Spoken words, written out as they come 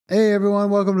Hey everyone,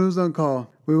 welcome to Who's on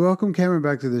Call. We welcome Cameron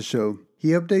back to the show. He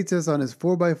updates us on his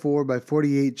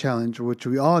 4x4x48 challenge, which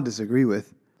we all disagree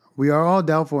with. We are all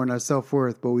doubtful in our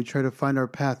self-worth, but we try to find our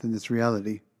path in this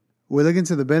reality. We look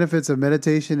into the benefits of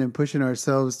meditation and pushing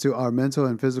ourselves to our mental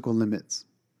and physical limits.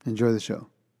 Enjoy the show.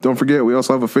 Don't forget, we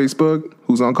also have a Facebook,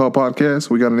 Who's on Call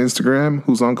Podcast. We got an Instagram,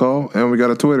 Who's on Call, and we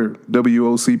got a Twitter,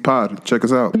 WOC Pod. Check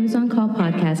us out. Who's on Call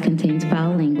podcast contains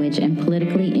foul language and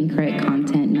politically incorrect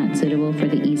content not suitable for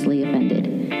the easily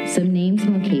offended. Some names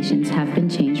and locations have been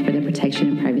changed for the protection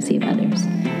and privacy of others.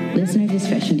 Listener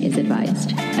discretion is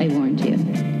advised. I warned you.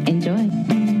 Enjoy.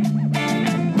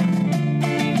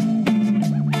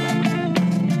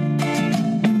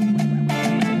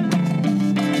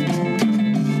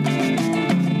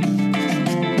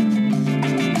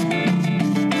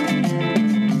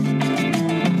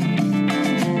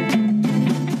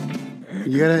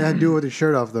 You gotta do it with your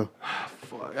shirt off, though.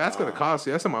 Fuck, that's going to cost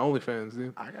you. That's on my OnlyFans,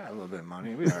 dude. I got a little bit of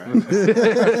money. We all right.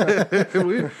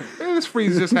 This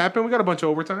freeze just happened. We got a bunch of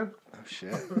overtime. Oh,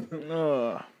 shit.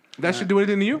 That should do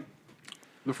anything to you?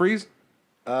 The freeze?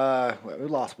 We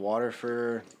lost water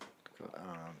for,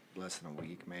 less than a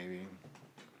week, maybe.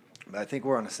 But I think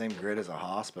we're on the same grid as a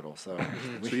hospital, so...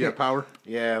 So you have power?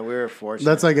 Yeah, we were fortunate.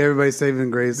 That's like everybody's saving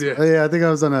grace. Yeah. Yeah, I think I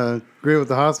was on a grid with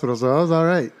the hospital, so I was all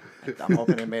right. I'm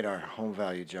hoping it made our home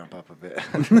value jump up a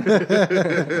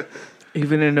bit.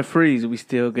 Even in the freeze, we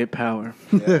still get power.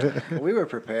 Yeah. We were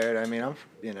prepared. I mean, I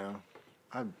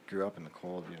grew up in the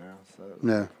cold, so...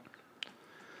 Yeah. I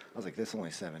was like, this is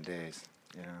only 7 days,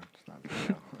 It's not big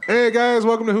deal. Hey, guys.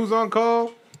 Welcome to Who's on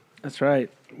Call. That's right.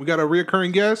 We got a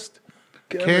reoccurring guest,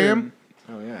 Cam.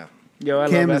 Oh, yeah. Yo,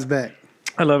 Cam is back.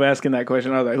 I love asking that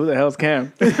question. I was like, who the hell's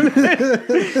Cam? He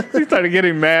started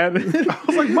getting mad. I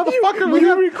was like, motherfucker, We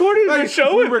recorded the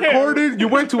show We with him. recorded. You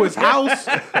went to his house.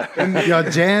 Y'all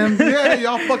jammed? Yeah,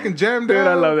 y'all fucking jammed Dude, out.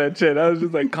 I love that shit. I was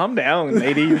just like, calm down,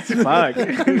 ladies. Fuck.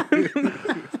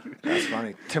 That's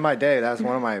funny. To my day, that's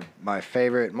one of my most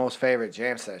favorite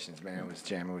jam sessions, man, was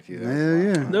jamming with you. That was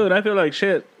Hell fun. yeah. Dude, I feel like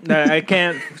shit. I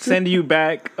can't send you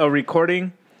back a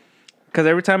recording. Because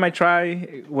every time I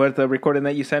try with the recording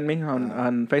that you send me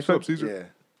on Facebook, What's up, Caesar?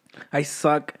 Yeah. I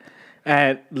suck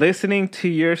at listening to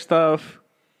your stuff,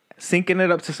 syncing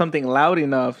it up to something loud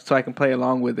enough so I can play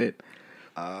along with it.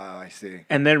 Oh, I see.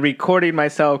 And then recording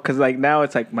myself, because like now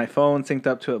it's like my phone synced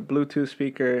up to a Bluetooth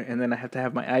speaker, and then I have to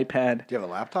have my iPad. Do you have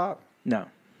a laptop? No.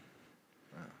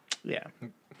 Yeah.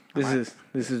 This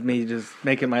is me just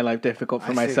making my life difficult for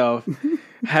I see. myself.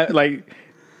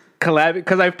 Collab,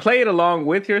 because I've played along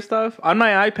with your stuff. On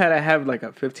my iPad, I have like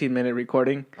a 15-minute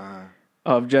recording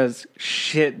of just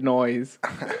shit noise.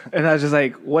 And I was just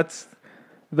like, what's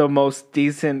the most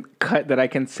decent cut that I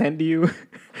can send you?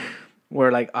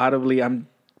 Where like audibly I'm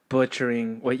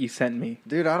butchering what you sent me.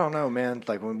 Dude, I don't know, man.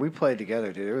 Like when we played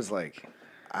together, dude, it was like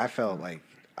I felt like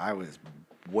I was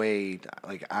wasn't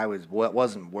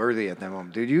worthy at that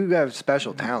moment. Dude, you have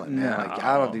special talent, man. No. Like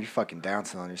I don't know, you fucking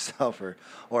downsell on yourself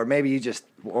or maybe you just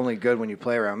only good when you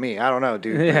play around me. I don't know,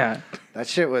 dude. Yeah. That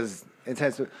shit was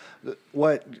intense.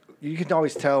 What you can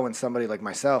always tell when somebody like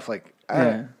myself, like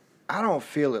I don't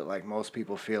feel it like most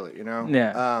people feel it,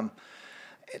 Yeah.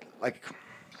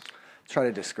 Try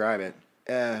to describe it.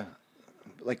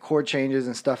 Like chord changes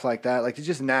and stuff like that. Like you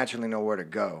just naturally know where to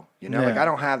go. Like Yeah. I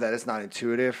don't have that. It's not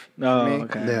intuitive Oh, for me.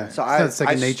 okay. Yeah. So It's not I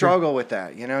second nature. struggle with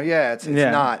that. Yeah, it's Yeah.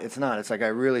 not. It's not. It's like I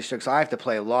really should. So I have to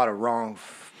play a lot of wrong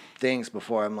things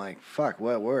before I'm like, fuck,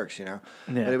 what works, Yeah.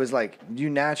 But it was like you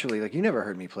naturally, like you never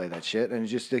heard me play that shit, and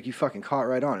it's just like you fucking caught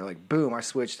right on. You're like, boom, I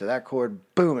switched to that chord.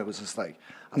 Boom, it was just like,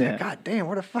 I was like, God damn,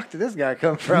 where the fuck did this guy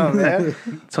come from, man?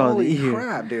 It's all Holy the ear.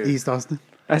 crap, dude. East Austin.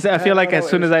 I feel like no, as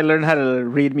soon it as I learn how to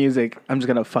read music, I'm just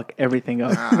gonna fuck everything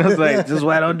up. I was like, this is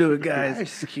why I don't do it, I guys.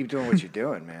 just keep doing what you're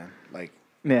doing, man. Like,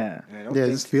 Yeah. I don't Yeah,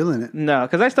 think just feeling it. No,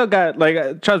 because I still got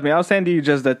trust me, I'll send you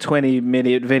just a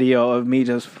 20-minute video of me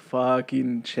just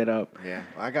fucking shit up. Yeah,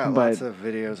 I got But- lots of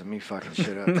videos of me fucking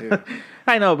shit up too.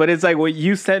 I know, but it's like what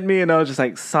you sent me, and I was just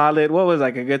like solid. What was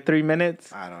like a good 3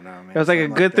 minutes? I don't know, man. It was like a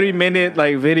Something good that, 3-minute yeah.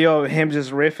 like video of him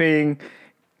just riffing,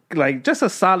 like just a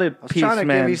solid I was piece, trying to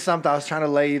man. give you something. I was trying to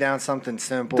lay you down something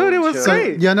simple. Dude, it and was chill.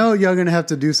 great. Y'all know y'all gonna have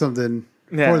to do something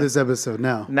Yeah. for this episode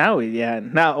now. Now,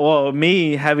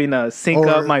 me having to sync Or-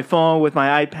 up my phone with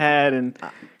my iPad and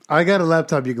I got a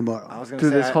laptop you can borrow. I was going do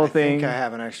to say, this whole I think thing. I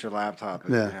have an extra laptop.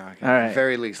 Yeah. I can All at right. the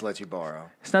very least let you borrow.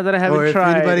 it's not that I haven't Or if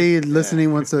tried. anybody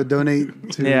listening wants to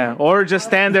donate to Yeah, or just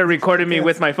stand there recording me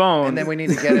with my phone. And then we need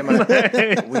to get him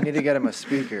a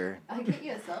speaker. I'll get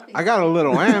you a selfie. I got a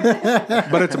little amp,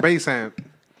 but it's a bass amp.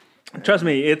 Trust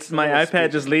me, it's my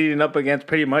iPad just leading up against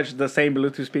pretty much the same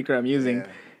Bluetooth speaker I'm using. Yeah.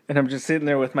 and I'm just sitting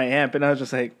there with my amp, and I was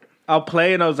just like, I'll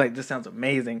play, and I was like, this sounds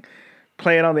amazing.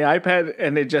 Play it on the iPad,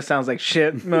 and it just sounds like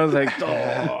shit. And I was like,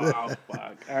 oh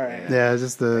fuck, all right. Yeah,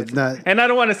 just the not. And I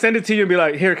don't want to send it to you and be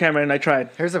like, here, Cameron, I tried.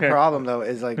 Here's the Here. problem, though,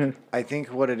 is like, I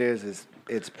think what it is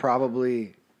it's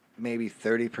probably maybe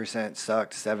 30%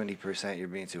 sucked, 70% you're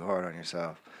being too hard on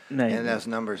yourself. No, And those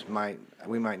numbers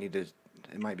we might need to,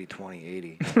 it might be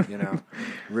 20-80, you know?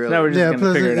 Really? No, we're just Yeah, gonna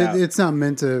plus figure it out. it's not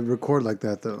meant to record like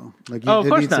that though. Like Oh, of it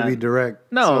course needs not. to be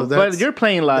direct. No, So but that's- you're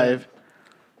playing live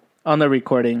on the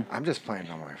recording. I'm just playing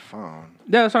on my phone.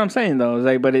 Yeah, that's what I'm saying though. It's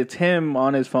like, but it's him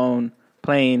on his phone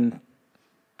playing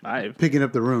live. picking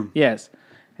up the room. Yes,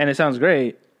 and it sounds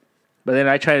great. But then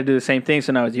I try to do the same thing.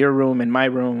 So now it's your room and my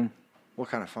room. What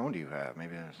kind of phone do you have?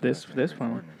 Maybe This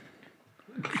phone.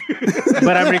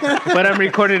 But I'm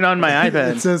recording on my It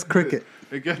iPad. says cricket.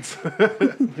 It gets.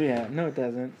 Yeah, no, it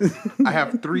doesn't. I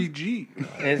have 3G.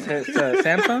 It's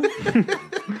Samsung.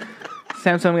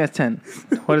 Samsung has 10.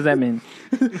 What does that mean?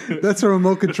 That's a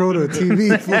remote control to a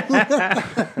TV.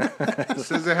 It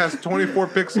says it has 24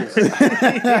 pixels.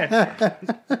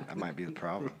 That might be the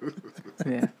problem.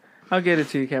 Yeah, I'll get it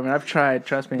to you, Cameron. I've tried.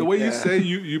 Trust me. The way you say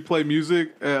you play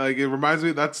music, like it reminds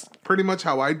me. That's pretty much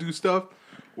how I do stuff.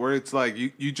 Where it's like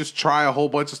you just try a whole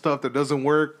bunch of stuff that doesn't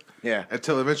work. Yeah.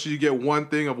 Until eventually you get one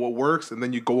thing of what works, and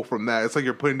then you go from that. It's like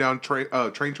you're putting down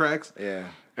train tracks. Yeah.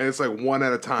 And it's like one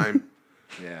at a time.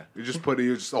 Yeah. You just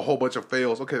a whole bunch of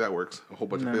fails. Okay, that works. A whole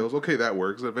bunch of fails. Okay, that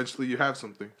works. Eventually you have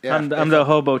something. Yeah. I'm the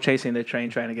hobo chasing the train,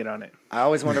 trying to get on it. I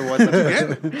always wonder what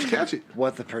the Just catch it.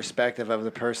 what the perspective of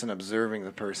the person observing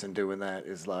the person doing that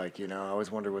is like. You know, I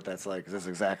always wonder what that's like. 'Cause that's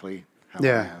exactly how I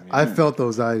Yeah, am. you I know? felt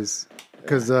those eyes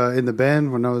because in the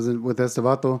band when I was with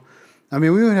Estevato, I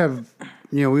mean we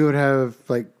would have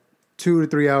like 2 to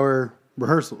 3 hour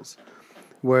rehearsals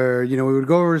where we would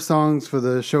go over songs for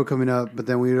the show coming up, but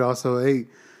then we would also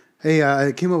hey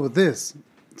I came up with this,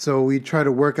 so we try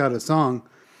to work out a song.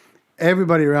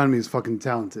 Everybody around me is fucking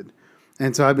talented.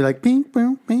 And so I'd be like, ping,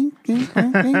 ping, ping, ping,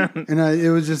 ping, ping. And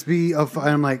it would just be, and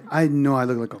I'm like, I know I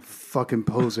look like a fucking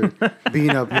poser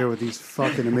being up here with these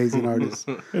fucking amazing artists.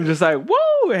 I'm just like,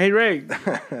 whoa, hey Ray,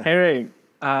 hey Ray.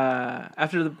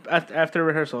 After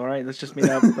rehearsal, all right, let's just meet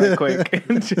up right quick.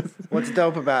 Just- What's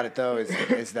dope about it though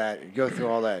is that you go through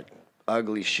all that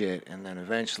ugly shit, and then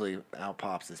eventually out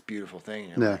pops this beautiful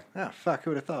thing. And you're like, oh fuck,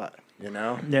 who would have thought? You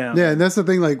know? yeah, Yeah, and that's the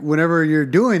thing, like, whenever you're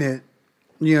doing it,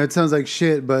 it sounds like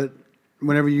shit, but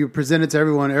whenever you present it to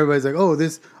everyone, everybody's like, oh,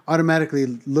 this automatically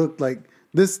looked like,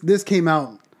 this came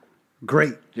out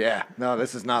great. Yeah. No,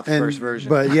 this is not the first version.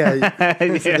 But yeah,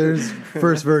 there's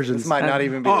first versions. this might not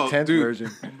even be the 10th version.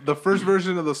 The first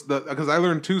version of because I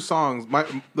learned 2 songs.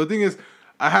 The thing is,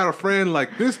 I had a friend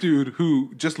like this dude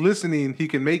who just listening, he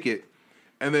can make it.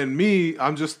 And then me,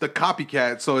 I'm just the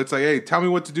copycat. So it's like, hey, tell me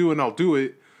what to do and I'll do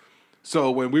it. So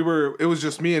when it was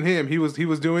just me and him. He was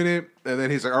doing it, and then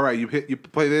he's like, all right, you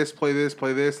play this,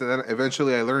 and then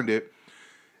eventually I learned it.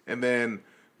 And then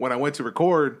when I went to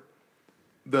record,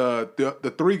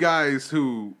 the 3 guys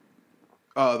who,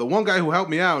 the one guy who helped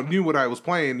me out knew what I was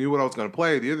playing, knew what I was going to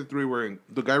play. The other 3 were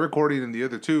the guy recording, and the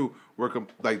other 2 were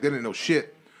like didn't know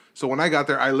shit. So when I got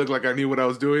there, I looked like I knew what I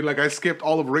was doing. Like I skipped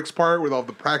all of Rick's part with all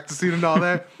the practicing and all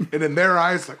that. And in their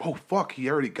eyes, like, oh fuck, he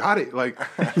already got it. Like,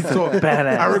 so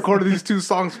Badass. I recorded these 2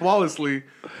 songs flawlessly.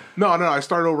 No, I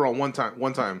started over on one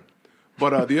time.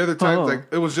 But the other times, like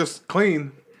it was just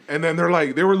clean. And then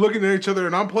they were looking at each other,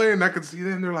 and I'm playing, and I could see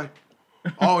them. They're like,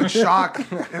 all in shock.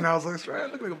 And I was like, I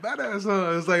look like a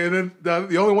badass. It's like, and then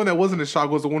the only one that wasn't in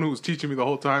shock was the one who was teaching me the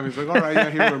whole time. He's like, all right, yeah,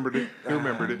 he remembered it.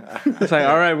 it's like,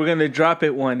 all right, we're gonna drop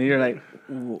it one. And you're like,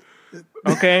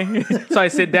 okay. So I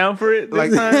sit down for it. Like,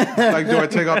 This time? like, do I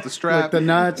take off the strap? Like the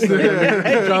notch,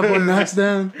 drop one notch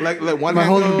down. Like one Am I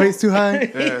hand holding go? the bass too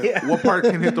high? Yeah. What part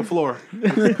can hit the floor?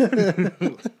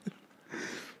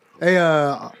 Hey,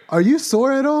 are you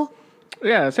sore at all?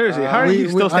 Yeah, seriously. How are you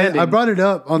still standing? I brought it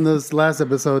up on this last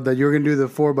episode that you were going to do the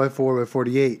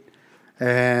 4x4x48.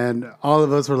 And all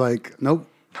of us were like, nope.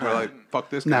 We're like,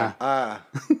 fuck this guy. Nah.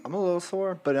 I'm a little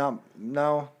sore, but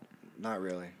no, not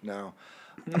really. No.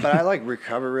 But I like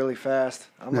recover really fast.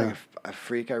 I'm like a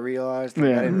freak, I realized. Like,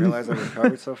 Yeah. I didn't realize I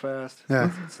recovered so fast.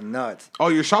 Yeah. It's nuts. Oh,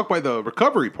 you're shocked by the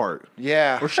recovery part.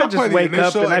 Yeah. Or shocked just by the wake up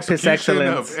initial and I piss execution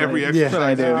excellence. of every Like,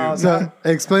 exercise yeah. you I do. do. So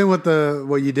explain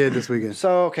what you did this weekend.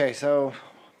 So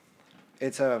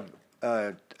it's a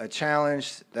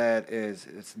challenge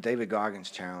it's David Goggins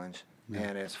challenge,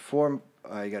 and it's you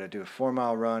got to do a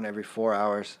 4-mile run every 4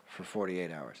 hours for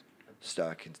 48 hours,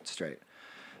 stuck and straight.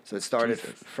 So it started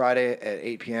Friday at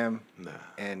 8 p.m.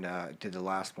 and did the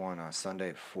last one on Sunday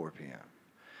at 4 p.m.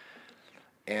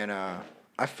 And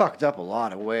I fucked up a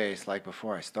lot of ways. Like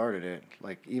before I started it,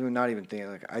 like even not even thinking.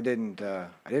 Like I didn't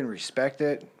respect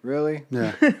it really.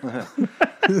 Yeah.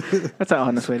 That's an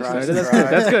honest way to start it.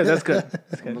 Surprise. That's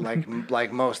good.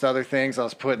 Like most other things, I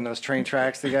was putting those train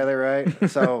tracks together, right?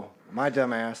 So my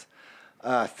dumbass.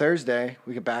 Thursday,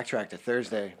 we could backtrack to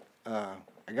Thursday.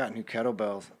 I got new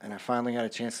kettlebells, and I finally had a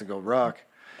chance to go ruck.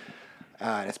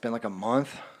 And it's been like a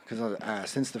month because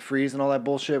since the freeze and all that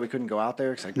bullshit, we couldn't go out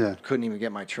there because I couldn't even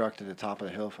get my truck to the top of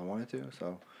the hill if I wanted to.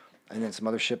 So, and then some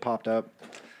other shit popped up.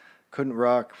 Couldn't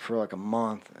ruck for like a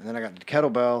month, and then I got the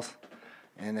kettlebells,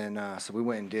 and then so we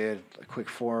went and did a quick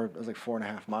it was like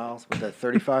 4.5 miles with that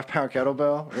 35-pound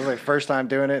kettlebell. It was like first time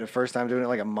doing it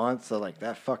like a month, so like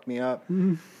that fucked me up.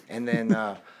 Mm-hmm. And then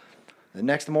the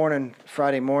next morning,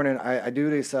 Friday morning, I do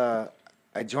this.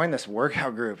 I joined this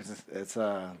workout group. It's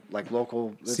like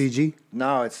local. CG?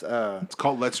 No, it's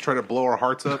called Let's Try to Blow Our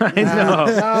Hearts Up. I know.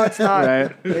 No, it's not.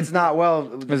 Right. It's not.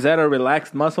 Well, Is that a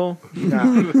relaxed muscle?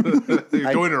 no.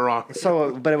 You're doing it wrong.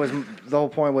 So, but the whole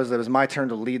point was it was my turn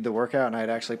to lead the workout, and I had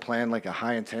actually planned like a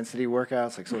high intensity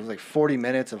workout. So it was like 40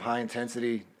 minutes of high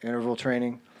intensity interval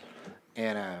training,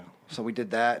 and so we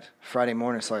did that Friday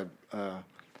morning. So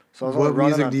I was what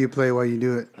music do you play while you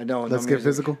do it? I don't. Let's get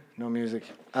physical. No music.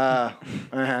 No.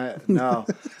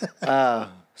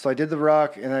 So I did the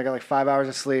ruck, and I got like 5 hours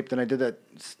of sleep. Then I did that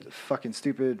fucking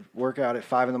stupid workout at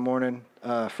 5 a.m.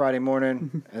 Friday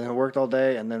morning, and I worked all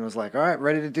day, and then was like, all right,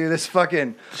 ready to do this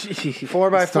fucking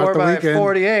 4x4 by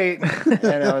 48.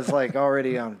 And I was like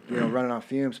already on, running on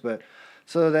fumes. But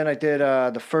so then I did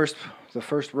the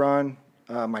first run.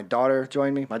 My daughter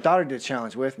joined me. My daughter did a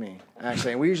challenge with me,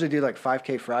 actually. And we usually do like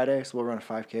 5K Friday, so we'll run a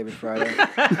 5K every Friday.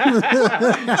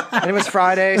 And it was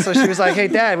Friday, so she was like, hey,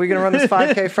 Dad, we going to run this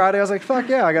 5K Friday? I was like, fuck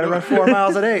yeah, I got to run 4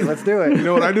 miles at 8. Let's do it. You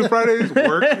know what I do Fridays?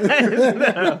 Work.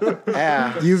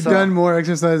 Yeah. You've done more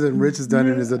exercise than Rich has done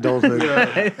in his adulthood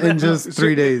in just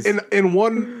 3 days.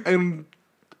 In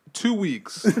 2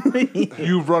 weeks,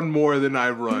 you've run more than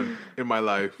I've run in my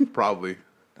life, probably.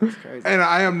 That's crazy. And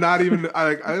I am not even.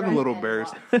 I'm a little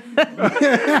embarrassed.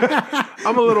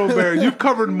 I'm a little embarrassed. You've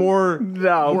covered more.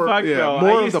 No, more, fuck no.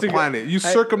 More of the planet. You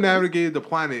circumnavigated the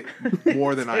planet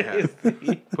more than I have.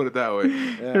 Put it that way.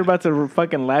 Yeah. You're about to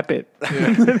fucking lap it.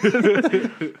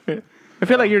 Yeah. I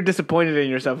feel like you're disappointed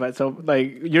in yourself. So,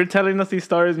 like, you're telling us these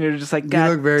stories, and you're just like,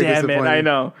 God damn it, I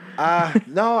know.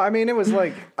 No, I mean, it was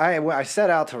like, I set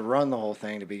out to run the whole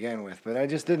thing to begin with, but I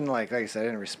just didn't, like I said, I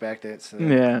didn't respect it. So,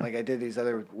 like, I did these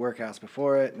other workouts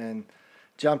before it, and then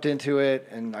jumped into it,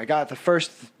 and I got the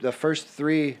first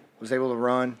 3, was able to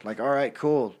run. Like, all right,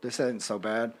 cool, this isn't so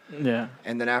bad. Yeah.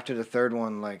 And then after the third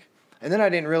one, like, and then I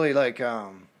didn't really, like,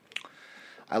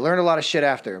 I learned a lot of shit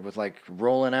after with like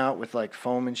rolling out with like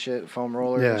foam and shit, foam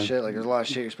rollers and shit. Like there's a lot of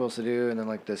shit you're supposed to do. And then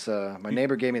like this, my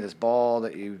neighbor gave me this ball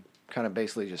that you kind of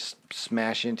basically just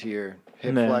smash into your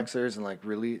hip flexors and like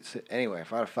release it. Anyway,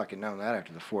 if I'd have fucking known that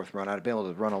after the 4th run, I'd have been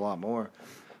able to run a lot more.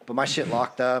 But my shit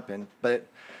locked up, but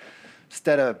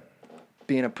instead of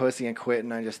being a pussy and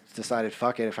quitting, I just decided,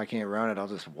 fuck it, if I can't run it, I'll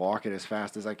just walk it as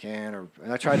fast as I can.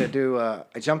 And I tried to do, I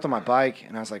jumped on my bike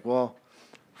and I was like, well,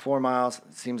 4 miles,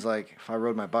 it seems like if I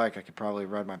rode my bike, I could probably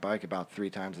ride my bike about 3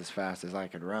 times as fast as I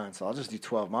could run. So I'll just do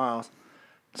 12 miles.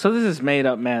 So this is made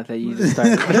up math that you just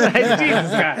started. Jesus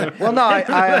God. Well, no,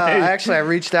 I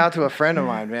reached out to a friend of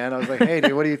mine, man. I was like, hey,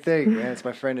 dude, what do you think, man? It's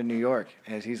my friend in New York.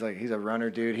 And he's a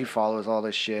runner, dude. He follows all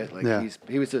this shit. Like he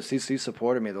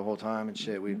supported me the whole time and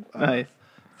shit. We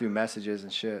through messages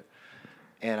and shit.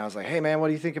 And I was like, hey, man, what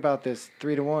do you think about this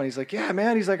 3-1? He's like, yeah,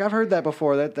 man. He's like, I've heard that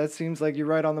before. That seems like you're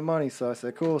right on the money. So I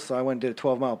said, cool. So I went and did a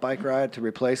 12-mile bike ride to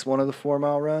replace one of the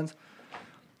 4-mile runs.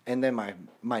 And then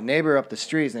my neighbor up the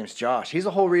street, his name's Josh. He's the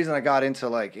whole reason I got into,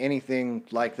 like, anything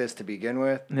like this to begin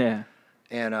with. Yeah.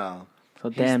 And so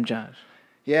damn Josh.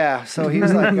 Yeah. So he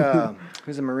was like, he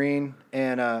was a Marine.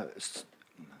 And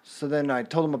so then I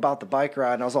told him about the bike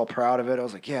ride, and I was all proud of it. I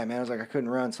was like, yeah, man. I was like, I couldn't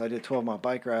run, so I did a 12-mile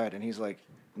bike ride. And he's like,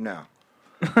 no.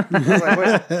 I was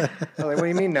like, what do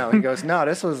you mean no? He goes, no,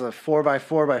 this was a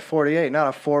 4x4 by 48, not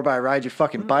a 4x ride your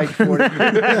fucking bike 40.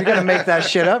 You're gonna make that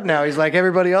shit up now. He's like,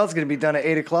 everybody else is gonna be done at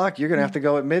 8 o'clock. You're gonna have to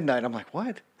go at midnight. I'm like,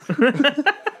 what?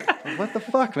 What the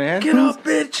fuck, man? Get up,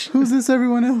 bitch. Who's this?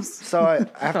 Everyone else? So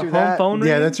after home that, phone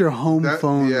yeah, that's your home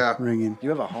phone ringing. You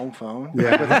have a home phone?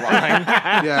 Yeah. With a line?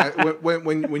 Yeah.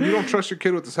 When you don't trust your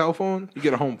kid with the cell phone, you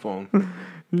get a home phone.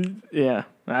 Yeah.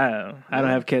 I don't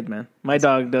have kids, man. My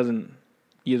dog doesn't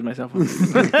use my cell phone.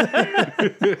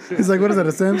 He's like, what is that,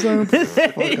 a Samsung?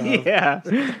 Fuck yeah.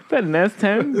 Is that an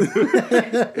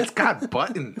S10? It's got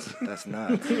buttons. That's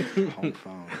nuts. Home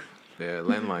phone. Yeah,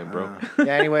 landline, bro.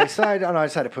 Yeah. Anyway, so I don't know. I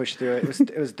just had to push through it.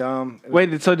 It was dumb.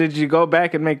 Wait, so did you go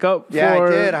back and make up? Yeah, for...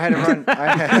 I did. I had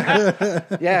to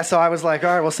run. Yeah, so I was like, all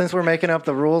right, well, since we're making up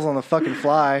the rules on the fucking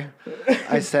fly,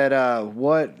 I said,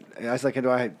 what? I was like, do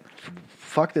I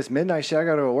fuck this midnight shit? I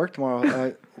got to go to work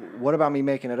tomorrow. What about me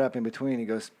making it up in between? He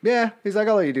goes, yeah. He's like,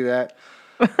 I'll let you do that.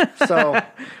 So,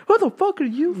 who the fuck are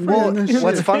you? well,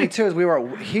 what's funny too is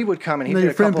he would come and he did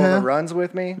a couple of the runs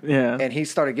with me. Yeah. And he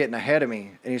started getting ahead of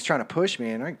me and he's trying to push me.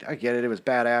 And I get it. It was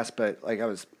badass. But like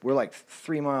we're like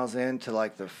 3 miles into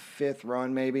like the 5th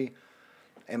run maybe.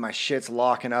 And my shit's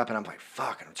locking up and I'm like,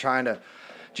 fuck. And I'm trying to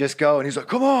just go. And he's like,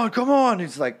 come on.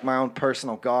 He's like my own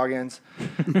personal Goggins.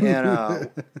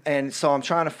 And so I'm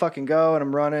trying to fucking go and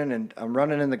I'm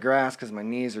running in the grass because my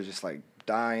knees are just like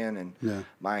dying and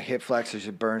my hip flexors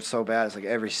just burn so bad. It's like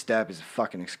every step is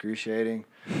fucking excruciating.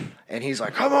 And he's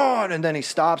like, come on. And then he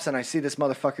stops and I see this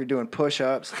motherfucker doing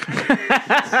push-ups.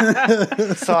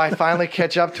 So I finally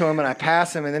catch up to him and I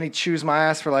pass him and then he chews my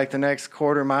ass for like the next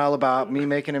quarter mile about me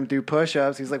making him do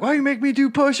push-ups. He's like, why you make me do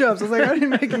push-ups? I was like, I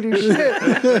didn't make you do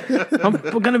shit. I'm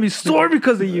going to be sore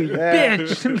because of you,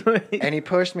 bitch. And he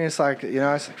pushed me. It's like,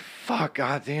 I was like, fuck,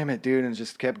 god damn it, dude. And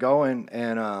just kept going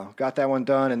and got that one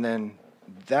done. And then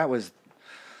that was...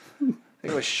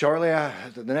 It was shortly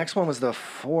after. The next one was the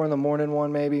 4 a.m.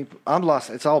 one, maybe. I'm lost.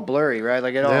 It's all blurry, right?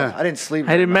 Like I didn't sleep.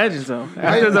 I didn't imagine so.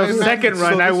 After the second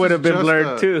run, I would have been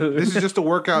blurred too. This is just a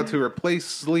workout to replace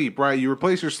sleep, right? You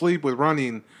replace your sleep with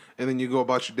running, and then you go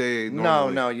about your day.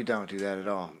 Normally. No, you don't do that at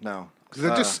all. No.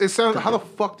 Because it sounds. How the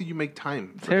fuck do you make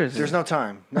time? There's no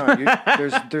time. No,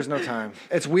 there's no time.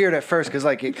 It's weird at first because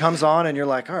like it comes on and you're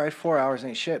like, all right, 4 hours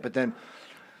ain't shit, but then.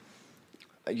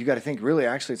 You got to think, really,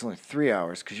 actually, it's only 3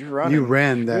 hours because you're running. You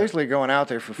ran that. You're usually going out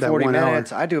there for 40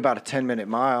 minutes. I do about a 10-minute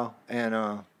mile.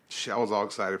 And shit, I was all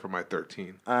excited for my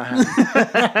 13.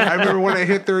 I remember when I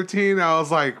hit 13, I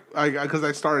was like, because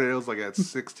I started, it was like at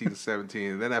 16,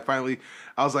 17. And then I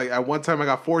was like, at one time I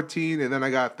got 14, and then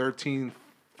I got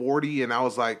 13:40, and I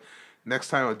was like, next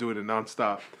time I'll do it in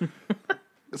nonstop.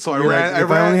 So I ran.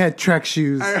 If I only had track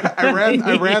shoes. I ran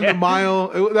the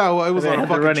mile. It was on a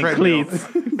fucking treadmill.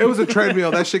 It was a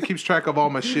treadmill. That shit keeps track of all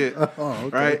my shit. Oh, okay.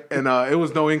 Right? And it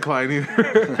was no incline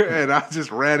either. And I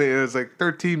just ran it. It was like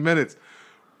 13 minutes.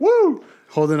 Woo!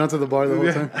 Holding onto the bar the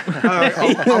whole time.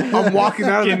 I'm walking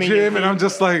out of the gym and I'm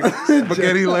just like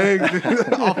spaghetti legs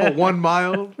off of 1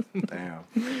 mile. Damn.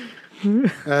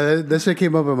 That shit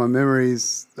came up in my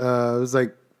memories. It was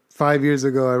like 5 years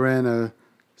ago. I ran a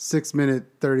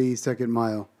 6-minute, 30-second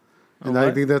mile. And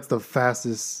I think that's the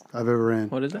fastest I've ever ran.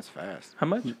 What is that? That's fast. How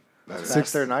much? That's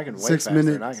faster than I can. Way 6 faster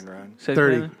minutes, than I can run.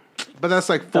 30. But that's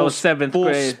like That was seventh full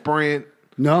grade. sprint.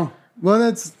 No. Well,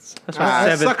 that's my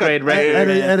 7th grade record.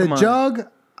 at a jog.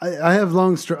 I have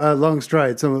long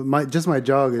strides. So my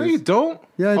jog is. No, you don't.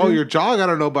 Yeah, I do. Your jog, I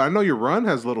don't know, but I know your run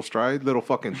has little stride, little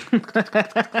fucking.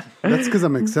 That's because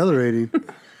I'm accelerating.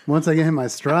 Once I get in my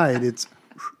stride, it's.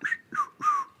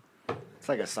 It's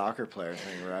like a soccer player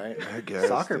thing, right? I guess.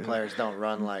 Soccer players don't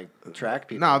run like track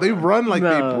people. No, they run like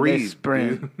they breathe. They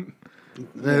sprint.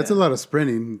 Yeah, it's a lot of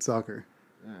sprinting in soccer.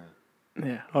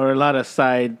 Yeah, or a lot of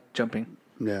side jumping.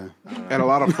 Yeah. And a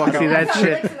lot of fucking See that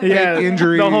shit? Yeah,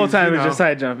 injuries, the whole time you it's know. just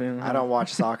side jumping. I don't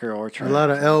watch soccer or track. A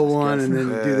lot of L1 and then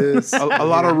do this. a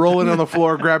lot of rolling on the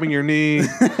floor, grabbing your knee. A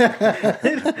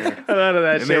lot of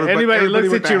that And shit. Anybody everybody looks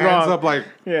with at their you hands wrong. up like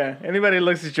Yeah, anybody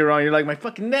looks at you wrong, you're like, my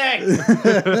fucking neck.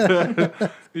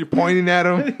 you're pointing at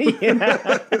them.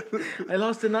 Yeah. I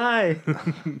lost an eye.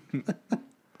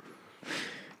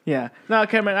 Yeah. No,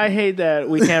 Cameron, I hate that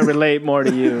we can't relate more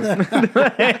to you.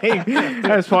 Like,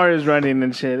 as far as running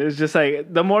and shit. It's just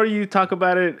like, the more you talk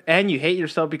about it, and you hate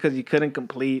yourself because you couldn't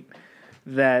complete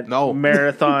that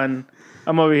marathon,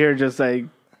 I'm over here just like,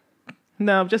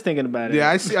 no, I'm just thinking about it. Yeah,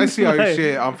 I see all your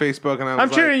shit on Facebook, and I'm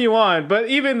cheering you on, but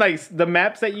even like the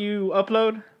maps that you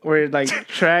upload, where it like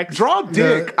tracks. Draw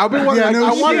dick. I've been wondering. Yeah,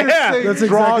 I wanted to say that's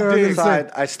draw exactly what I was dick. gonna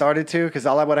say. I started to because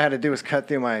all I would have had to do was cut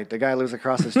through the guy lives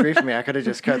across the street from me. I could have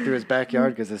just cut through his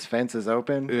backyard because his fence is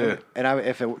open. Yeah. And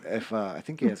if I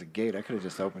think he has a gate, I could have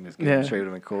just opened his gate. Yeah. I'm sure he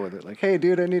would have been cool with it. Like, hey,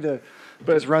 dude, I need to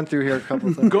just run through here a couple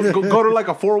of times. Go to like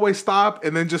a 4-way stop,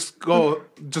 and then just circle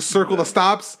the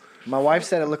stops. My wife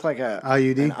said it looked like a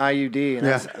IUD? An IUD. And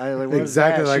Yeah. I was like, what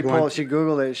Exactly is that? like one. She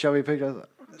Googled it, showed me pictures.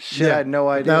 Shit, I had no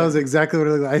idea. That was exactly what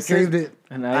it looked like. I saved it.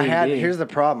 And Here's the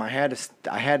problem. I had to,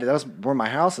 that was where my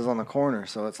house is on the corner.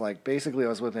 So it's like, basically I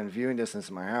was within viewing distance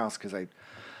of my house because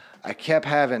I kept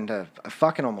having to, I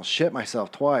fucking almost shit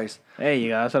myself twice. There you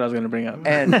go. That's what I was going to bring up.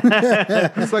 And,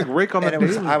 It's like Rick on the and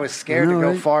daily. I was scared to I know,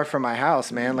 go right? far from my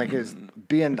house, man. Like it's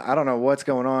being, I don't know what's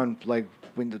going on, like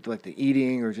when the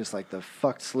eating or just like the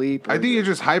fucked sleep. I think you're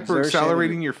just hyper exertion.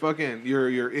 accelerating your fucking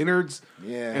your innards.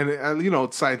 Yeah. And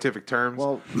it's scientific terms.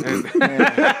 Well, and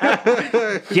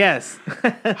Yes.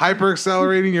 hyper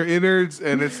accelerating your innards,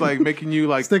 and it's like making you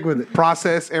like Stick with it.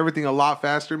 process everything a lot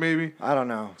faster, maybe. I don't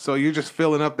know. So you're just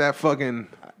filling up that fucking.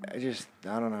 I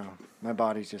don't know. My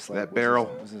body's just like That barrel.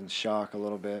 was in shock a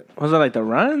little bit. Was it like the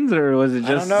runs or was it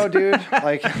just? I don't know, dude.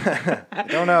 Like, I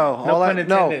don't know. No pun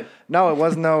intended. No, it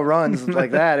wasn't no runs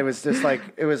like that. It was just like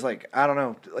I don't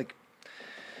know, like,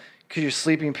 because your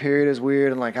sleeping period is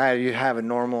weird, and like you have a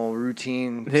normal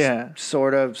routine, Yeah.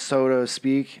 sort of, so to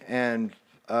speak, and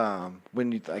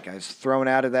when you I was thrown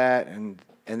out of that, and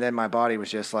then my body was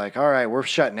just like, all right, we're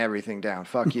shutting everything down.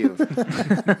 Fuck you.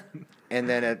 And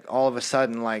then all of a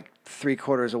sudden, like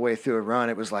 3/4 of the way through a run,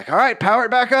 it was like, all right, power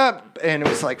it back up. And it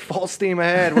was like full steam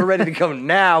ahead. We're ready to go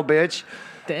now, bitch.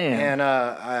 Damn. And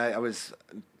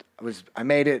I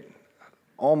made it,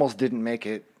 almost didn't make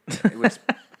it. It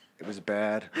was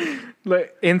bad.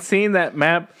 Like in seeing that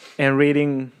map and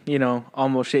reading,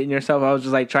 almost shitting yourself, I was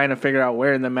just like trying to figure out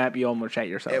where in the map you almost shit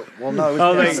yourself. Well, no, it was, I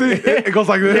was like, It goes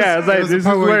like this. yeah, it's like It was the this is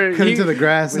part where where he cut into the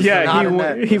grass. not in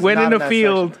that- he was went not in in the that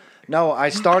field. section. No, I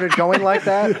started going like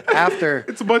that after.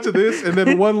 It's a bunch of this, and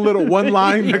then one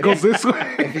line that goes this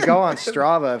way. If you go on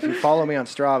Strava, if you follow me on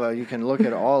Strava, you can look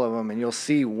at all of them, and you'll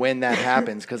see when that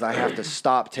happens. Because I have to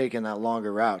stop taking that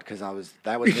longer route because that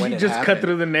was when You it just happened. cut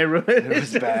through the neighborhood. It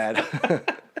was bad.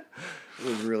 It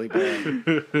was really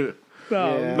bad.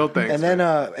 Yeah. No thanks. And then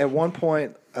at one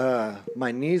point,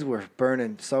 my knees were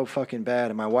burning so fucking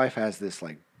bad, and my wife has this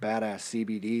like badass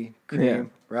CBD cream, Yeah.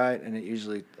 right? And it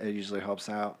usually helps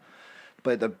out.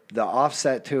 But the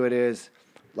offset to it is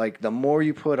like the more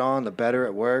you put on, the better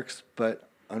it works. But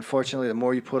unfortunately, the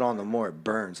more you put on, the more it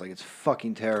burns. Like it's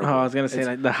fucking terrible. Oh, I was gonna say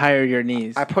like the higher your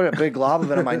knees. I put a big glob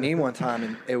of it on my knee one time,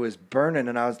 and it was burning,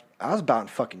 and I was about in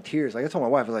fucking tears. Like I told my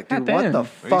wife, I was like, "Dude, what Goddamn. the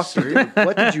fuck?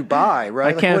 What did you buy? Right?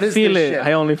 I Like, can't what is feel this it. shit?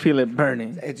 I only feel it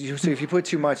burning. So if you put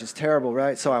too much, it's terrible,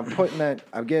 right? So I'm putting that.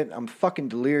 I'm fucking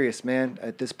delirious, man,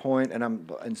 at this point, and I'm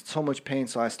in so much pain.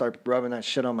 So I start rubbing that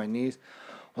shit on my knees.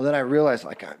 Well, then I realized,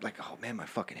 oh man, my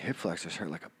fucking hip flexors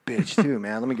hurt like a bitch too,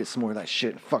 man. Let me get some more of that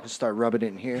shit and fucking start rubbing it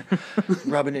in here,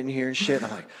 and shit. And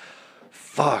I'm like,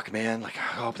 fuck, man. Like, I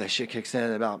hope that shit kicks in.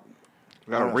 And about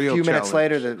Got a few minutes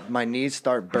later, my knees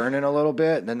start burning a little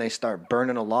bit, and then they start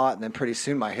burning a lot, and then pretty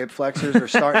soon my hip flexors are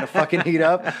starting to fucking heat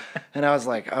up, and I was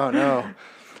like, oh no.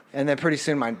 And then pretty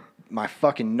soon my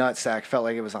fucking nutsack felt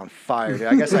like it was on fire, dude.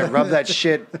 I guess I rubbed that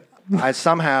shit.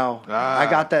 I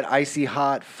got that icy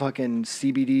hot fucking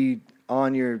CBD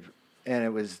on and it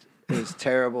was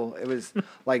terrible. It was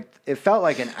like, it felt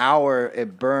like an hour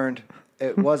it burned.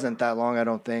 It wasn't that long, I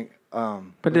don't think.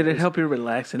 But did it help you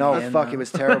relax? No, in the end, fuck, though? it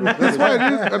was terrible. That's why,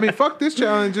 dude. I mean, fuck this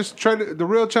challenge. Just the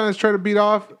real challenge. Try to beat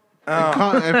off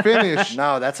and finish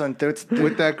No, that's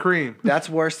with that cream. that's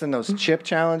worse than those chip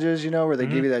challenges, where they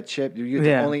give you that chip.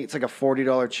 It's like a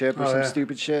 $40 chip or some yeah.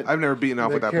 stupid shit. I've never beaten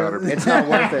off with that powder. It's not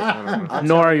worth it. I'm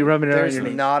Nor are telling you rubbing it on There's your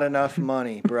knee. not enough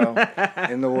money, bro,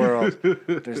 in the world.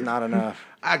 There's not enough.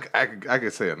 I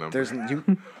could say a number. There's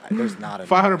not enough.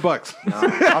 $500.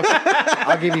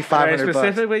 I'll give you Very $500.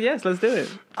 specific, but yes, let's do it.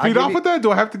 Beat off with that?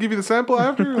 Do I have to give you the sample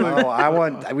after?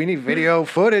 Like, We need video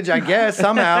footage, I guess,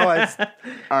 somehow. all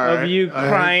right. Of you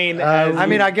crying. as I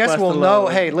mean, you I guess bust we'll a know. load.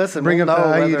 Hey, listen, Bring we'll up the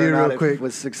know IUD whether or not real it quick.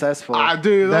 was successful.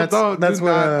 Dude, That's do what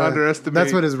not underestimate.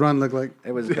 That's what his run looked like.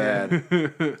 It was bad.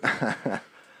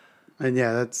 And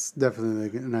yeah, that's definitely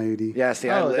like an IUD. Yeah, see,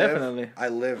 definitely. I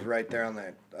live right there on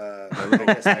that. I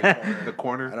guess that corner. The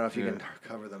corner. I don't know if you can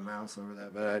cover the mouse over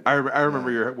that, but I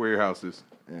remember where your house is.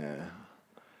 yeah.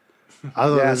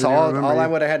 I Yeah, so all I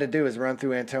would have had to do is run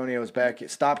through Antonio's back,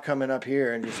 stop coming up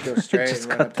here, and just go straight Just and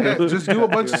run cut up there. through. Just do a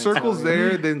bunch of Antonio. circles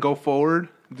there, then go forward,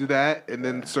 do that, and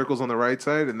then circles on the right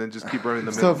side, and then just keep running the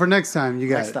middle. So for next time, you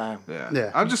got Next it. time.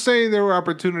 Yeah. I'm just saying there were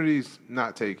opportunities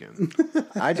not taken.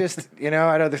 I just, I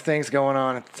had other things going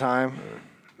on at the time.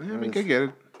 I mean, I get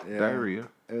it. Yeah. Diarrhea.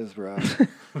 It was rough.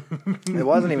 It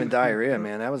wasn't even diarrhea,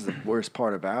 man. That was the worst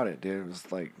part about it, dude. It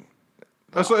was like,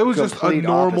 So it was just a complete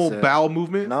normal opposite. bowel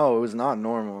movement. no, it was not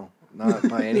normal. Not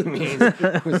by any means.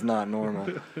 It was not normal.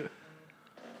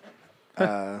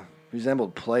 Resembled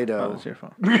Oh, Play-Doh. it's your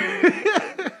fault.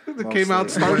 It came out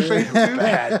Mostly. star shaped.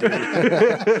 Bad,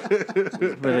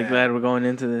 dude. Really glad we're going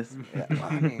into this. Yeah, well,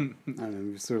 I mean, I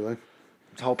don't know, sort of like.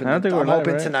 hoping, I don't think we're I'm live,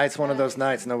 hoping right? tonight's one of those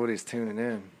nights nobody's tuning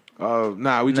in.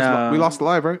 Nah, we No. lost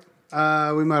live, right?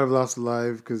 We might have lost the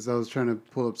live because I was trying to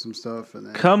pull up some stuff and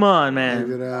then Come on, leave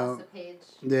man. it out.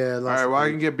 Yeah, All lost right, the well, I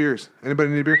page. can get beers. Anybody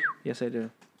need a beer? Yes, I do.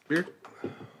 Beer?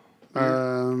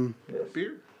 Um,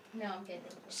 Beer? No, I'm kidding.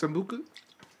 Sambuca?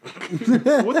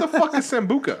 What the fuck is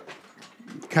Sambuca?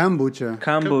 Kombucha.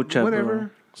 Kombucha, Whatever. bro.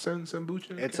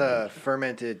 Sambucha? It's a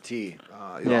fermented tea.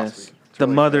 Yes. It's The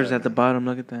really mother's good. at the bottom.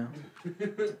 Look at that.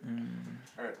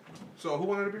 All right. So who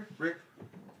wanted a beer? Rick?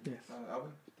 Yes.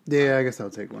 Alvin? Yeah, I guess I'll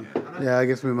take one. Yeah, I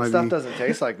guess we might Stuff be doesn't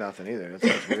taste like nothing either. That's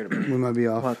what's weird about it. we might be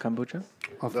off What, kombucha?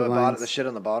 off The, the bottom, lines. the shit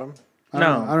on the bottom, I don't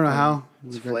No. know, I don't know how.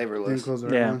 it's We got- flavorless. didn't close the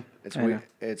right Yeah. one. It's I weird.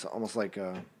 know. It's almost like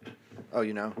oh,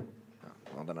 you know? Oh,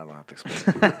 well, then I don't have to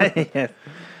explain. Yes.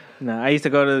 No, I used to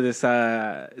go to this.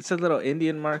 It's a little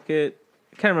Indian market.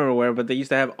 I can't remember where, but they used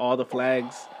to have all the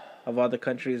flags of all the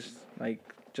countries like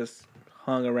just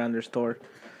hung around their store.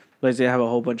 But they have a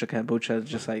whole bunch of kombuchas,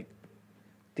 just like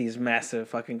these massive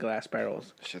fucking glass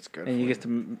barrels, Shit's good. and you for get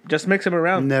to just mix them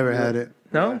around. Never had it.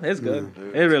 No, it's good.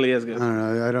 It really is I good. don't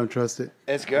know. I don't trust it.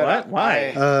 It's good. What?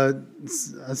 Why?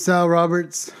 Sal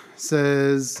Roberts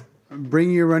says,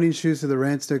 "Bring your running shoes to the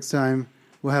ranch next time.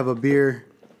 We'll have a beer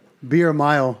a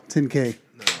mile, 10K."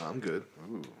 No, I'm good.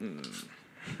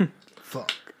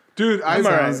 Fuck. Dude, I've,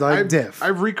 Sounds like I've, death.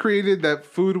 I've recreated that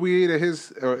food we ate at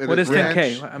his. At What his is 10K?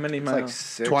 ranch. How many It's like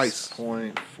miles? Twice.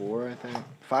 6.4, I think.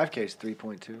 5K is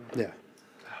 3.2. Yeah.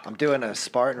 I'm doing a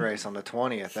Spartan race on the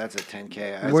 20th. That's a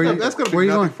 10K. Where you- That's gonna where be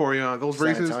you nothing going? for you. Those San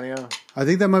races. Antonio. I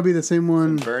think that might be the same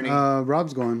one Bernie.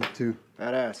 Rob's going to.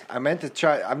 Badass. I meant to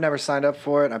try. I've never signed up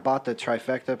for it. I bought the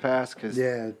trifecta pass because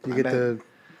Yeah. You get the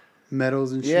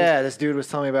medals and shit. Yeah, this dude was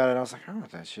telling me about it. And I was like, I don't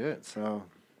want that shit. So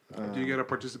Do you get a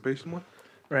participation one?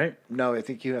 Right? no, I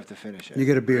think you have to finish it. You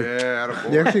get a beer. Yeah,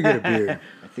 attaboy. You actually get a beer.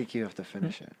 I think you have to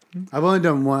finish it. I've only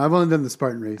done one. I've only done the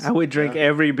Spartan race. I would drink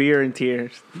every beer in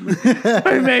tears.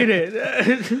 I made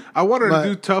it. I wanted But- to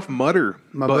do Tough Mudder.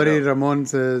 My but, buddy Ramon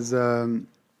says,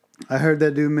 I heard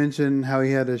that dude mention how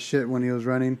he had a shit when he was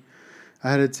running.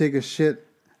 I had to take a shit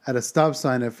at a stop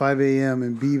sign at 5 a.m.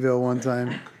 in Beeville one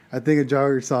time. I think a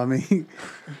jogger saw me.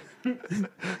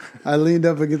 I leaned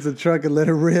up against the truck and let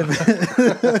it rip.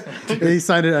 He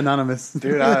signed it anonymous.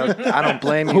 Dude, I don't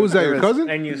blame you. Who's that? There Your was- cousin?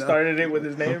 And you started it with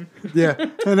his name? Yeah,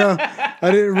 I know. I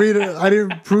didn't read it. I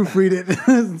didn't proofread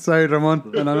it. Sorry,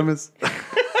 Ramon. Anonymous.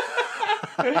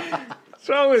 What's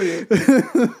wrong with you?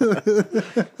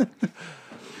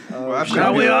 Well, that's Now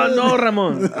gotta we be- all know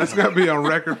Ramon. that's got to be on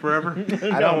record forever.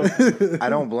 I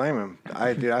don't blame him.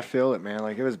 I feel it, man.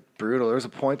 Like it was brutal. There was a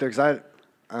point there because I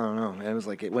don't know. Man. It was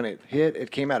like when it hit, it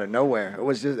came out of nowhere. It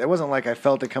wasn't like I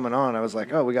felt it coming on. I was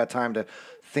like, oh, we got time to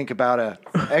think about a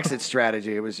exit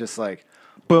strategy. It was just like,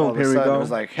 Boom, all of a here we sudden, go. It was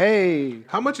like, hey,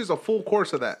 How much is a full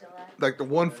course of that? Like the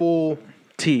one full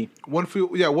IUD.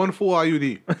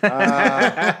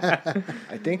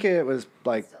 I think it was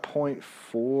like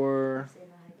 0.4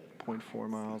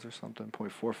 miles or something,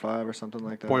 0.45 or something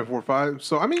like that. 0.45.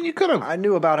 So I mean, you could have. I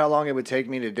knew about how long it would take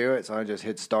me to do it, so I just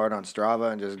hit start on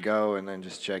Strava and just go and then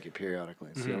just check it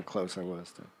periodically and see how close I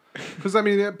was to. Because I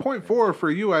mean, at 0.4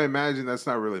 for you, I imagine that's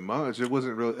not really much. It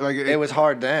wasn't really like It was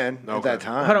hard then at Okay. that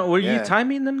time. Hold on, were you Yeah.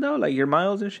 timing them though? Like your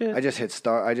miles and shit? I just hit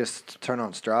start. I just turn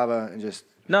on Strava and just.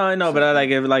 No, I know, but I like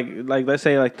let's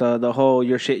say like the whole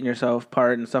you're shitting yourself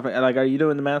part and stuff like are you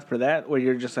doing the math for that where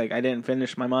you're just like I didn't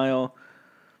finish my mile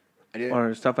I did.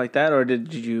 or stuff like that, or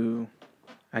did you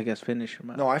I guess finish your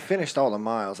mile? No, I finished all the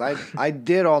miles. I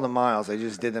did all the miles. I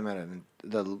just did them at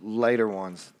the later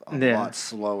ones a Yeah. lot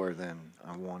slower than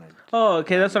I wanted. Oh,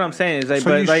 okay, that's what I'm saying. Is like, So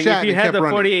but you like shat if you and had kept the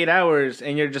running. 48 hours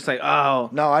and you're just like, oh,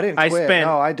 No, I didn't I quit. spent-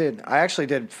 No, I did. I actually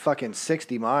did fucking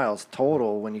 60 miles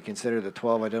total when you consider the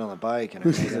 12 I did on the bike. And I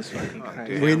made Jesus it. fucking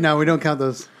Christ. We don't count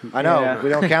those. I know. Yeah. We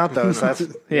don't count those. That's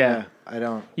Yeah. I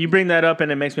don't. You bring that up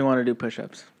and it makes me want to do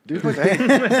push-ups. Dude,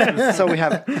 hey. So we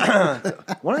have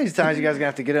one of these times you guys are gonna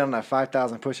have to get in on that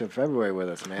 5,000 push-up February with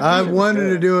us, man. I That shit was wanted to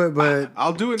good. do it, but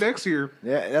I'll do it next year,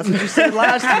 Yeah, that's what you said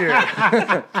last year.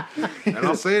 and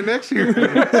I'll say it next year.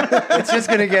 It's just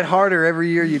gonna get harder every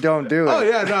year you don't do it. Oh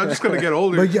yeah, no, I'm just gonna get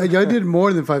older. y'all did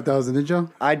more than 5,000, didn't y'all?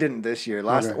 I didn't this year.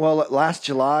 Okay. Last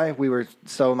July we were.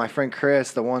 So my friend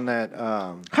Chris, the one that.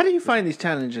 How do you find these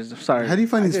challenges? Sorry. How do you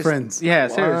find these just- friends? Yeah,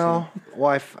 seriously.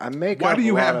 I make. Why up do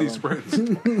you a lot have of these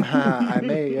them. friends? I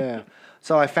may, yeah.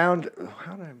 So I found.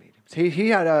 How did I meet him? He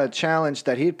had a challenge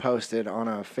that he'd posted on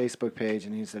a Facebook page,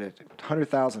 and he said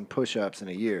 100,000 push-ups in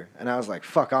a year, and I was like,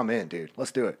 "Fuck, I'm in, dude.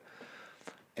 Let's do it."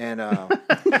 And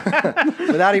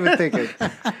without even thinking,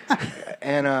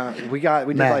 and we did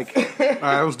Math. like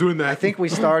I was doing that. I think we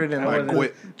started in I like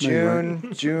quit.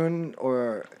 June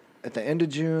or at the end of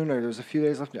June, or there was a few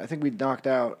days left. I think we knocked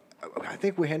out. I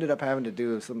think we ended up having to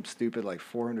do some stupid like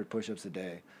 400 push-ups a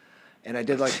day, and I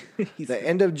did like the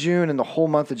end of June and the whole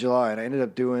month of July, and I ended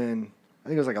up doing I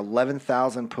think it was like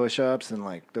 11,000 push-ups and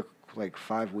like the like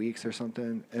 5 weeks or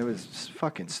something. It was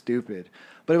fucking stupid.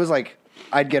 But it was like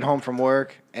I'd get home from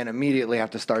work and immediately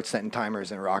have to start setting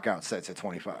timers and rock out sets at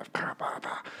 25.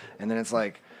 And then it's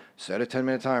like, set a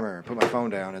 10-minute timer, put my phone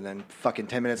down, and then fucking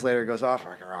 10 minutes later it goes off,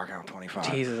 I can rock out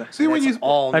 25. Jesus. See, when you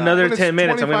all night. Another when it's 10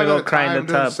 minutes, I'm gonna 25 go at a cry in time,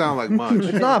 the doesn't tub. sound like much.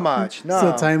 It's not much. No.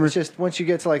 Still a timer. It's just once you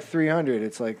get to like 300,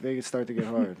 it's like they start to get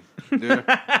hard. Yeah.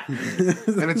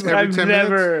 And it's every I've 10 minutes?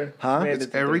 never Huh? made It's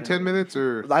it to every 10 10 minutes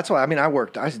or? That's why, I mean,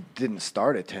 I didn't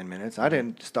start at 10 minutes. I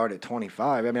didn't start at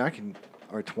 25. I mean,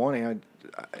 or 20.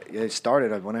 It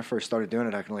started, when I first started doing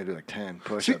it, I can only do like 10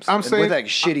 push-ups. I'm And saying- with like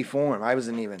shitty form, I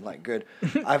wasn't even like good.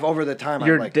 Over the time,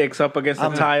 Your I'm like, dick's up against the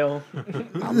tile.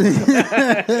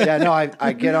 yeah, no,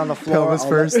 I get on the floor. Pelvis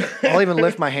first. I'll even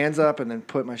lift my hands up and then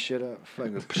put my shit up.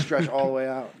 Fucking stretch all the way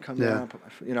out, come Yeah. down.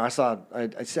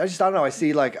 I just don't know. I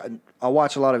see like, I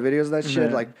watch a lot of videos of that shit.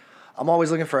 Yeah. Like, I'm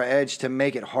always looking for an edge to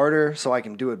make it harder so I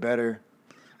can do it better.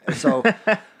 And so,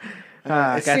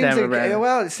 it seems goddamn it, Brandon.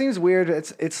 well, it seems weird.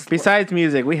 It's Besides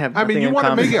music, we have I mean, nothing you in want to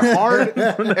common. make it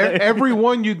hard. Every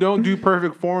one you don't do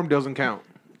perfect form doesn't count.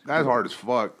 That's hard as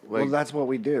fuck. well, Like, that's what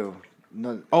we do.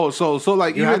 No, so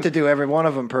like you even have to do every one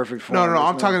of them perfect form. no. There's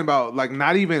I'm talking about like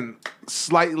not even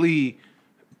slightly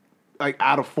like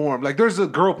out of form. Like there's the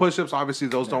girl push-ups. Obviously,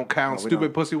 those don't count. No, we Stupid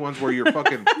don't. pussy ones where you're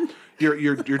fucking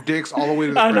your dick's all the way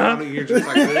to the ground and you're just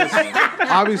like this.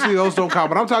 Obviously, those don't count.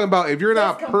 But I'm talking about if you're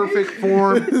not perfect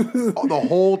form the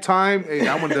whole time, hey,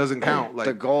 that one doesn't count. Like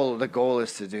The goal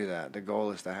is to do that. The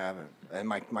goal is to have it. And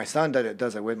my son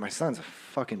does it with. My son's a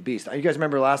fucking beast. You guys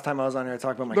remember last time I was on here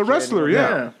talking about my the kid? wrestler, yeah.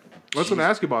 Yeah. I was going to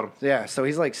ask you about him. Yeah, so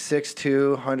he's like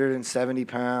 6'2", 170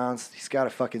 pounds. He's got a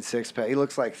fucking six-pack. He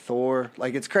looks like Thor.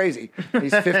 Like, it's crazy.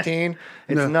 He's 15.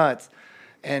 It's No. nuts.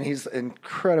 And he's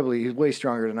he's way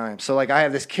stronger than I am. So, like, I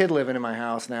have this kid living in my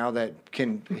house now that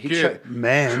can... Kid.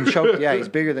 Man. Yeah, he's way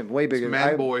bigger than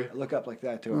man boy. I look up like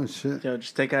that to Oh, him. shit. Yo,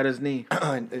 just take out his knee.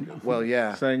 Well,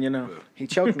 yeah. So then you know. He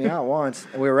choked me out once,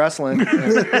 and we were wrestling,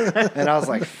 and I was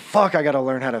like, "Fuck, I got to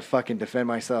learn how to fucking defend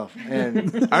myself."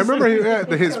 And I remember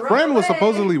his friend was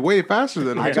supposedly way faster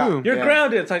than him, too. You're Yeah.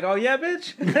 grounded. It's like, oh yeah,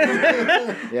 bitch.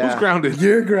 yeah, Who's grounded?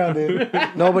 You're grounded.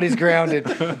 nobody's grounded.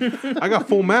 I got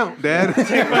full mount, Dad.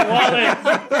 Take my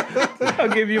wallet. I'll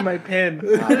give you my pen.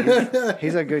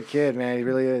 He's a good kid, man. He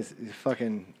really is. He's a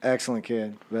fucking excellent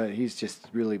kid, but he's just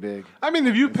really big. I mean,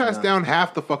 if you pass nuts. down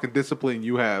half the fucking discipline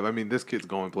you have, I mean, this kid's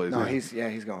going places. No, he's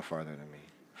going farther than me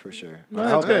for sure. No, I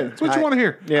that's hope- good. That's what you want to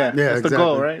hear. Yeah, Yeah, that's the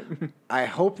goal, exactly. right? I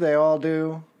hope they all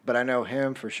do, but I know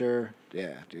him for sure.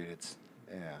 Yeah, dude,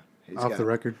 he's Off got, the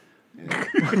record.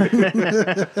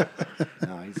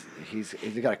 No, he's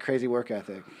got a crazy work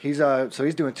ethic. He's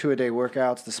he's doing 2-a-day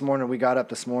workouts. This morning we got up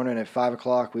this morning at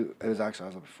 5:00. I was up at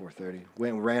 4:30.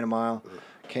 Went and ran a mile,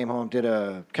 came home, did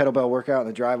a kettlebell workout in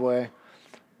the driveway,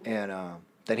 and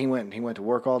then he went to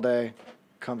work all day.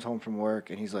 Comes home from work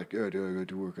and he's like, "Yeah, dude, I got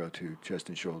to work out too, chest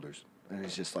and shoulders." And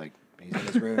he's just like, he's in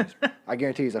his room. I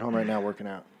guarantee he's at home right now working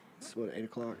out. It's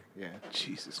 8:00. Yeah.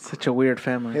 Jesus Christ. Such a weird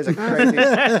family. He has a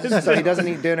crazy. So he doesn't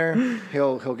eat dinner.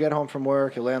 He'll get home from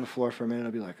work. He'll lay on the floor for a minute.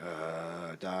 He'll be like,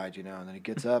 died, you know. And then he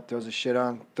gets up, throws his shit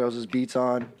on, throws his beats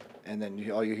on, and then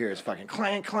all you hear is fucking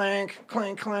clank, clank,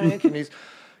 clank, clank, and he's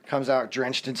comes out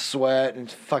drenched in sweat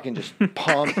and fucking just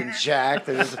pumped and jacked.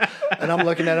 And I'm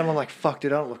looking at him. I'm like, fuck,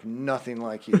 dude, I don't look nothing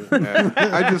like you. Yeah.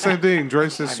 I did the same thing.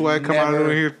 Drenched in sweat, come out of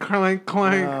never- here, clank,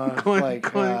 clank, clank, like,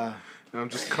 clank. And I'm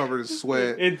just covered in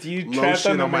sweat. It's you trapped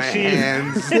lotion on the on my machine.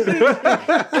 hands.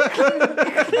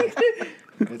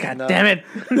 God nuts. damn it.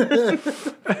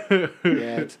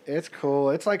 Yeah, it's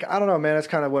cool. It's like, I don't know, man. It's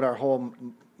kind of what our whole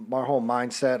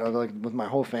mindset of like with my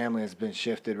whole family has been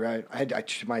shifted, right?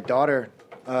 My daughter,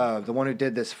 the one who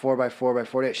did this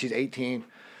 4x4x48, she's 18,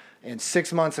 and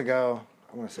 6 months ago,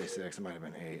 I want to say 6, it might have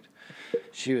been 8.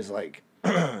 She was like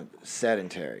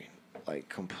sedentary, like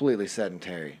completely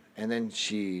sedentary, and then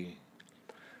she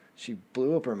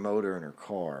blew up her motor in her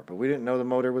car, but we didn't know the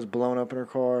motor was blown up in her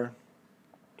car.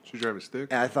 She's driving a stick.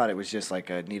 And I thought it was just like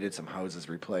needed some hoses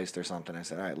replaced or something. I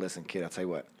said, all right, listen, kid, I'll tell you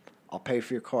what. I'll pay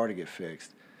for your car to get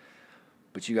fixed,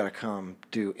 but you got to come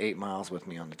do 8 miles with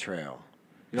me on the trail.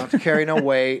 You don't have to carry no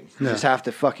weight. You just have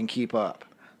to fucking keep up.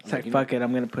 It's like, fuck it,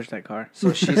 I'm going to push that car.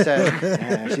 So she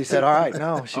said, all right,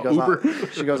 no. She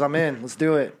goes, I'm in. Let's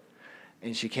do it.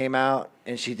 And she came out,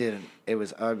 and she didn't. It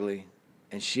was ugly.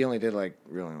 And she only did it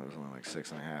was only like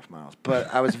 6.5 miles.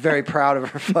 But I was very proud of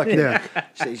her fucking. Yeah.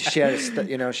 She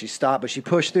had, she stopped, but she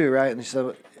pushed through, right? And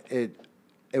so it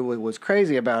was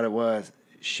crazy about it was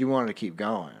she wanted to keep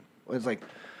going. It was like,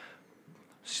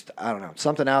 I don't know,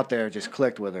 something out there just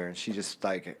clicked with her, and she just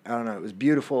like, I don't know, it was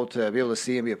beautiful to be able to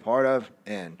see and be a part of.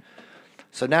 And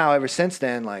so now, ever since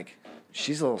then, like,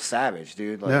 she's a little savage,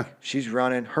 dude. Like Yeah. she's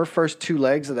running her first 2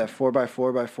 legs of that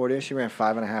 4x4x40. She ran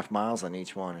 5.5 miles on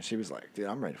each one, and she was like, "Dude,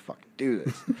 I'm ready to fucking do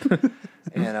this."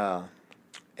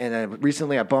 and then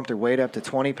recently I bumped her weight up to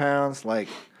 20 pounds, like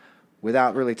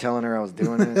without really telling her I was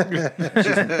doing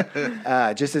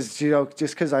it. Just as you know,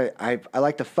 just because I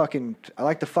like to fuck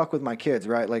with my kids,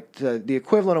 right? Like the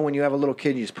equivalent of when you have a little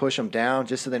kid, you just push them down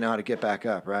just so they know how to get back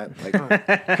up, right?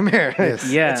 Like, come here.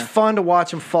 Yes. Yeah. It's fun to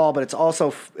watch them fall, but it's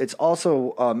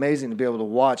also amazing to be able to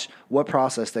watch what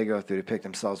process they go through to pick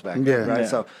themselves back Yeah. up, right? Yeah.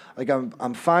 So like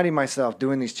I'm finding myself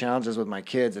doing these challenges with my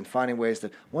kids and finding ways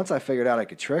that once I figured out I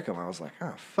could trick them, I was like,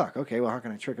 oh fuck, okay, well how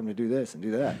can I trick them to do this and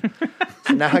do that?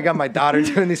 So now I got my daughter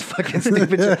doing these fucking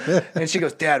stupid and she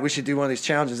goes, Dad, we should do one of these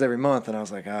challenges every month. And I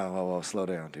was like, oh, well, slow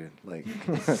down, dude. Like,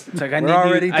 It's like I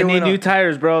we're need new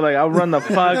tires, bro. Like I'll run the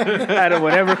fuck out of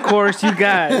whatever course you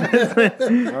got.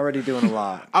 we're already doing a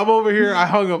lot. I'm over here. I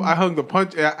hung the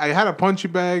punch. I had a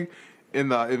punching bag in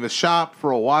the shop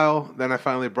for a while. Then I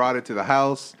finally brought it to the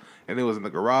house, and it was in the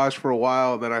garage for a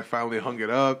while. Then I finally hung it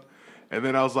up, and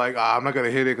then I was like, I'm not gonna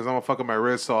hit it because I'm gonna fuck up my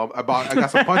wrist. So I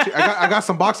got some punching. I got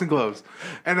some boxing gloves,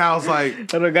 and I was like,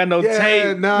 I don't got no yeah,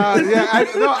 tape. nah, yeah.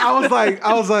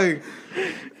 I was like.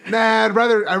 Nah, I'd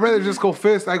rather just go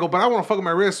fist. I go, but I want to fuck up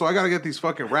my wrist, so I gotta get these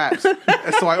fucking wraps.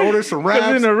 And so I ordered some Because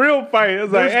wraps. in a real fight,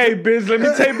 it's like, hey, bitch, let me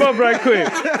tape up right quick.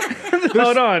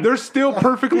 Hold on. They're still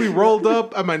perfectly rolled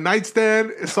up at my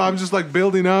nightstand, so I'm just like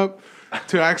building up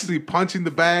to actually punching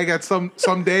the bag at some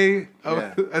day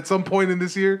at some point in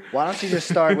this year. Why don't you just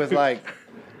start with like,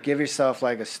 give yourself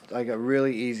like a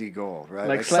really easy goal, right?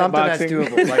 Like something slap that's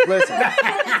boxing. doable. Like listen.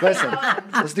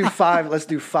 Let's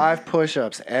do 5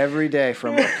 push-ups every day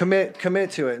from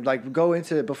commit to it. Like go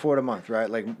into it before the month, right?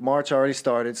 Like March already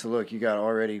started, so look, you got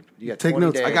Take 20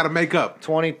 notes. days. I got to make up.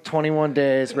 21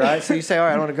 days, right? So you say, all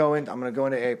right, I'm gonna go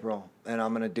into April, and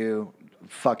I'm gonna do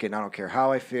fuck it. I don't care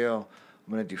how I feel.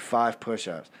 I'm gonna do 5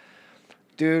 push-ups,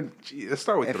 dude. Gee, let's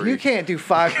start with If 3. you can't do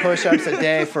 5 push-ups a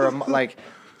day for like,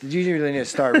 you really need to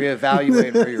start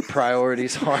reevaluating where your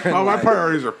priorities are. in Oh, my life.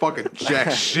 priorities are fucking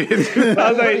jack shit. I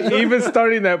was like, even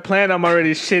starting that plan, I'm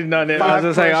already shitting on it. I 5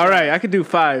 was just like, all push-ups. right, I could do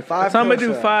 5. 5 So I'm going to do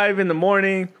push-ups. 5 in the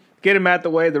morning, get them out the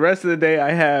way. The rest of the day,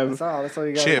 That's all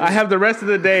you got. Chips. I have the rest of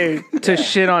the day to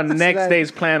shit on next that-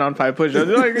 day's plan on 5 push-ups.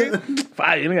 You're like,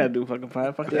 5, you don't got to do fucking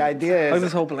 5. Fuck The that. idea Fuck is,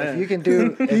 this whole plan. if you can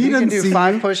do doesn't see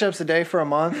 5 you. push-ups a day for a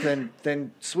month,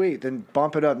 then sweet, then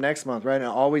bump it up next month, right? And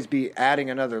always be adding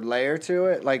another layer to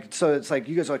it. Like, so it's like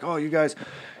you guys are like, oh, you guys,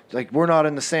 like we're not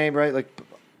in the same, right? Like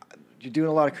you're doing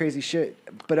a lot of crazy shit,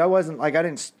 but I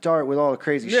didn't start with all the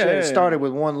crazy Yeah, shit. yeah, It yeah. started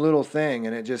with one little thing,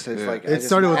 and it just is like It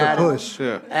started with a push.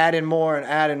 Yeah. adding more and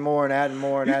adding more and adding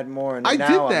more and adding more. And I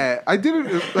now did that. I did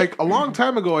it like a long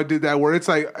time ago. I did that where it's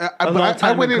like, I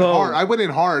went in ago. hard. I went in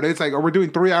hard. It's like, we're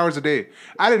doing 3 hours a day.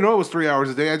 I didn't know it was 3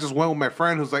 hours a day. I just went with my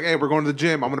friend who's like, hey, we're going to the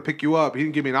gym. I'm going to pick you up. He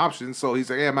didn't give me an option. So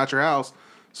he's like, hey, I'm at your house.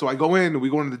 So I go in and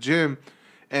we go into the gym.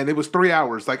 And it was 3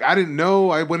 hours. Like, I didn't know.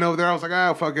 I went over there. I was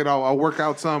like, fuck it. I'll work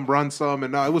out some, run some.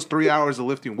 And no, it was 3 hours of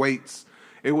lifting weights.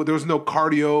 There was no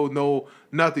cardio, no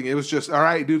nothing. It was just, all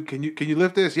right, dude, can you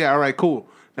lift this? Yeah, all right, cool.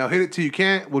 Now hit it till you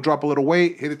can't. We'll drop a little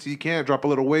weight. Hit it till you can't. Drop a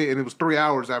little weight. And it was 3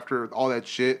 hours after all that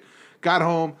shit. Got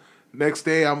home. Next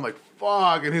day, I'm like,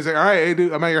 fuck. And he's like, all right, hey,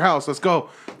 dude, I'm at your house. Let's go.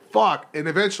 Fuck. And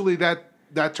eventually that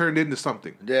turned into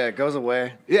something. Yeah, it goes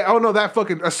away. Yeah, oh no, that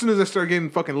fucking, as soon as I started getting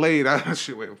fucking laid, that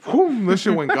shit went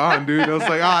gone, dude. I was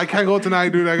like, I can't go tonight,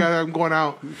 dude. I'm going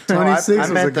out. 26 I was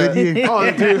a meant good the- year. Oh,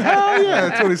 dude, hell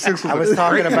yeah, 26 was I was a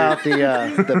talking great about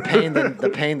the pain. The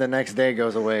pain the next day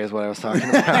goes away is what I was talking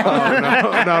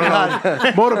about.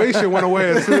 No. Motivation went away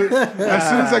as soon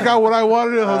as I got what I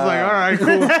wanted. I was like, all right,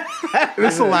 cool.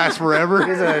 This will last forever.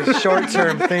 He's a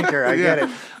short-term thinker. I get it.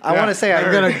 I want to say I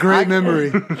got a great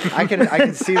memory. I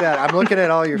can see that. I'm looking at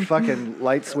all your fucking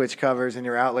light switch covers and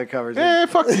your outlet covers.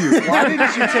 Fuck you. Why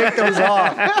didn't you take those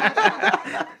off?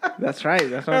 That's right.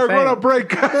 That's what Hey, I'm we're going on saying. break.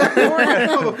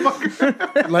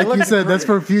 Motherfucker. Like you said, that's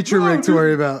for future Rick to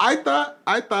worry about. I thought.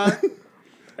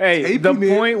 Hey, AP the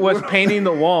man. point was painting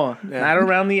the wall, not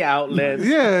around the outlets.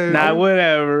 Yeah. Not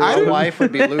whatever. My wife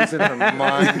would be losing her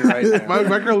mind right now.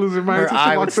 My girl loses her mind. Her until she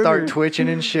eye would walks in start here. twitching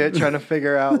and shit, trying to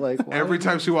figure out like why Every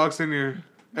time she walks in here.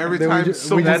 Every Then we time ju-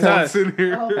 someone we just walks had- in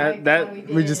here.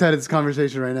 We just had this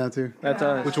conversation right now too. That's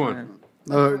us. Which one?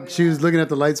 She was looking at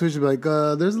the light switch. She'd be like,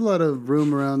 "There's a lot of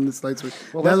room around this light switch.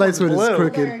 that this light one's switch is blue.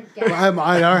 crooked." Well, I'm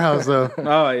at our house though.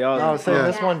 Oh, y'all. Oh, so Yeah.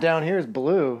 this one down here is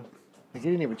blue. You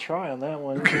didn't even try on that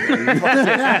one.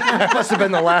 That must have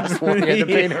been the last one. You had to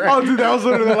paint around. Oh, dude, that was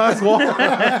literally the last wall.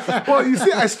 Well, you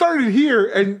see, I started here,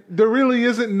 and there really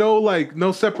isn't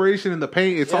no separation in the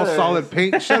paint. It's all there solid is.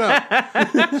 paint. Shut up.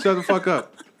 Shut the fuck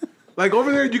up. Like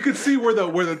over there, you could see where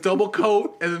the double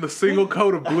coat and then the single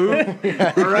coat of blue.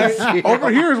 All right. Over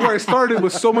here is where I started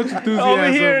with so much enthusiasm.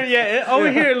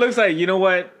 Over here, it looks like, you know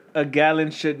what? A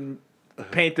gallon shouldn't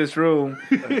paint this room.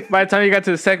 By the time you got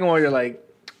to the second one, you're like,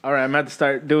 all right, I'm about to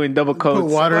start doing double coats. Put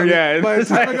water in it. Yeah. By the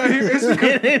time I got here, it's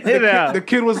because the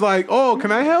kid was like, "Oh,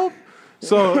 can I help?"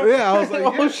 So yeah, I was like,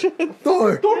 Oh, yeah. shit.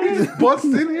 Thor. Thor, he just busts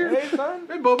in here. Hey, son.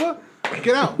 Hey, Bubba,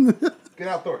 get out. Get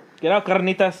out, Thor. Get out,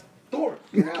 carnitas. Thor,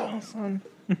 get out. Oh, son.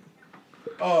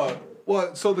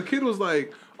 Well, so the kid was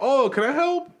like, "Oh, can I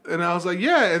help?" And I was like,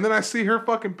 "Yeah." And then I see her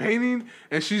fucking painting,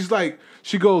 and she's like,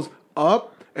 she goes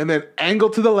up and then angle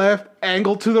to the left,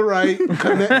 angle to the right,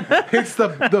 hits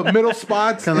the middle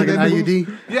spots. Kind of like and an then IUD.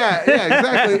 moves. Yeah,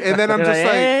 exactly. And then I'm You're just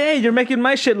like, hey, you're making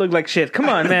my shit look like shit. Come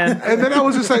on, man. and then I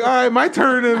was just like, all right, my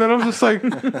turn. And then I was just like,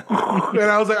 and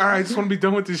I was like, all right, I just want to be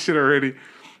done with this shit already.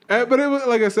 But it was,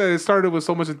 like I said, it started with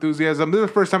so much enthusiasm. This is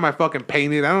the first time I fucking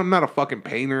painted. I'm not a fucking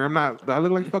painter. Do I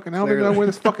look like fucking Alvin? Did I wear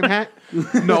this fucking hat?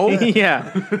 No.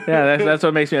 Yeah, that's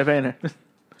what makes me a painter.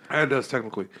 It does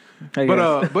technically. I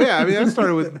But guess. but yeah, I mean, I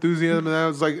started with enthusiasm, and I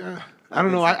was like, I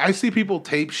don't know. I see people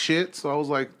tape shit, so I was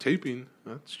like, taping.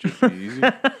 That's just easy,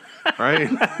 right?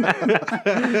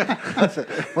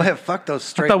 Well, fuck those I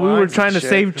straight thought we were lines and trying to shit.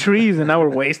 save trees, and now we're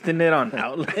wasting it on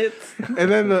outlets.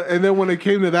 And then when it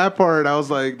came to that part, I was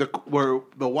like, where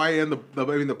the white and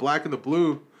the black and the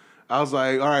blue. I was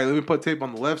like, all right, let me put tape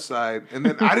on the left side. And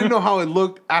then I didn't know how it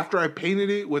looked after I painted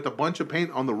it with a bunch of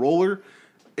paint on the roller.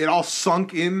 It all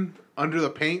sunk in under the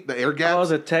paint, the air gaps. Oh,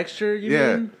 the texture, you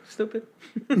Yeah. mean? Stupid.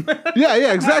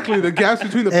 Yeah, exactly. The gaps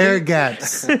between the Air paint,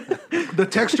 gaps. the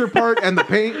texture part and the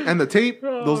paint and the tape,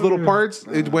 those little parts,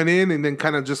 it went in and then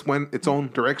kind of just went its own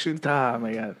direction. Oh,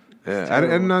 my God. Yeah, I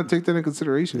did not take that into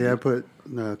consideration. Yeah, I put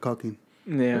caulking.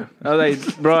 Yeah. I was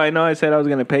like, bro, I know I said I was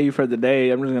going to pay you for the day.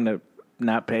 I'm just going to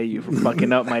not pay you for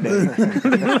fucking up my day.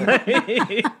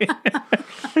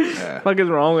 Fuck is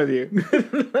wrong with you?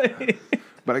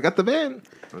 But I got the van.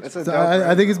 That's a So dope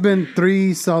I think it's been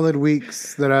 3 solid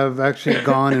weeks that I've actually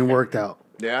gone and worked out.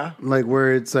 Yeah. Like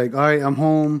where it's like, all right, I'm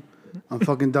home. I'm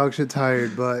fucking dog shit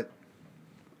tired, but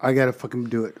I gotta fucking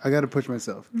do it. I gotta push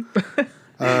myself.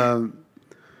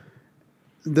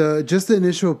 The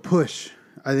initial push,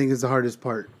 I think, is the hardest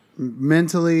part,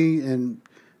 mentally and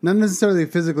not necessarily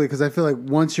physically, because I feel like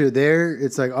once you're there,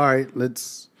 it's like, all right,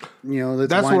 let's. That's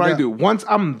wind what I up. do. Once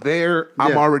I'm there,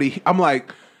 I'm Yeah. like,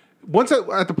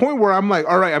 at the point where I'm like,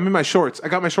 all right, I'm in my shorts. I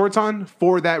got my shorts on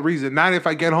for that reason. Not if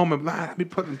I get home and let me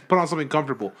put on something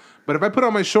comfortable. But if I put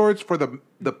on my shorts for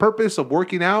the purpose of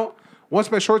working out,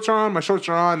 once my shorts are on,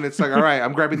 and it's like, all right,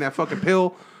 I'm grabbing that fucking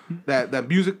pill, that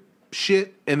music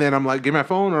shit, and then I'm like, get my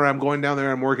phone, or I'm going down there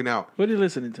and I'm working out. What are you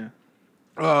listening to?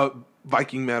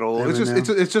 Viking metal.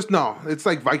 Eminem. It's just no. It's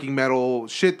like Viking metal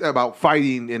shit about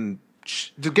fighting and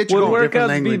to get you Would going. workouts be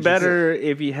languages. better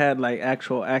if you had like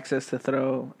actual access to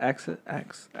throw Axes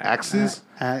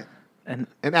At- and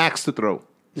and axe to throw.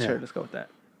 sure, let's go with that.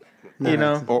 No, You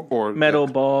know, Or metal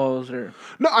balls or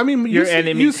No, I mean Your you see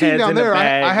enemy's down head's in the there.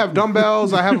 bag. I have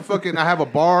dumbbells. I have a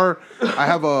bar. I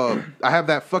have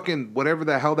that fucking whatever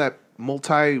the hell that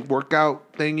multi-workout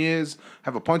thing is. I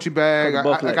have a punching bag.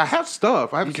 Couple booklets. I have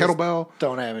stuff. I have You a just kettlebell.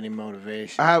 Don't have any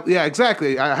motivation.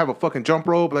 Exactly. I have a fucking jump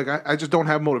rope. Like I just don't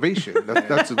have motivation.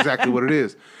 That's exactly what it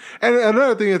is. And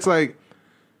another thing, it's like,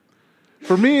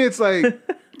 for me, it's like.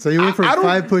 So you went from I don't-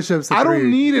 5 push-ups to 3. I don't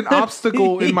need an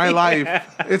obstacle in my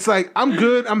life. It's like I'm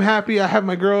good. I'm happy. I have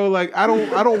my girl. Like I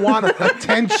don't want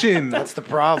attention. That's the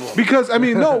problem. Because I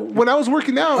mean, no. When I was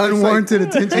working out, it's like- Unwarranted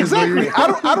attention. is what Exactly. you're-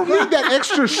 I don't need that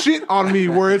extra shit on me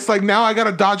where it's like now I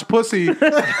gotta dodge pussy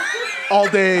all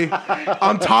day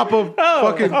on top of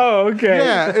fucking. oh, okay.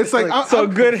 Yeah, it's like So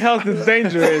good health is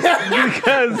dangerous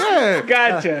because Yeah.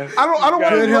 gotcha. I don't want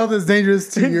Good to. health is dangerous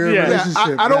to your Yeah.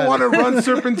 relationship. I don't Got want it. to run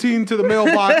serpentine to the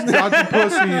mailbox dodging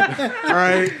pussy. All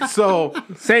right, so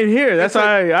Same here. That's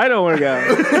why I don't work out.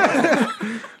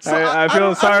 I feel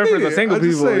don't- I sorry don't for need the it. single I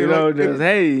just people. say, You know, like, just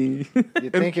hey.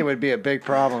 You'd think it would be a big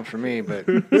problem for me, but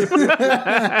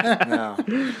no.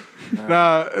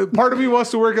 part of me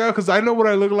wants to work out because I know what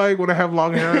I look like when I have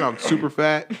long hair and I'm super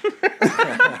fat.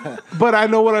 But I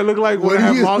know what I look like when What I do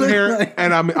have you long look hair like?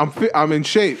 and I'm fit, I'm in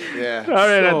shape. Yeah. All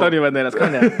right, So- Antonio Banderas,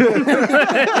 come down.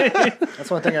 That's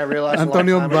one thing I realized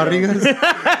Antonio a long time ago.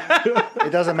 Barrigas. It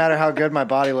doesn't matter how good my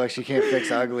body looks. You can't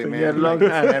fix ugly, man. Yeah, long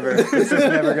Like, time. this is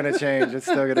never gonna change. It's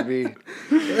still gonna be.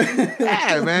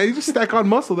 Yeah, man, you just stack on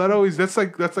muscle. That's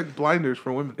like blinders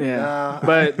for women. Yeah,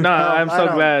 but no, I'm I so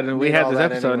don't glad we need had all this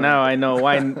that episode. anyway. Now I know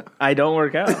why I don't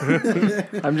work out.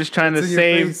 I'm just trying to in your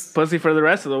save face. pussy for the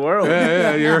rest of the world.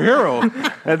 Yeah, you're a hero.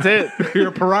 That's it. You're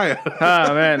a pariah.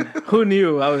 Ah man, who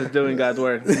knew I was doing God's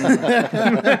work?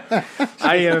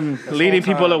 I am leading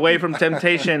people away from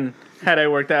temptation. Had I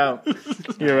worked out,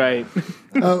 you're right.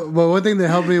 But one thing that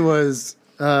helped me was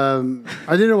I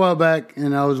did it a while back,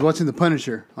 and I was watching The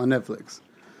Punisher on Netflix.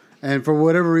 And for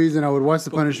whatever reason, I would watch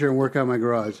The Punisher and work out in my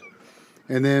garage.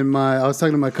 And then I was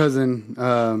talking to my cousin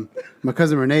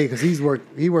Renee, because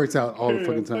he works out all the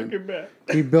fucking time.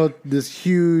 He built this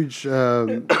huge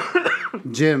gym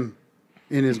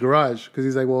in his garage because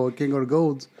he's like, well, I can't go to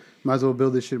Gold's. Might as well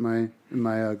build this shit in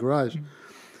my garage. Him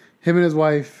and his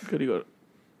wife, Could you go?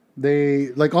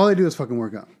 all they do is fucking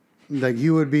work out. Like he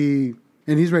would be,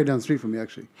 and he's right down the street from me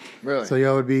actually. Really? So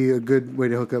y'all would be a good way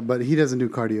to hook up. But he doesn't do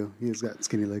cardio. He's got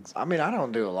skinny legs. I mean, I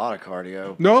don't do a lot of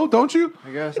cardio. No, don't you?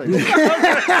 I guess.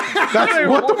 That's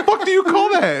what the fuck do you call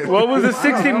that? What was the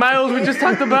 60 miles we just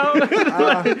talked about?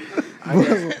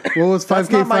 What was 5K That's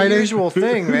not my Friday? usual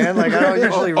thing, man. Like I don't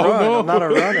usually run. no. I'm not a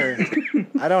runner.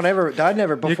 I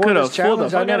never before could've this fooled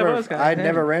challenge. the fuck out of us, guys. I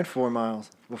never ran 4 miles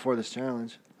before this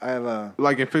challenge. I have a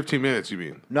Like in 15 minutes, you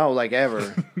mean? no, like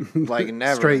ever, like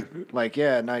never. Straight. Like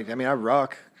yeah, I mean I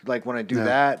ruck like when I do Yeah.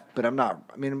 that, but I'm not.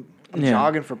 I mean I'm Yeah.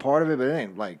 jogging for part of it, but it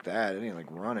ain't like that. It ain't like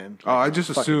running. Oh, I just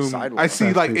Fucking assume. sidewalk. I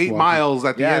see like 8 walking. miles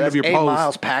at the Yeah, end of that's your 8 post.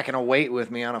 miles packing a weight with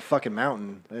me on a fucking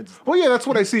mountain. It's Well, yeah, that's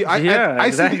what I see. I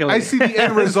exactly. I see the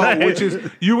end result, which is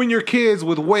you and your kids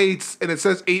with weights, and it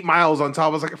says 8 miles on top. I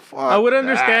was like, fuck. I would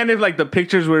understand that. if like the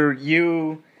pictures were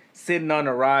you sitting on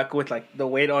a rock with like the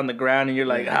weight on the ground and you're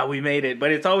like, we made it.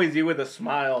 But it's always you with a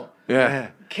smile Yeah.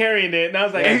 carrying it. And I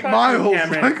was like, 8 fuck you, miles.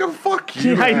 Cameron. Like a fuck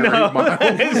you. I know. 8 miles.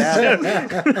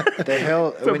 the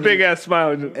hill. It's a big ass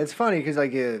smile. It's funny because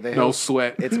like the No hill,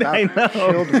 sweat. it's I about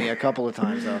know. killed me a couple of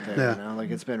times out there. Yeah. You know,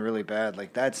 like it's been really bad.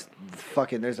 Like that's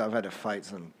fucking. I've had to fight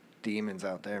some demons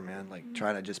out there, man. Like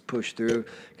trying to just push through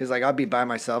because like I'll be by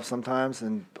myself sometimes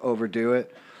and overdo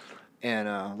it.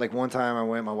 And like one time I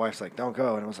went, my wife's like, "Don't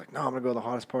go," and I was like, "No, I'm gonna go to the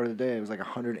hottest part of the day." It was like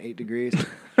 108 degrees,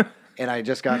 and I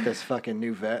just got this fucking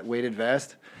new weighted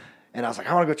vest. And I was like,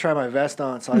 I want to go try my vest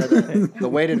on. So I had the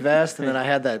weighted vest, and then I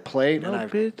had that plate, No,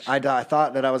 and bitch. I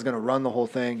thought that I was going to run the whole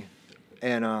thing.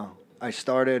 And I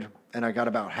started, and I got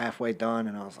about halfway done,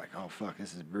 and I was like, oh, fuck,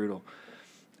 this is brutal.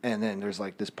 And then there's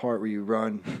like this part where you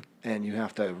run, and you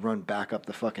have to run back up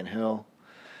the fucking hill.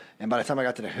 And by the time I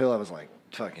got to the hill, I was like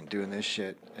fucking doing this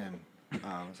shit. And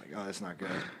I was like, oh, that's not good.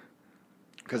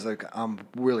 Because like, I'm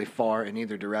really far in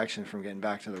either direction from getting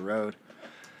back to the road.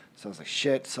 So I was like,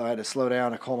 shit. So I had to slow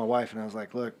down. I called my wife, and I was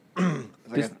like, look. I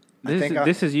was like,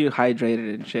 This is you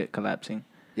hydrated and shit collapsing.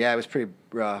 Yeah, it was pretty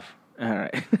rough. All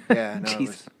right. Yeah, no, it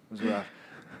Jeez. was rough.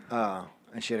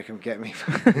 And she had to come get me.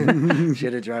 She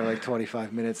had to drive like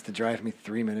 25 minutes to drive me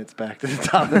 3 minutes back to the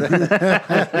top of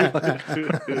the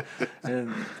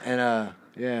and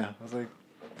yeah, I was like,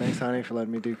 thanks, honey, for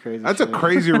letting me do crazy That's a shit.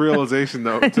 crazy realization,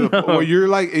 though. To the point where you're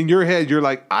like, in your head, you're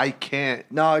like, I can't.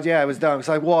 No, yeah, it was dumb. It's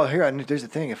like, well, there's the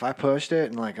thing. If I pushed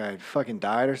it and like I fucking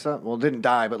died or something, well, didn't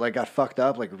die, but like got fucked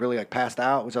up, like really like passed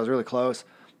out, which I was really close.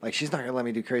 Like she's not gonna let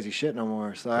me do crazy shit no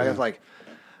more. So I was like,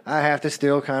 I have to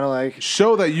still kind of like,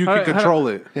 Show that you can Alright, control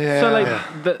it. yeah. So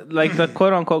like the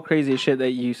quote unquote crazy shit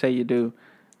that you say you do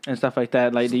and stuff like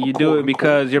that. Like, do you do it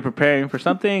because you're preparing for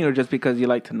something, or just because you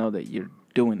like to know that you're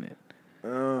doing it?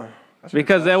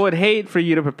 Because I would hate for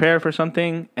you to prepare for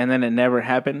something and then it never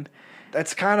happened.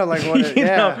 That's kind of like what it, You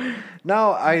yeah. know?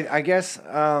 No, I guess,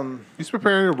 He's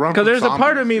preparing to run. Because from there's a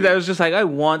part of zombies, me dude. that was just like, I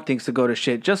want things to go to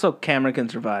shit just so Cameron can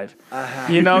survive.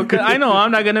 You know, 'cause I know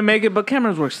I'm not going to make it, but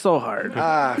Cameron's worked so hard.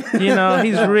 You know,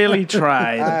 he's really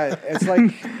tried. it's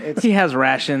like, it's He has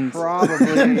rations.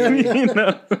 probably You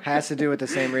know? has to do with the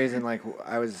same reason, like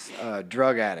I was a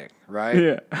drug addict, right?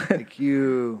 Yeah. Like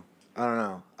I don't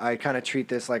know. I kind of treat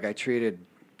this like I treated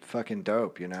fucking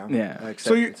dope, you know? Yeah. Except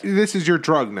So it's- this is your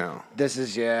drug now. this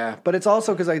is, yeah. But it's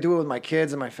also because I do it with my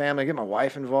kids and my family. I get my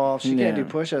wife involved. She can't Yeah. do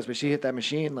push-ups, but she hit that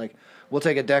machine. Like, we'll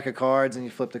take a deck of cards and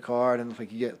you flip the card, and if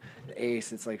like you get an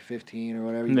ace, it's like 15 or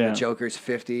whatever. You Yeah. get Joker's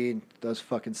 50. And those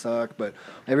fucking suck. But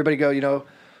everybody go, you know.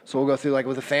 So we'll go through like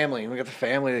with the family, and we got the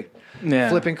family Yeah.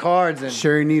 flipping cards and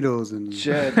Sharing needles and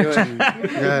shit. Doing,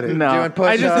 got it. No, Doing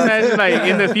I just push-ups. imagine like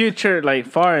in the future, like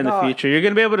far in the No. future, you're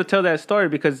gonna be able to tell that story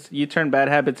because you turn bad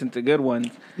habits into good ones.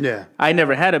 Yeah. I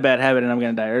never had a bad habit, and I'm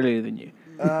gonna die earlier than you.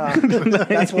 I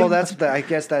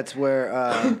guess that's where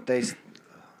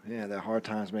that hard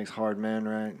times makes hard men,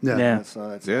 right? Yeah. So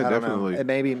that's, Yeah, I don't definitely. know. And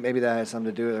maybe that has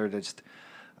something to do with it, or just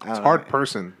I don't know. Hard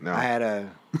person now. I had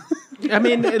I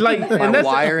mean, like, my and that's,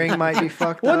 wiring might be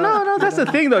fucked well, up. no, that's the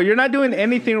thing though. You're not doing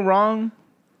anything wrong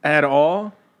at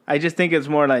all. I just think it's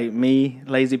more like me,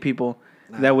 lazy people,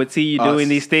 that would see you doing Us.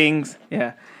 these things,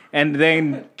 and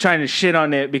then trying to shit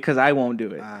on it because I won't do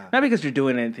it. Not because you're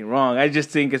doing anything wrong. I just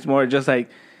think it's more just like,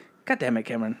 God damn it,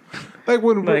 Cameron. Like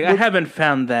when I haven't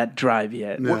found that drive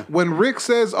yet. Yeah. when Rick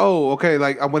says, "Oh, okay,"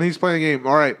 like when he's playing a game,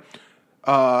 all right.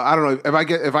 I don't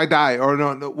know if I die or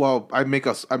no. Well, I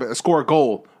score a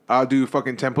goal. I'll do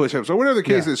fucking 10 push-ups or whatever the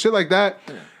case is. Shit like that.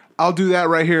 I'll do that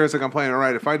right here. It's like I'm playing. All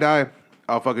right, if I die,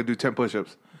 I'll fucking do 10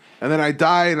 push-ups. And then I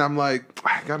die, and I'm like,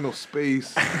 I got no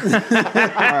space. All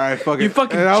right, fuck it. You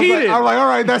fucking and I was cheated. Like, I'm like, all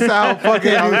right, that's out. Fuck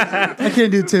it. I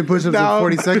can't do 10 push-ups No. in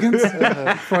 40 seconds before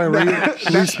I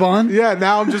respawn. Yeah,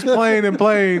 now I'm just playing and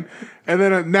playing. And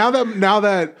then now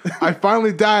that I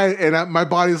finally died and my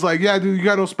body's like, yeah, dude, you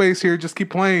got no space here. Just keep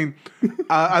playing.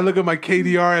 I look at my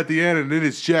KDR at the end and it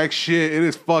is jack shit. It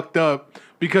is fucked up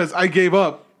because I gave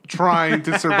up trying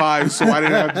to survive, so I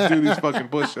didn't have to do these fucking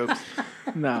push-ups.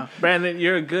 No, Brandon,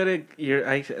 you're a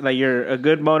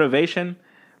good motivation,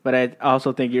 but I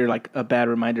also think you're like a bad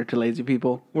reminder to lazy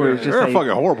people. Where it's just You're like, a fucking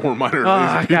horrible reminder.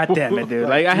 oh, God damn it, dude!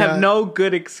 Like I have no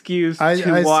good excuse I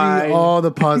to why. see all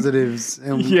the positives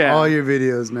in Yeah. all your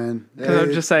videos, man. Because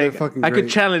I'm just They're like, fucking I could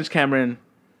great. challenge Cameron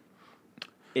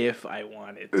if I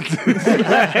wanted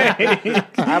to.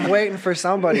 I'm waiting for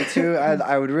somebody too.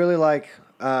 I would really like.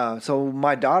 So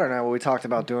my daughter and I, what we talked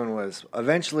about doing was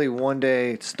eventually one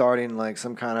day starting like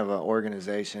some kind of an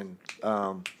organization.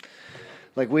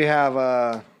 Like we have,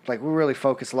 like we really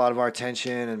focus a lot of our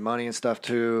attention and money and stuff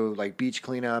to like beach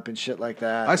cleanup and shit like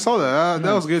that. I saw that.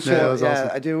 That was good shit. that was awesome.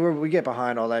 I do. We get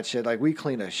behind all that shit. Like we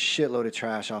cleaned a shitload of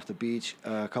trash off the beach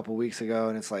a couple weeks ago,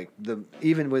 and it's like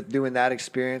even with doing that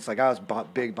experience, like I was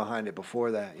big behind it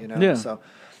before that, you know. Yeah. So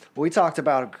we talked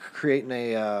about creating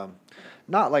a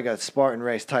not like a Spartan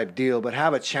race type deal, but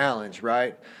have a challenge,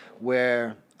 right?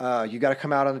 Where you got to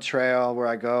come out on the trail where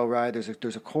I go, right? There's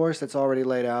a course that's already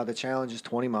laid out. The challenge is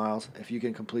 20 miles. If you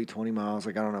can complete 20 miles,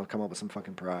 like I don't know, come up with some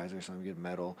fucking prize or something, get a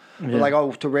medal. But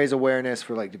like to raise awareness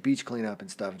for like the beach cleanup and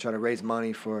stuff, and try to raise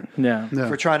money for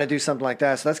for trying to do something like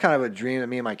that. So that's kind of a dream that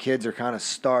me and my kids are kind of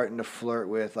starting to flirt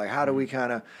with. Like how do we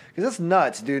kind of, because that's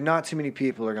nuts, dude. Not too many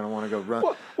people are gonna want to go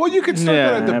run. Well, you could start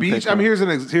that at the I beach. picked I mean, here's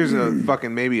a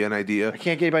fucking maybe an idea. I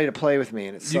can't get anybody to play with me,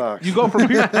 and it sucks. You go from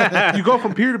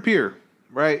peer to peer,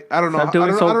 right? I don't know. I Stop doing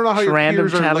don't know how your random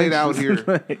peers are laid out here.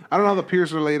 challenges. I don't know how the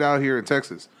peers are laid out here in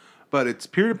Texas, but it's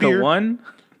peer to peer. The one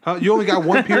You only got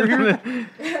one pier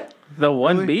here?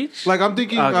 beach? Like I'm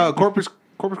thinking Okay.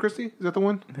 Corpus Christi, is that the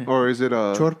one? Or is it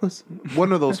Chorpus?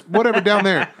 one of those, whatever down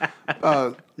there?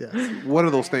 Yes. One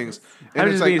of those things. I'm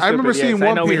And just it's like being I remember stupid. seeing Yes, I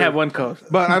one know pier. we have one coast.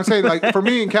 But I'm saying, like, for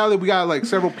me in Cali, we got like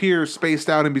several piers spaced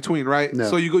out in between, right? No.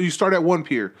 So you start at one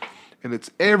pier, and it's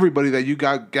everybody that you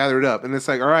got gathered up, and it's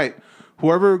like, all right,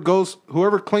 whoever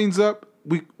cleans up,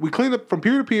 we clean up from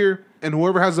pier to pier, and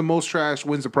whoever has the most trash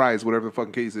wins the prize, whatever the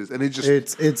fucking case is. And it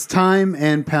just It's time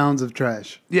and pounds of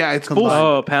trash. it's full. combined.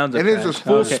 Oh, pounds of And it's trash. just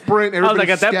full Okay. sprint. I was like,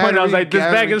 Everybody's at that point, I was like, this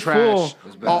bag gathering is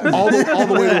full. all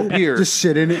the way to a pier. Just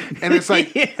shit in it. And it's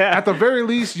like, Yeah. at the very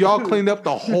least, y'all cleaned up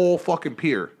the whole fucking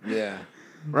pier, Yeah.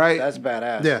 right? That's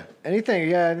badass. Yeah.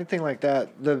 Anything like that.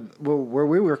 Where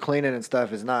we were cleaning and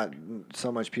stuff is not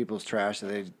so much people's trash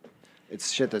that it's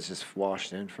shit that's just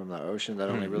washed in from the ocean that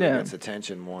only really Yeah. gets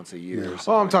attention once a year. Or Oh, I'm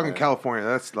something talking like that. California.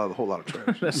 That's a whole lot of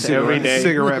trash. Every day.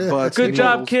 Cigarette butts. Good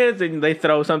job, needles. kids, and they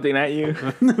throw something at you.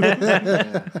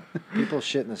 People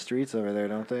shit in the streets over there,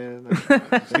 don't they?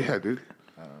 Yeah, dude.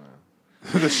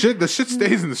 The shit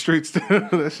stays in the streets.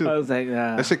 that shit, I was like,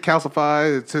 that shit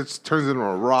calcifies. It just turns into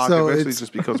a rock. So Eventually, it it's-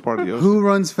 just becomes part of the ocean. Who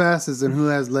runs fastest and who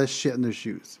has less shit in their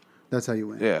shoes? That's how you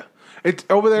win. Yeah, it's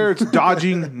over there. It's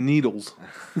dodging needles.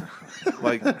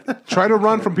 Like, try to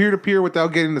run from pier to pier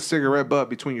without getting the cigarette butt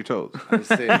between your toes. You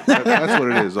see, That's what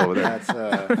it is over there.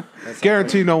 that's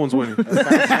Guarantee no one's winning. All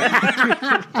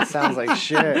that sounds like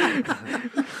shit. right,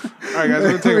 guys,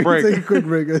 we're gonna take a break. Take a quick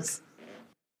break, guys.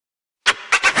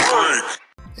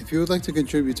 If you would like to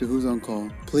contribute to Who's on Call,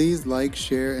 please like,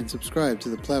 share, and subscribe to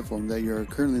the platform that you are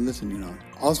currently listening on.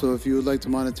 Also, if you would like to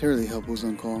monetarily help Who's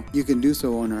on Call, you can do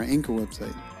so on our Anchor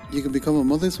website. You can become a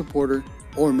monthly supporter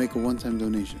or make a one-time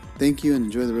donation. Thank you and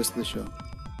enjoy the rest of the show.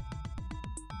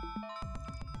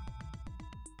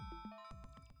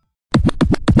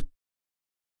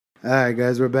 All right,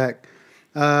 guys, we're back.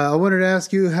 I wanted to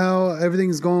ask you how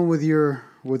everything's going with your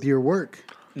work.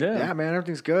 Yeah, man,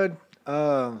 everything's good. Yeah,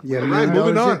 All right,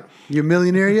 moving on. You a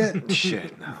millionaire yet?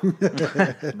 Shit,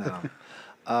 no.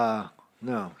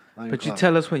 No. Not even But you close.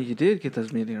 tell us when you did get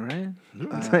those million, right?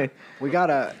 It's like, I got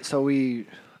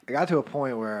to a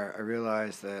point where I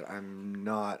realized that I'm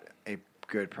not a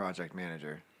good project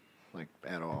manager, like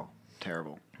at all.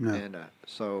 Terrible. No. And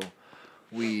so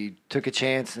we took a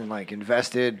chance and like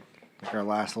invested like our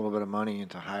last little bit of money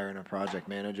into hiring a project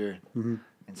manager and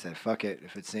said, fuck it.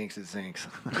 If it sinks, it sinks.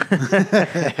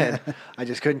 And I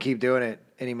just couldn't keep doing it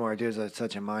anymore. It was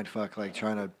such a mind fuck, like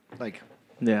trying to like,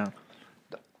 yeah.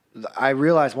 I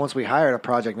realized once we hired a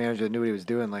project manager that knew what he was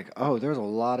doing, like, oh, there's a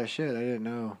lot of shit I didn't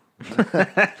know.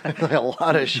 A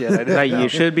lot of shit I didn't Like know. you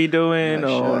should be doing, I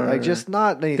should. or Like just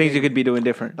not anything, things you could be doing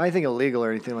different. not anything illegal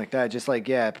or anything like that. Just like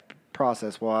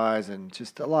process wise and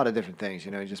just a lot of different things.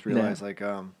 You know, you just realize like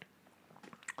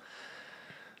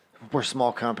we're a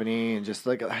small company and just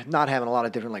like not having a lot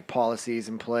of different like policies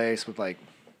in place with like.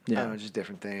 I don't know, just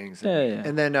different things. Yeah.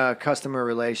 And then customer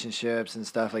relationships and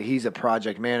stuff. Like he's a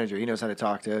project manager. He knows how to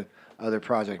talk to other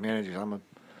project managers.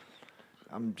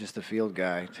 I'm just a field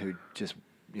guy who just,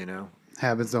 you know,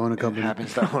 Happens to own a company.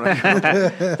 happens to own a company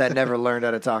that never learned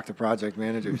how to talk to project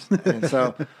managers. And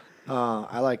so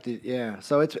I like to, yeah.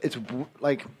 So it's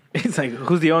like, It's like,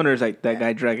 who's the owner? It's like that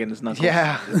guy dragging his knuckles.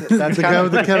 yeah, that's The guy kind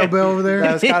with the kettlebell over there.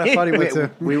 that was kind of funny.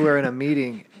 That's We were in a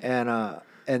meeting and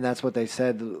that's what they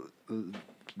said.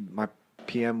 My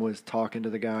PM was talking to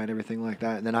the guy and everything like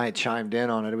that. And then I had chimed in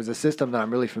on it. It was a system that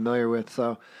I'm really familiar with.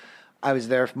 So I was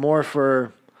there more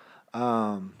for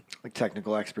like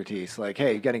technical expertise. Like,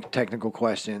 hey, you got any technical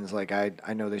questions? Like I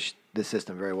know this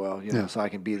system very well, you know, so I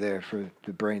can be there for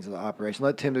the brains of the operation.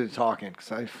 Let Tim do the talking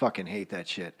because I fucking hate that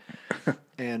shit.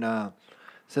 And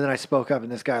so then I spoke up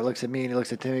and this guy looks at me and he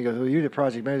looks at Tim and he goes, well, you're the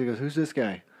project manager. He goes, who's this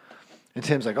guy? And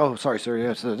Tim's like, oh, sorry, sir.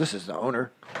 Yeah, so this is the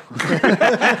owner. And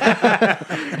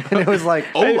it was like,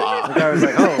 Hola. the guy was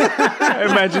like, oh. I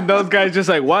imagine those guys just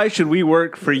like, why should we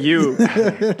work for you?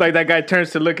 Like that guy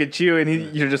turns to look at you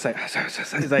and you're just like,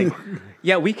 he's like,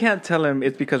 yeah, we can't tell him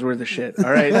it's because we're the shit.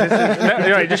 All right, all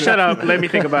right, just shut up. Let me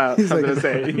think about something to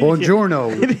say.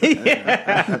 Buongiorno.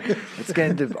 It's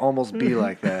getting to almost be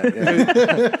like that.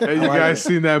 Yeah. Hey, you guys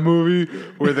seen that movie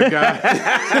where the guy?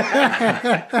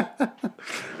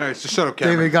 All right, so shut up,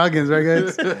 Cameron. David Goggins, right,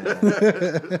 guys?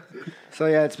 So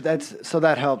yeah, so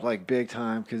that helped like big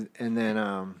time. And then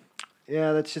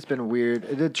that's just been weird.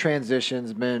 The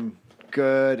transition's been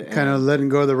good. Kind of letting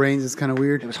go of the reins is kind of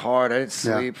weird. It was hard. I didn't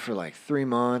sleep for like 3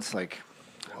 months. Like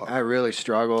I really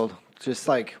struggled. Just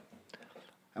like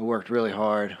I worked really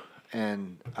hard,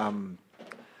 and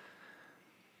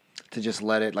to just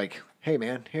let it like, hey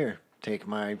man, here, take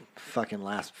my fucking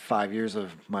last 5 years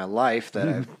of my life that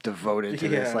I've devoted to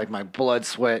this, like my blood,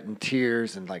 sweat, and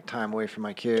tears, and like time away from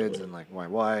my kids and like my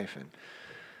wife, and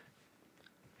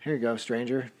here you go,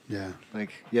 stranger. Yeah.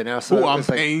 Like, you know, so Oh, it I'm was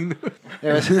like, pain.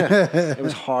 it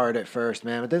was hard at first,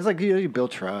 man. But then it's like you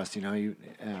build trust. You know, you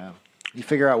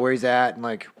figure out where he's at and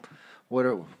like what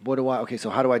do I? Okay, so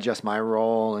how do I adjust my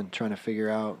role and trying to figure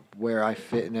out where I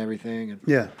fit and everything.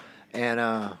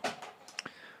 And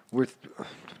we're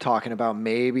talking about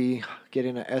maybe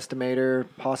getting an estimator,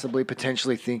 possibly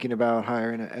potentially thinking about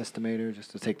hiring an estimator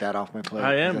just to take that off my plate.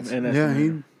 I am. That's- And Yeah,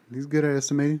 he's good at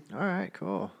estimating. all right,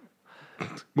 cool.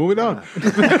 Moving on. oh,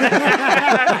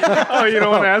 you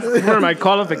don't want to ask for my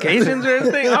qualifications or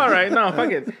anything? All right, no,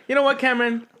 fuck it. You know what,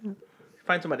 Cameron?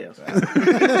 Find somebody else.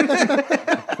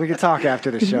 We can talk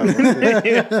after the show.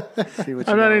 See what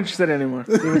you I'm not know. interested anymore.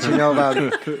 See what you know about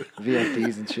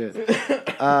VFDs and shit.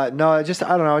 No, I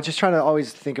don't know. Just trying to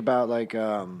always think about like,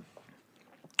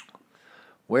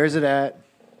 where's it at?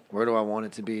 Where do I want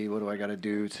it to be? What do I got to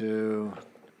do to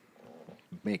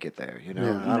make it there? You know,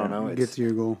 Yeah. I don't know. Get It's, to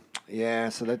your goal. yeah,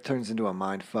 so that turns into a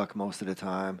mind fuck most of the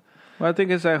time. Well, I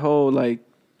think it's that whole like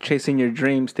chasing your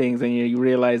dreams things, and you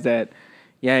realize that,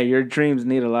 yeah, your dreams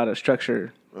need a lot of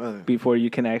structure before you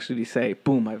can actually say,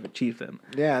 boom, I've achieved them.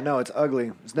 Yeah, no, it's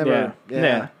ugly. It's never.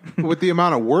 Yeah. With the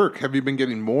amount of work, have you been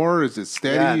getting more? Is it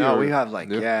steady? Yeah, no, or- we have like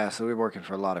so we're working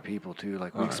for a lot of people too.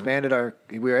 Like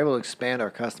we were able to expand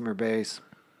our customer base.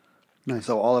 Nice.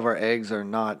 So all of our eggs are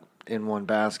not in one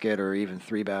basket or even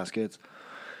 3 baskets.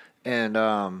 And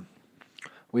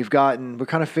we're kind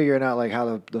of figuring out like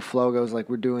how the flow goes. Like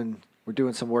we're doing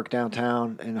some work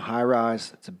downtown in a high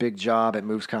rise. It's a big job. It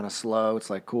moves kind of slow.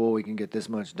 It's like, cool, we can get this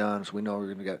much done. So we know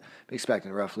we're going to be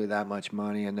expecting roughly that much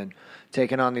money. And then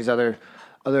taking on these other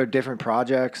different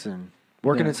projects and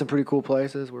working in some pretty cool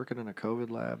places. Working in a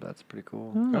COVID lab. That's pretty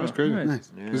cool. That was crazy.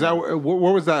 Nice. Nice. Is that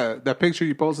what was that picture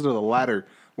you posted of the ladder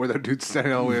where that dude's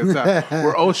standing all the way at the top,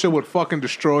 where OSHA would fucking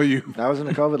destroy you. That was in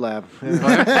the COVID lab.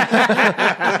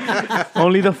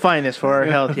 Only the finest for our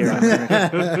health here.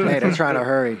 Hey, they're trying to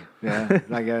hurry. Yeah,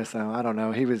 I guess. I don't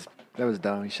know. That was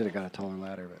dumb. He should have got a taller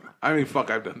ladder. But. I mean,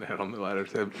 fuck, I've done that on the ladder.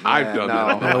 I've done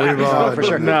no. that. Yeah, we've all, for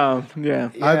sure. No, yeah.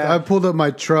 Yeah. I pulled up my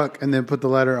truck and then put the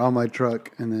ladder on my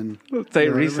truck and then. Say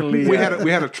recently. We had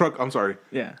a truck. I'm sorry.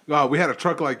 Yeah. We had a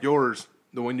truck like yours,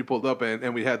 the one you pulled up in,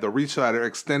 and we had the reach ladder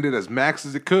extended as max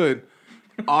as it could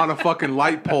on a fucking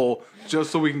light pole,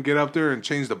 just so we can get up there and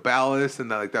change the ballast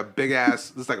and that big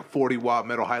ass. This is like a 40-watt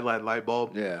metal highlight light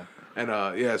bulb. Yeah. And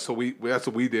so we that's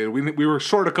what we did. We were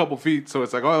short a couple feet, so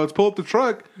it's like, oh, let's pull up the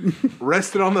truck,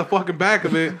 rest it on the fucking back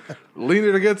of it, lean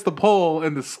it against the pole,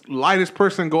 and the lightest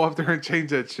person go up there and change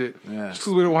that shit. Yeah. Just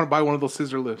because we don't want to buy one of those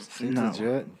scissor lifts. No.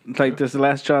 Legit. Like this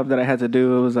last job that I had to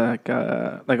do, it was like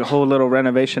a whole little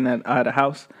renovation at a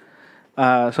house.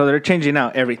 So they're changing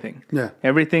out everything. Yeah.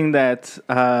 Everything that's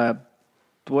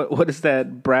what is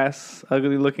that brass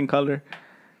ugly looking color?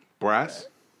 Brass?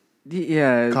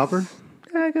 Yeah. Copper?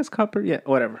 Yeah, I guess copper. Yeah,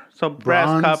 whatever. So brass,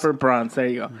 Bronze? copper, bronze. There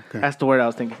you go. Okay. That's the word I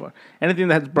was thinking for. Anything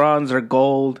that's bronze or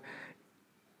gold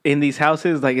in these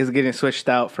houses, like, is getting switched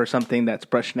out for something that's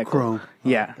brushed nickel. Chrome.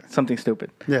 Yeah, something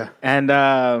stupid. Yeah.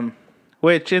 And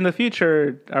which in the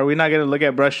future, are we not going to look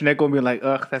at brushed nickel and be like,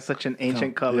 ugh, that's such an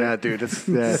ancient color. Yeah, dude. It's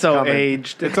so coming.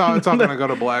 aged. It's all going to go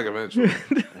to black eventually.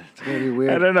 It's gonna be I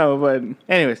weird. don't know, but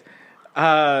anyways,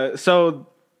 so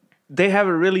they have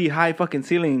a really high fucking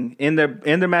ceiling in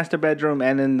their master bedroom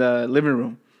and in the living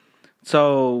room.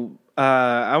 So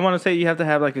I want to say you have to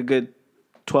have like a good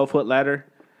 12-foot ladder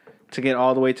to get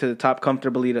all the way to the top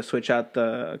comfortably to switch out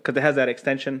because it has that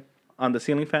extension on the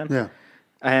ceiling fan. Yeah.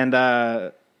 And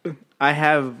I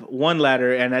have one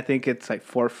ladder, and I think it's like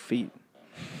 4 feet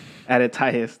at its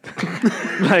highest.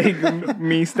 Like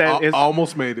me standing.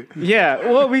 Almost made it. Yeah,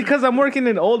 well, because I'm working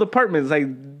in old apartments, like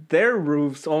their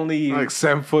roofs only. Like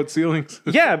 7-foot ceilings.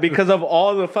 Yeah, because of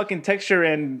all the fucking texture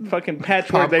and fucking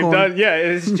patchwork they've Popcorn. done. Yeah,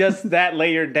 it's just that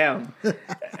layered down.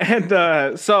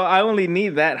 And so I only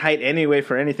need that height anyway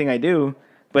for anything I do.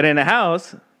 But in a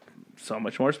house, so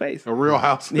much more space. A real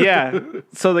house. Yeah.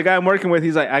 So the guy I'm working with,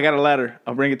 he's like, I got a ladder.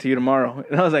 I'll bring it to you tomorrow.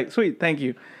 And I was like, sweet, thank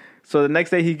you. So the next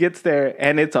day he gets there,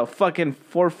 and it's a fucking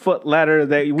 4-foot ladder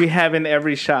that we have in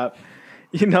every shop.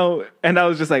 You know, and I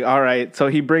was just like, all right. So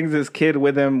he brings his kid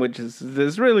with him, which is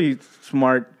this really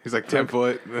smart. He's like 10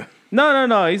 foot.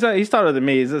 No. He's taller than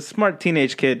me. He's a smart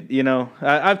teenage kid. You know,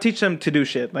 I've teach him to do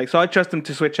shit. Like, so I trust him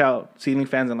to switch out ceiling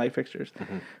fans and light fixtures.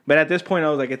 Mm-hmm. But at this point, I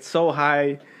was like, it's so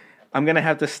high, I'm gonna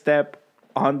have to step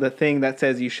on the thing that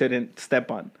says you shouldn't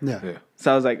step on. Yeah.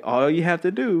 So I was like, all you have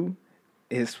to do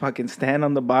is fucking stand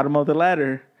on the bottom of the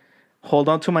ladder, hold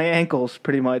on to my ankles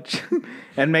pretty much,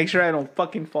 and make sure I don't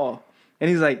fucking fall. And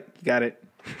he's like, you got it.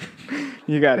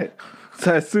 You got it.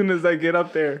 So as soon as I get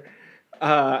up there,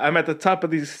 I'm at the top of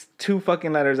these 2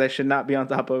 fucking ladders I should not be on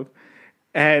top of.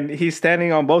 And he's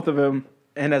standing on both of them.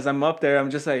 And as I'm up there, I'm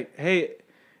just like, hey,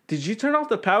 did you turn off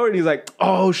the power? And he's like,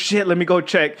 oh shit, let me go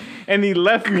check. And he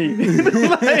left me.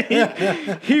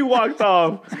 Like, he walked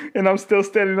off, and I'm still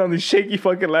standing on these shaky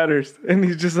fucking ladders. And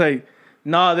he's just like,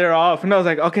 nah, they're off. And I was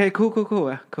like, okay,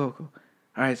 cool.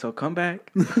 All right, so come back.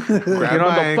 Grab Get on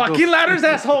my the ankles. fucking ladders,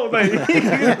 asshole. Like, what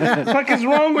the fuck is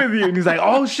wrong with you? And he's like,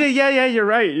 oh shit, yeah, you're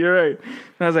right. And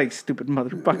I was like, stupid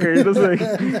motherfucker. It was like,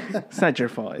 it's not your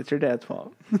fault. It's your dad's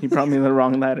fault. He brought me the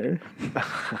wrong ladder.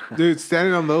 Dude,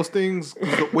 standing on those things,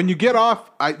 when you get off,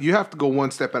 you have to go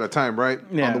one step at a time, right?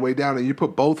 Yeah. On the way down, and you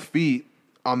put both feet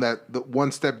on the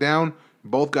one step down.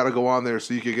 Both got to go on there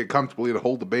so you can get comfortably to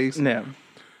hold the base. Yeah.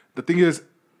 The thing is,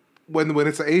 when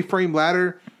it's an A-frame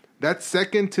ladder, that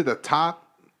second to the top,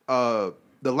 the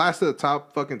last of the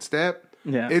top fucking step,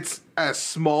 Yeah. it's as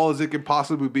small as it can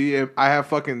possibly be. And I have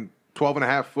fucking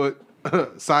 12.5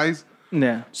 foot size.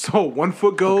 Yeah. So 1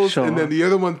 foot goes, Sure. and then the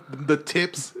other one, the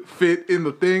tips fit in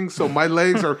the thing. So my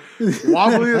legs are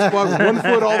wobbly as fuck. 1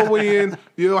 foot all the way in.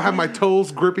 You don't have my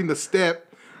toes gripping the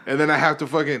step, and then I have to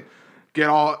fucking get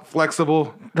all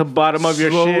flexible. The bottom of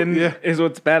your Slow- shin yeah. is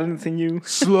what's balancing you.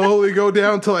 Slowly go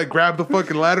down till I grab the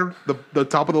fucking ladder, the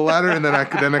top of the ladder, and then I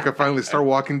could finally start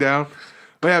walking down.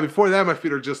 But yeah, before that, my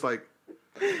feet are just like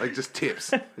just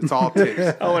tips. It's all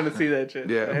tips. I want to see that shit.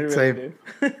 Yeah. I really Same.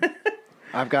 do.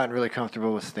 I've gotten really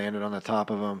comfortable with standing on the top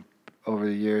of them over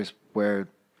the years, where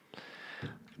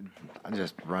I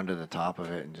just run to the top of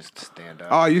it and just stand up.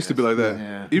 Oh, I used to be like that.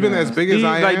 Yeah. Even as big as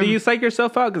I am. Do you psych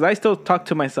yourself out? Because I still talk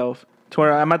to myself to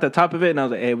where I'm at the top of it, and I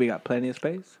was like, hey, we got plenty of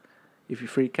space. If you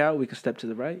freak out, we can step to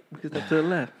the right. We can step to the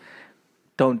left.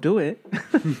 don't do it. I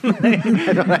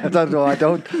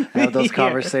don't have those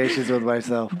conversations with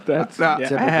myself. That's Nah,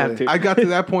 I have to. I got to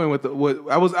that point with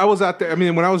I was out there. I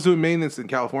mean, when I was doing maintenance in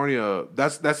California,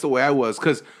 that's the way I was,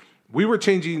 because we were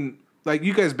changing. Like,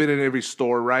 you guys been in every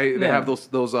store, right? They Yeah. have those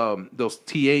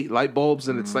T8 light bulbs,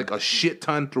 and it's like a shit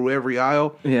ton through every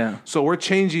aisle. Yeah. So we're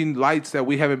changing lights that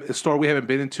a store we haven't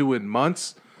been into in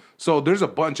months. So there's a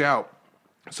bunch out.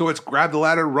 So it's grab the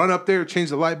ladder, run up there,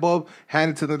 change the light bulb, hand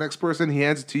it to the next person. He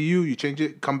hands it to you. You change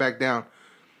it, come back down.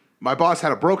 My boss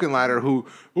had a broken ladder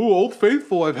Old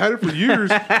Faithful, I've had it for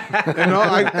years. and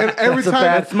every time.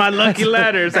 That's my lucky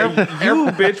ladder. It's like, you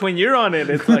bitch, when you're on it,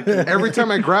 it's like. Every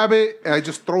time I grab it, I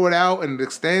just throw it out and it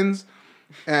extends.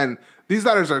 And these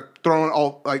ladders are thrown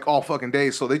all fucking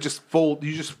day. So they just fold.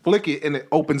 You just flick it and it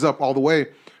opens up all the way.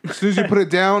 As soon as you put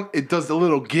it down, it does the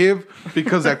little give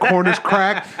because that corner's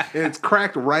cracked. And it's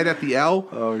cracked right at the L.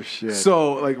 Oh, shit.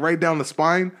 So, like, right down the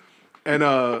spine. And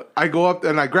I go up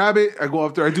and I grab it. I go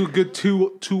up there. I do a good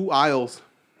two aisles.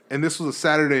 And this was a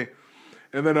Saturday.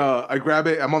 And then I grab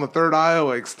it. I'm on the third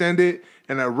aisle. I extend it.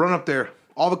 And I run up there.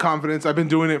 All the confidence. I've been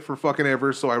doing it for fucking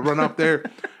ever. So I run up there.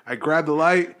 I grab the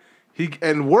light.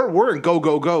 We're in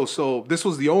go. So this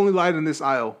was the only light in this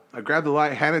aisle. I grab the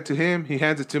light, hand it to him. He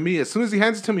hands it to me. As soon as he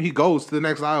hands it to me, he goes to the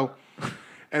next aisle.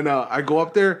 And I go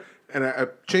up there. And I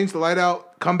change the light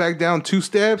out, come back down 2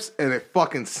 steps, and it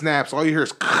fucking snaps. All you hear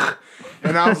is,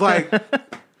 and I was like,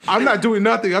 I'm not doing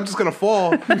nothing. I'm just gonna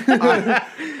fall.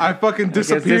 I fucking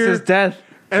disappear. This is death.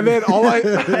 And then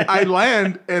I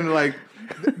land, and like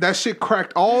that shit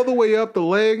cracked all the way up the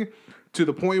leg to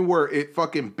the point where it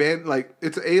fucking bent. Like,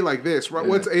 it's A like this, right?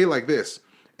 What's A like this?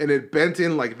 And it bent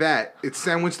in like that. It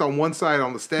sandwiched on one side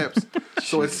on the steps,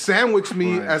 so it sandwiched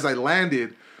me as I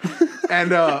landed.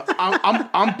 And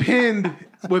I'm pinned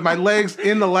with my legs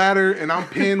in the ladder, and I'm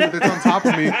pinned with it on top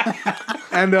of me.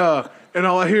 And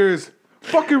all I hear is,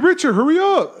 "Fucking Richard, hurry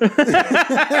up!" And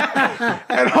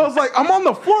I was like, "I'm on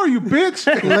the floor, you bitch!"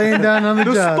 Laying down on the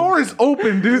The job. store is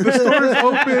open, dude. The store is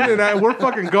open, and we're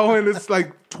fucking going. It's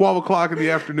like 12 o'clock in the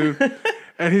afternoon.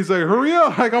 And he's like, "Hurry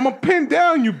up. Like, I'm going to pin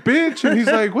down, you bitch." And he's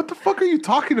like, "What the fuck are you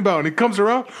talking about?" And he comes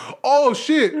around. "Oh,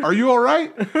 shit. Are you all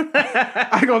right?"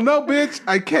 I go, "No, bitch.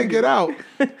 I can't get out."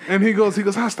 And he goes,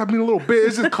 "Stop being a little bitch."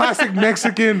 It's just classic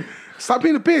Mexican. Stop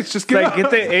being a bitch. Just get Like, out. get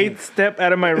the 8th step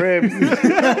out of my ribs.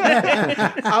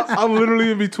 I'm literally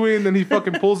in between. Then he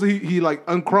fucking pulls it. He like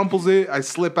uncrumples it. I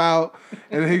slip out.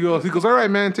 And he goes, "All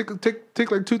right, man. Take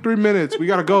like 2-3 minutes. We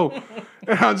got to go."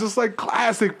 And I'm just like,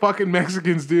 classic fucking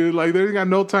Mexicans, dude. Like, they ain't got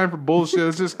no time for bullshit.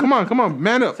 It's just, come on,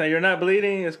 man up. So you're not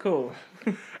bleeding, it's cool.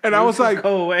 And I was like,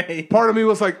 Go away. part of me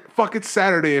was like, fuck, it's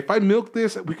Saturday. If I milk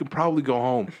this, we could probably go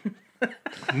home.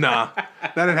 Nah,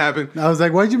 that didn't happen. I was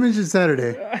like, why'd you mention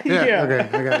Saturday? Yeah. Okay,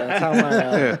 I got it. That's how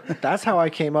that's how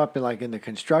I came up in the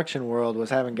construction world,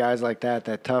 was having guys like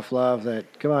that tough love,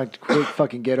 that come on, quick,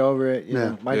 fucking get over it. You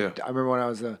know, I remember when I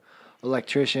was a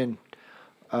electrician,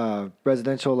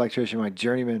 residential electrician, my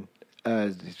journeyman, he's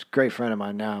a great friend of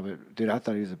mine now, but dude, I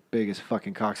thought he was the biggest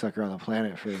fucking cocksucker on the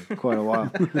planet for quite a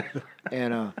while.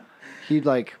 And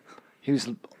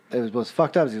it was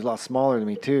fucked up. He was a lot smaller than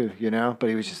me too, you know. But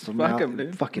he was just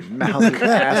a fucking mouthy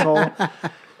asshole.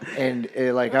 And I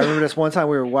remember this one time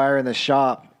we were wiring the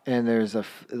shop, and there's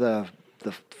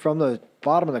from the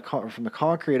bottom of from the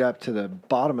concrete up to the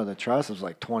bottom of the truss was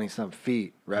like 20-some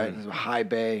feet, right? It was a high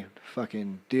bay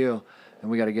fucking deal, and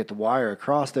we got to get the wire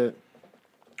across it.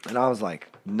 And I was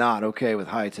like not okay with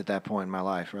heights at that point in my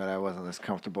life, right? I wasn't as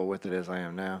comfortable with it as I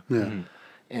am now. Yeah. Mm-hmm.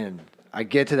 And I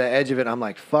get to the edge of it, and I'm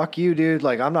like, fuck you, dude.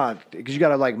 Like, I'm not, because you got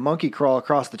to, like, monkey crawl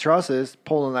across the trusses,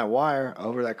 pulling that wire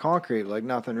over that concrete. Like,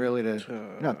 nothing really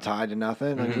you're not tied to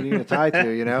nothing. Like, what are you going to tie to,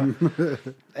 you know?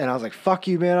 And I was like, fuck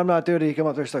you, man. I'm not doing it. He come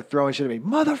up there and start throwing shit at me.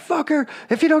 Motherfucker,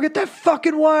 if you don't get that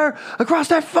fucking wire across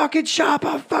that fucking shop,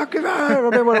 I'll fucking, I don't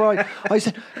remember what I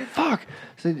said, fuck.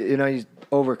 So, you know, you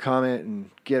overcome it and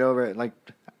get over it. Like,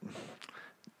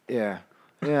 yeah.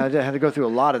 Yeah, I had to go through a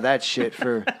lot of that shit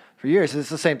for years. It's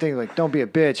the same thing, like, don't be a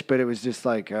bitch, but it was just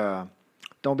like,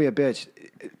 don't be a bitch.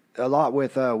 A lot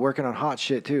with working on hot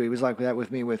shit, too. He was like that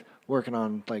with me with working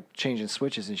on, like, changing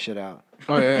switches and shit out.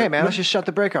 Oh, yeah. Hey, man, let's just shut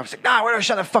the breaker off. He's like, nah, we're going to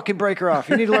shut the fucking breaker off.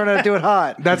 You need to learn how to do it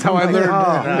hot. That's how I learned.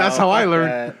 That's how I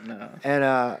learned.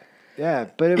 And, yeah,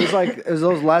 but it was like,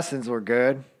 those lessons were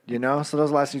good, you know? So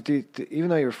those lessons, even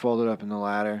though you were folded up in the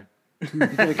ladder, you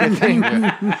did a good thing.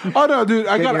 Oh no, dude!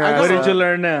 What did you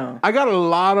learn now? I got a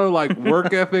lot of like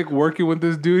work ethic working with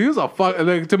this dude. He was a fuck.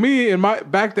 Like, to me,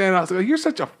 back then, I was like, "You're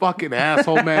such a fucking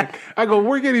asshole, man." I go,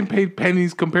 "We're getting paid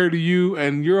pennies compared to you,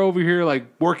 and you're over here like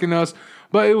working us."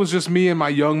 But it was just me and my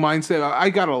young mindset. I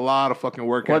got a lot of fucking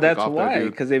work Well, ethic that's off that why.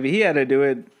 dude. Because if he had to do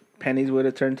it, pennies would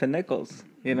have turned to nickels.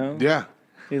 You know? Yeah.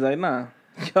 He's like, nah,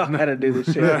 y'all gotta do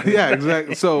this shit. Yeah,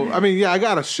 exactly. So I mean, yeah, I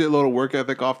got a shitload of work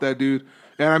ethic off that dude,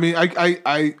 and I mean,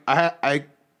 I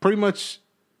pretty much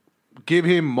give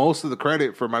him most of the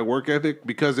credit for my work ethic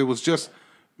because it was just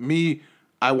me.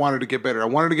 I wanted to get better. I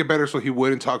wanted to get better so he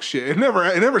wouldn't talk shit. It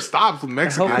never stops with I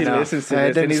Mexicans. hope he know. listens to Yeah,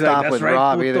 it this. And didn't he's stop like, that's with right,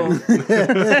 Rob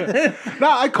puto. No,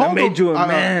 I called made him. you a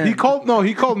man. He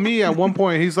called me at one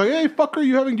point. He's like, "Hey, fucker,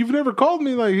 you've never called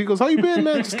me." Like, he goes, "How you been,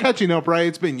 man?" Just catching up, right?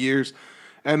 It's been years,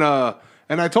 and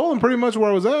I told him pretty much where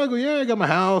I was at. I go, "Yeah, I got my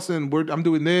house, and I'm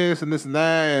doing this and this and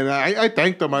that." And I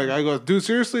thanked him. I go, "Dude,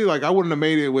 seriously, like, I wouldn't have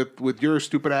made it with your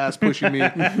stupid ass pushing me.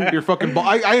 Your fucking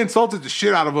I insulted the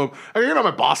shit out of him. I go, "You're not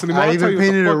my boss anymore." I I'll tell even you what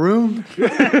the painted a fuck- room.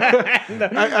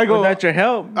 I go, Without your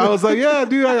help. I was like, yeah,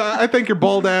 dude, I thank your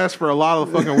bald ass for a lot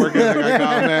of the fucking work ethic I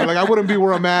got, man. Like, I wouldn't be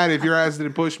where I'm at if your ass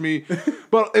didn't push me.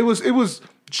 But it was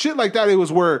shit like that. It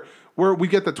was where we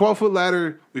get the 12-foot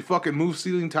ladder, we fucking move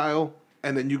ceiling tile,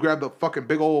 and then you grab the fucking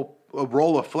big old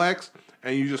roll of flex,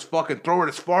 and you just fucking throw it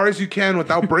as far as you can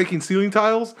without breaking ceiling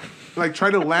tiles. Like, try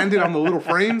to land it on the little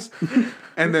frames,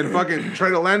 and then fucking try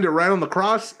to land it right on the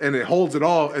cross, and it holds it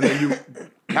all, and then you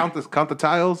count the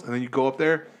tiles, and then you go up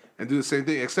there and do the same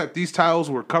thing, except these tiles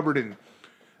were covered in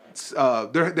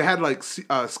they had like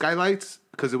skylights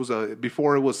because it was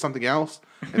before it was something else,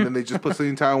 and then they just put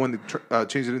ceiling tile when they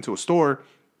changed it into a store.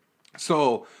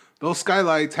 So those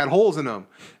skylights had holes in them,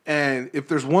 and if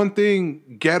there's one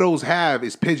thing ghettos have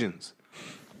is pigeons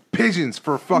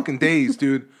for fucking days,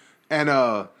 dude. And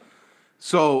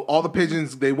so all the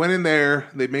pigeons, they went in there,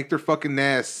 they make their fucking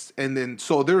nests, and then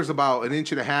so there's about 1.5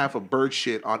 inches of bird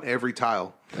shit on every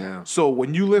tile. Yeah. So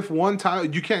when you lift one tile,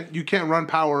 you can't run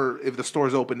power if the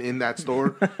store's open in that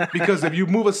store because if you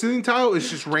move a ceiling tile, it's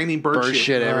just raining bird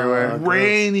shit everywhere.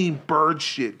 Raining bird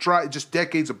shit, just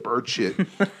decades of bird shit.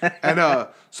 And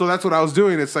so that's what I was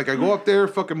doing. It's like I go up there,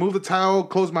 fucking move the tile,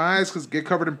 close my eyes because get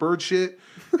covered in bird shit.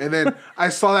 And then I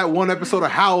saw that one episode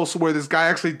of House where this guy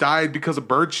actually died because of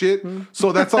bird shit.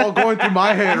 So that's all going through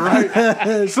my head,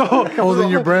 right? So Holding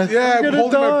your breath? Yeah, You're I'm gonna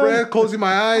holding my die. breath, closing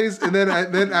my eyes, and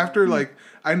then after like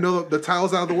I know the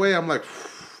tile's out of the way, I'm like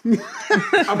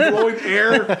I'm blowing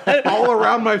air all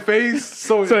around my face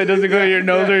so So it doesn't go to your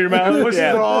nose or your mouth? Pushes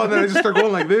Yeah. it all, and then I just start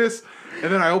going like this.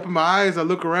 And then I open my eyes, I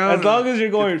look around. As long as you're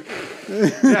going,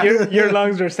 your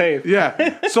lungs are safe.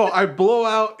 yeah. So I blow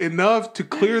out enough to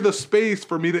clear the space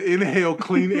for me to inhale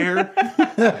clean air.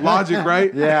 Logic,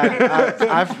 right? Yeah,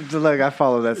 I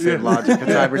follow that same logic.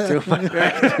 It's Cyber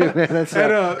 2. Man, that's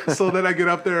And so then I get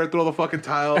up there and throw the fucking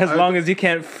tile. As long as you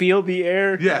can't feel the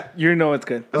air, Yeah. you know it's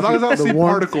good. as I don't see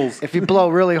warmth. particles. if you blow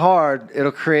really hard,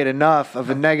 it'll create enough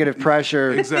of a negative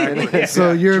pressure. Exactly.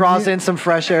 So you're Draws in some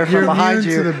fresh air you're from behind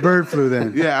immune you. to the bird flu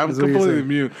then. Yeah, I'm is what you're completely saying.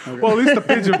 immune. Well, at least the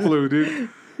pigeon flu, dude.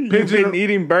 You've been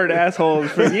eating bird assholes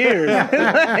for years. You're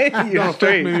Don't affect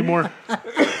straight. me anymore.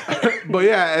 But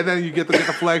yeah, and then you get the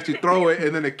flex, you throw it,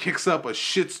 and then it kicks up a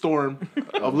shitstorm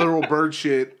of literal bird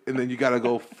shit, and then you gotta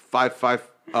go five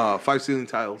ceiling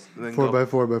tiles, and then 4 by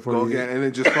 4 by go 48. again, and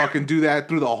then just fucking do that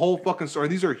through the whole fucking store.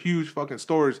 And these are huge fucking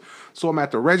stores, so I'm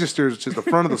at the registers, which is the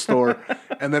front of the store,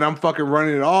 and then I'm fucking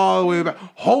running it all the way back,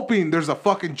 hoping there's a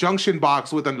fucking junction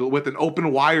box with an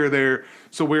open wire there.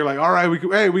 So we're like, all right, we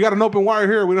got an open wire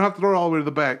here. We don't have to throw it all the way to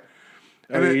the back.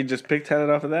 Or you just picked-headed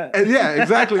off of that. And yeah,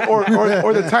 exactly. Or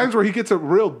the times where he gets a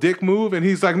real dick move and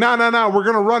he's like, no, we're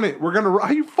gonna run it.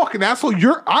 Are you fucking asshole?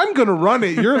 I'm gonna run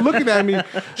it. You're looking at me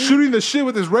shooting the shit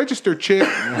with this register chick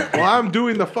while I'm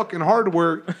doing the fucking hard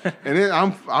work. And then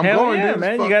I'm Hell going, yeah, dude.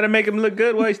 man. You got to make him look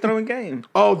good while he's throwing game.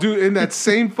 Oh, dude, in that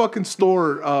same fucking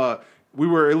store, we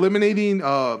were eliminating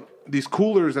these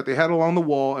coolers that they had along the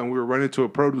wall, and we were running to a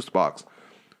produce box.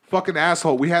 Fucking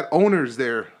asshole. We had owners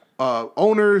there.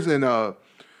 Owners and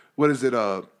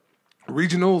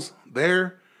regionals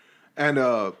there, and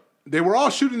they were all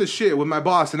shooting the shit with my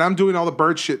boss, and I'm doing all the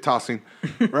bird shit tossing,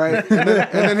 right? And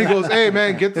then he goes, "Hey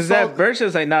man, get the Is salt." that Birch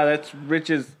is like, nah, that's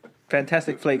Rich's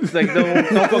fantastic flakes. Like, don't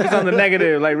focus on the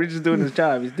negative. Like, Rich is doing his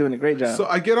job. He's doing a great job. So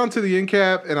I get onto the end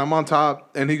cap and I'm on top,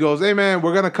 and he goes, "Hey man,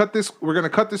 we're gonna cut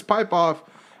this pipe off,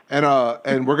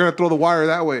 and we're gonna throw the wire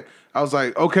that way." I was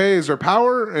like, "Okay, is there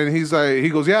power?" And he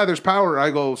goes, "Yeah, there's power." I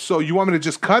go, "So you want me to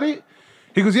just cut it?"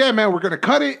 He goes, "Yeah, man, we're gonna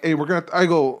cut it, and I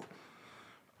go,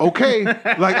 "Okay."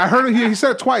 Like I heard he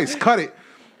said it twice, "Cut it."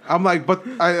 I'm like,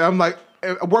 I'm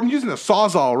using a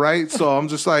sawzall, right? So I'm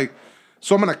just like,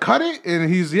 so I'm gonna cut it, and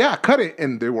he's cut it,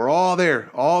 and they were all there,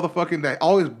 all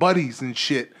his buddies and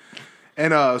shit,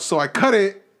 and so I cut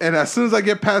it, And as soon as I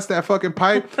get past that fucking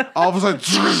pipe, all of a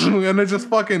sudden, and it just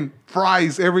fucking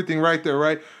fries everything right there,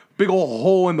 right? Big old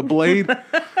hole in the blade.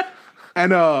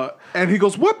 And he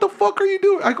goes, what the fuck are you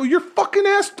doing? I go, your fucking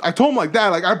ass. I told him like that.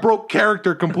 Like, I broke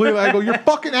character completely. I go, your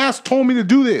fucking ass told me to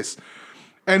do this.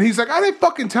 And he's like, I didn't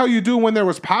fucking tell you to do it when there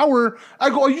was power. I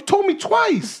go, oh, you told me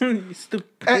twice. You stupid.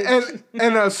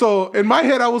 And so in my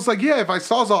head, I was like, yeah, if I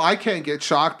Sawzall, I can't get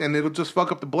shocked and it'll just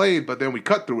fuck up the blade. But then we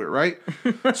cut through it, right?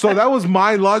 So that was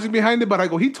my logic behind it. But I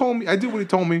go, he told me, I did what he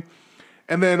told me.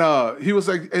 And then he was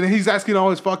like, and he's asking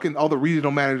all the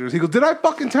regional managers. He goes, did I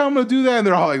fucking tell him to do that? And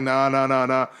they're all like,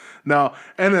 no.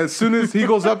 And as soon as he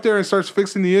goes up there and starts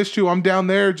fixing the issue, I'm down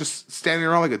there just standing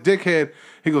around like a dickhead.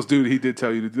 He goes, dude, he did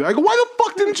tell you to do that. I go, why the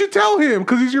fuck didn't you tell him?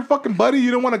 Because he's your fucking buddy.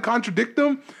 You don't want to contradict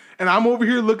him. And I'm over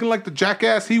here looking like the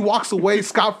jackass. He walks away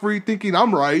scot-free thinking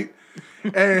I'm right.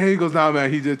 And he goes, nah,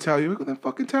 man, he did tell you. I go, then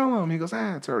fucking tell him. He goes,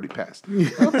 it's already passed.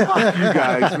 Oh, fuck you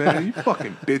guys, man. You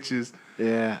fucking bitches.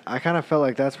 Yeah, I kind of felt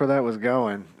like that's where that was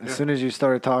going. As soon as you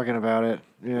started talking about it,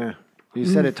 yeah. You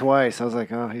said it twice. I was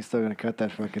like, oh, he's still going to cut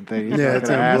that fucking thing. He's not going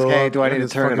to ask, hey, do I need to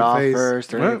turn it off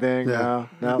first or anything? Yeah.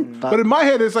 No. But in my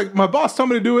head, it's like, my boss told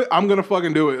me to do it, I'm going to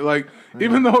fucking do it. Like,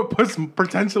 even though it puts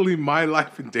potentially my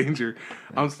life in danger,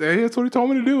 I'm saying, hey, that's what he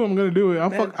told me to do. I'm going to do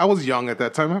it. I was young at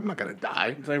that time. I'm not going to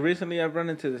die. It's like recently I've run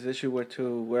into this issue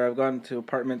where I've gone to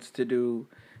apartments to do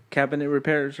cabinet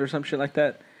repairs or some shit like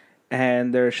that.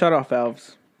 And their shutoff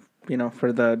valves,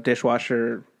 for the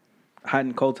dishwasher, hot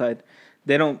and cold side,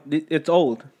 it's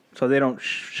old, so they don't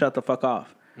shut the fuck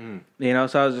off. So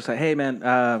I was just like, hey,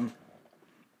 man,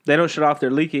 they don't shut off,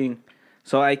 they're leaking,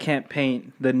 so I can't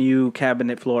paint the new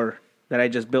cabinet floor that I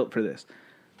just built for this.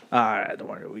 All right, don't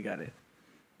worry, we got it.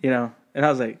 And I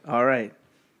was like, all right.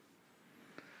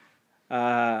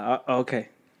 Okay.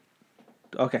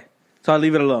 So I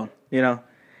leave it alone, A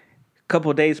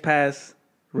couple of days pass,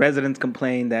 residents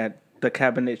complain that the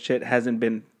cabinet shit hasn't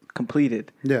been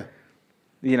completed. Yeah.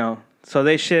 So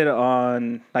they shit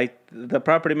on, like, the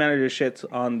property manager shits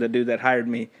on the dude that hired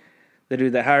me. The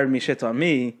dude that hired me shits on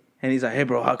me. And he's like, hey,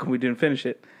 bro, how come we didn't finish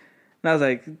it? And I was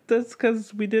like, that's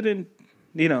because we didn't,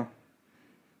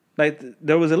 like,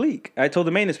 there was a leak. I told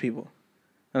the maintenance people.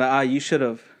 And like, you should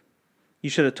have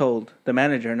told the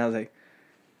manager. And I was like,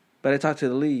 but I talked to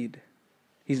the lead.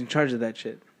 He's in charge of that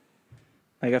shit.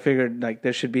 Like, I figured, like,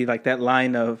 there should be, like, that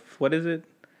line of, what is it?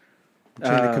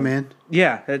 Chain of command?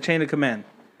 Yeah, that chain of command.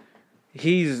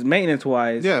 He's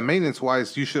maintenance-wise. Yeah,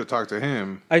 maintenance-wise, you should have talked to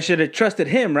him. I should have trusted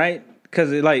him, right?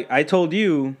 Because, like, I told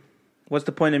you, what's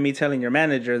the point of me telling your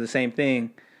manager the same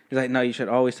thing? He's like, no, you should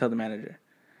always tell the manager.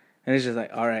 And it's just like,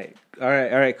 all right,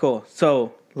 cool.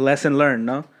 So, lesson learned,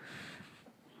 no?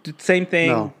 Same thing.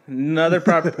 No.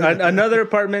 Another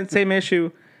apartment, same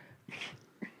issue.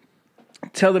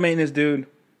 Tell the maintenance dude,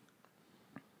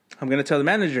 I'm going to tell the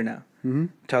manager now. Mm-hmm.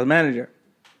 Tell the manager.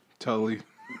 Totally.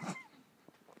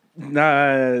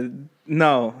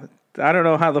 No. I don't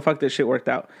know how the fuck this shit worked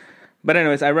out. But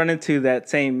anyways, I run into that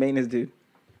same maintenance dude.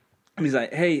 He's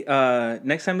like, hey,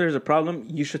 next time there's a problem,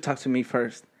 you should talk to me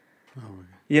first. Oh my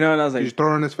God. And I was like... You just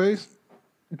throw it in his face?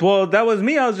 Well, that was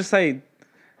me. I was just like,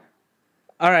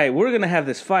 all right, we're going to have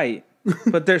this fight.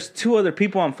 But there's two other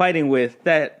people I'm fighting with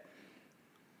that,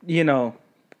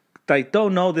 like,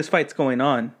 don't know this fight's going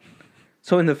on.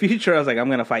 So in the future, I was like, I'm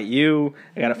going to fight you.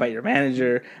 I got to fight your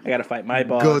manager. I got to fight my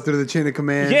boss. Go through the chain of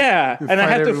command. Yeah. And I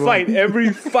have to fight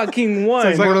every fucking one.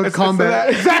 It's like Mortal Kombat.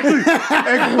 Exactly.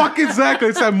 Exactly.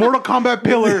 It's that Mortal Kombat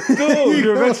pillar. Dude,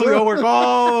 you eventually will work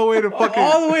all the way to fucking...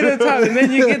 All the way to the top. And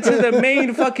then you get to the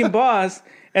main fucking boss.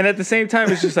 And at the same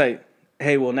time, it's just like,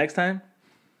 hey, well, next time?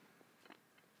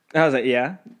 And I was like,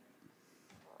 yeah.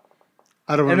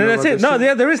 I don't remember. And then that's it. No,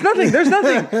 yeah, there is nothing. There's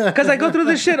nothing. Because I go through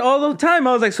this shit all the time.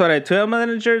 I was like, so do I tell my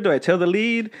manager? Do I tell the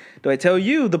lead? Do I tell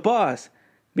you, the boss?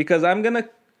 Because I'm going to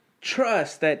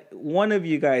trust that one of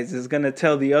you guys is going to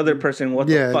tell the other person what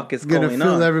the fuck is going on. Going to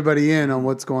fill everybody in on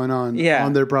what's going on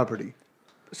on their property.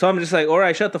 So I'm just like, all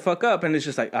right, shut the fuck up. And it's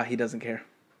just like, he doesn't care.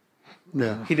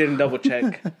 Yeah. He didn't double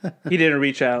check. He didn't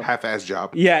reach out. Half-ass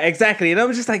job. Yeah, exactly. And I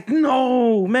was just like,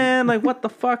 no, man. Like, what the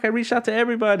fuck? I reached out to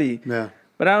everybody. Yeah.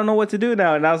 But I don't know what to do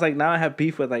now. And I was like, now I have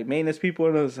beef with, like, maintenance people.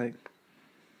 And I was like,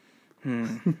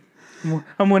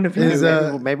 I'm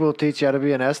wondering. Maybe we'll teach you how to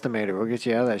be an estimator. We'll get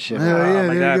you out of that shit. Oh,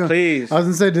 my God, please. I was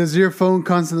going to say, does your phone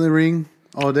constantly ring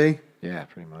all day? Yeah,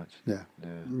 pretty much. Yeah.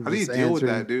 How do you deal with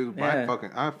that, dude? Yeah.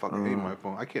 I fucking hate my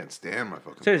phone. I can't stand my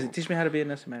fucking Seriously, phone. teach me how to be an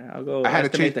estimator. I'll go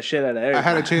estimate the shit out of everything. I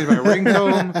had to change my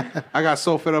ringtone. I got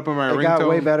so fed up in my ringtone. It got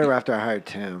way better after I hired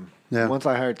Tim. Yeah. Once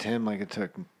I hired Tim, like, it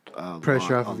took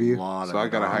pressure off of you. So I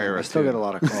gotta hire. I still get a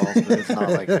lot of calls, but it's not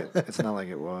like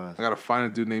it was. I gotta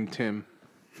find a dude named Tim.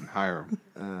 Hiram.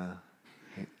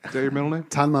 Is that your middle name?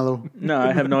 Tanmalo. No,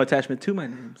 I have no attachment to my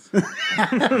names.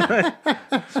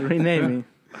 So rename me.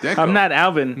 Deco. I'm not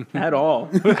Alvin at all.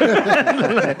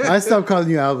 I stopped calling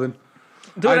you Alvin.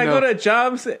 Dude, I go to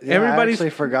jobs. Yeah, Everybody's. I actually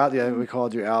forgot that we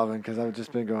called you Alvin because I've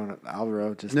just been going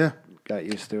Alvaro. Just got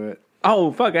used to it.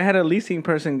 Oh fuck! I had a leasing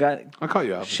person I'll call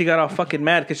you Alvin. She got all fucking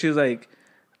mad because she was like,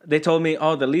 they told me,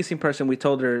 oh, the leasing person. We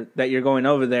told her that you're going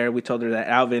over there. We told her that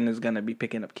Alvin is gonna be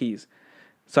picking up keys.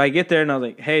 So I get there and I was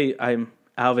like, hey, I'm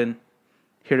Alvin,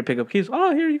 here to pick up keys.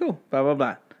 Oh, here you go. Blah blah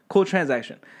blah. Cool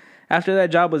transaction. After that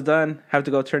job was done, have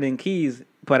to go turn in keys.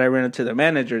 But I ran into the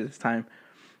manager this time,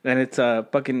 and it's a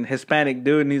fucking Hispanic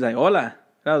dude, and he's like, hola.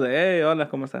 And I was like, hey, hola,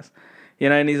 ¿cómo estás? You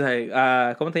know, and he's like,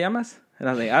 ¿cómo te llamas? And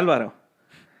I was like, Álvaro.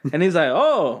 And he's like,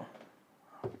 oh,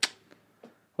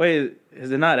 wait,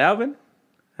 is it not Alvin?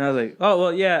 And I was like, oh,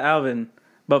 well, yeah, Alvin.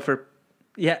 But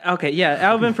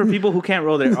Alvin for people who can't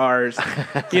roll their R's.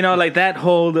 You know, like that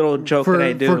whole little joke that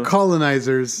I do. For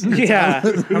colonizers. Yeah.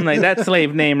 I'm like, that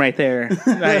slave name right there.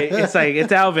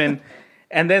 It's Alvin.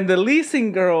 And then the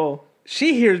leasing girl,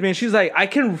 she hears me and she's like, I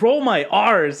can roll my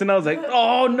R's. And I was like,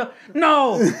 oh,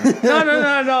 no.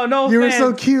 You were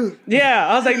so cute. Yeah.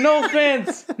 I was like, no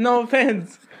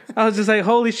offense. I was just like,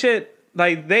 holy shit.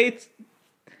 Like,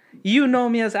 you know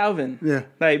me as Alvin. Yeah.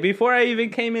 Like, before I even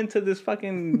came into this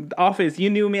fucking office, you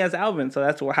knew me as Alvin. So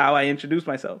that's how I introduced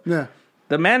myself. Yeah.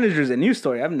 The manager's a new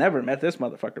story. I've never met this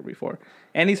motherfucker before.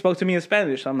 And he spoke to me in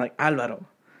Spanish. So I'm like, Álvaro.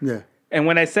 Yeah. And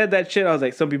when I said that shit, I was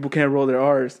like, some people can't roll their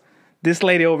R's. This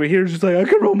lady over here is just like, I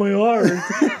can roll my R's.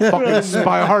 Fucking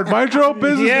spy hard nitro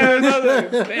business. Yeah,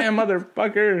 damn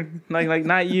motherfucker. Like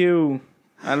not you,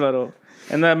 Álvaro.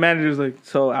 And the manager's like,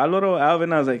 so Álvaro,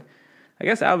 Alvin? I was like, I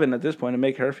guess Alvin at this point to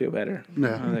make her feel better.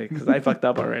 Yeah. I was like, because I fucked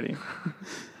up already.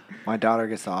 My daughter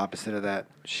gets the opposite of that.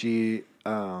 She's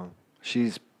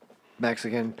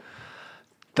Mexican,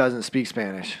 doesn't speak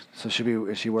Spanish, so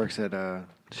she works at a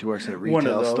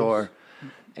retail store,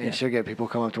 and she'll get people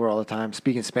come up to her all the time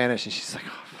speaking Spanish, and she's like,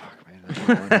 "Oh fuck,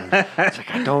 man!" It's like,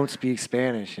 I don't speak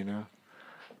Spanish, you know.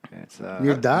 It's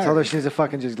You're dying. I told her she needs to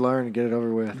fucking just learn and get it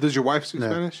over with. Does your wife speak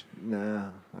Spanish?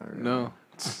 No, not really. No.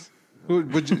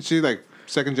 Would she like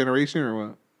second generation or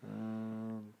what?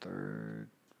 Third,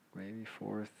 maybe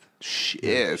fourth.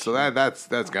 Shit. So that's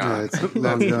gone. Yeah, it's long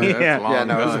That's gone. long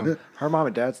gone. Her mom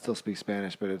and dad still speak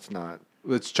Spanish, but it's not.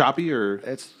 It's choppy or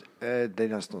It's they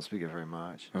just don't speak it very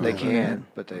much. They can,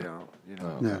 but they don't. You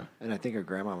know. Yeah. And I think her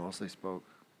grandma mostly spoke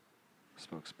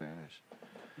Spanish.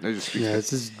 I just speak. Yeah,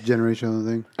 it's just a generational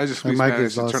thing. I just speak Mike Spanish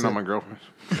is to turn also- on my girlfriend.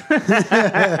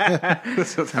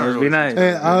 That's how That would be nice.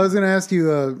 Hey, I was going to ask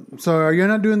you, so are you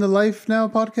not doing the Life Now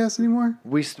podcast anymore?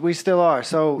 We still are.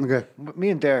 So Okay. me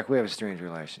and Derek, we have a strange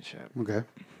relationship. Okay.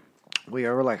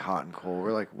 We're like hot and cold.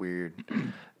 We're like weird,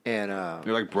 and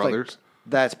You're like brothers.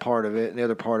 that's part of it. And the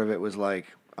other part of it was like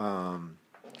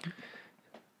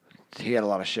he had a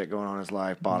lot of shit going on in his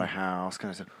life, bought a house, kind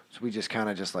of stuff. So we just kind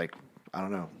of just like, I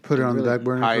don't know. Put it on the really- back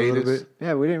burner for a little hiatus. bit.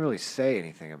 Yeah, we didn't really say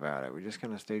anything about it. We just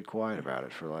kind of stayed quiet about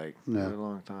it for like a Yeah. really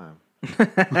long time.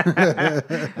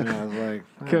 And I was like,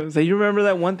 oh. So you remember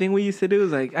that one thing we used to do?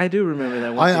 Is like, I do remember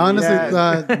that one I thing. honestly Yeah.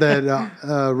 thought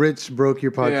that Rich broke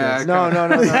your podcast. no.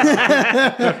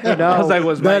 I was like,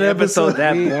 was my That episode episode-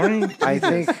 that we- boring? I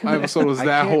think My episode was I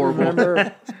that can't horrible.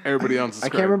 remember- Everybody else. I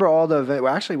can't remember all the event.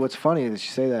 Well, actually, what's funny is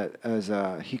you say that as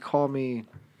he called me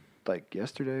like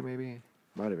yesterday, maybe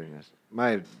might have been yesterday.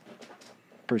 My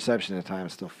perception at the time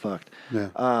is still fucked. Yeah.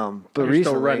 But You're recently,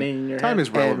 still running in your Time head. is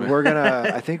relevant. and we're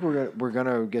gonna. I think we're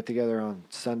gonna get together on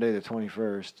Sunday the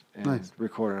 21st and Nice.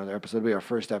 record another episode. It'll be our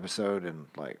first episode in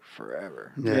like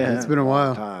forever. Yeah, it's been a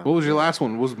while. Time. What was your last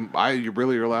one? Was you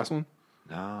really your last one?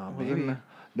 No, maybe.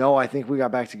 No, I think we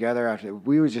got back together after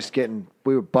we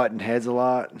were butting heads a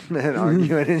lot and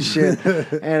arguing and shit.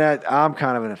 And I'm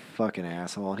kind of a fucking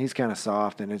asshole, and he's kind of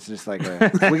soft, and it's just like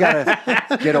we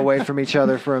gotta get away from each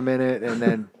other for a minute, and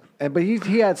then. But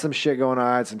he had some shit going on.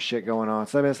 I had some shit going on.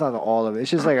 So I mean, it's not all of it.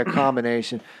 It's just like a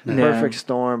combination, perfect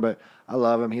storm. But I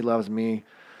love him. He loves me,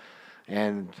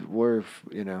 and we're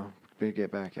we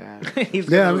get back at it. he's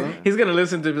Yeah, gonna, I mean- he's gonna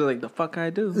listen to be like, the fuck I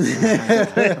do.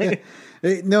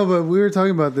 Hey, no, but we were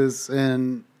talking about this,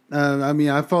 and I mean,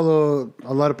 I follow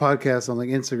a lot of podcasts on like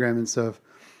Instagram and stuff,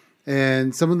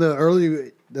 and some of the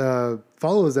early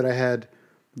followers that I had,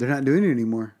 they're not doing it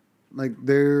anymore. Like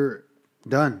they're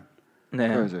done.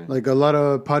 Yeah. Like a lot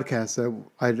of podcasts that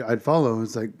I'd follow,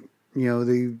 it's like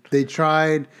they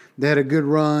tried, they had a good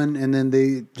run, and then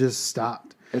they just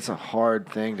stopped. It's a hard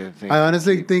thing to think. I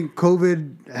honestly think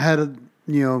COVID had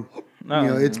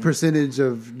its percentage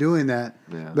of doing that.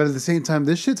 Yeah. But at the same time,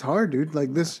 this shit's hard, dude.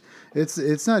 Like this,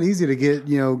 it's not easy to get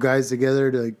guys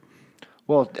together to like.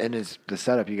 Well, and it's the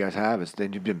setup you guys have is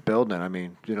then you've been building it. I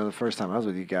mean, the first time I was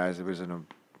with you guys, it was in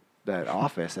that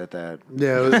office at that.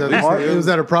 Yeah, it was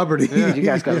at a a property. Yeah, you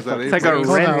guys got It's It's like a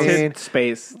Cool house. rented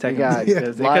space, You technically. got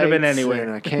 'Cause it could have been lights anywhere.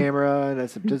 and a camera, and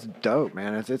it's dope,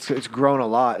 man. It's grown a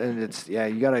lot, and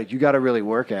you gotta really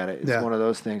work at it. It's Yeah. one of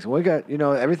those things. We got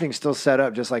everything's still set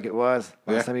up just like it was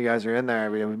last Yeah. time you guys were in there.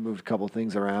 We moved a couple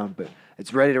things around, but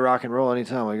it's ready to rock and roll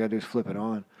anytime. All you gotta do is flip it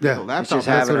on. Yeah, The laptop, It's just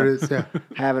that's having what a- it is. Yeah,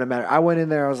 Having a matter. I went in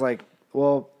there. I was like,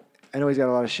 well, I know he's got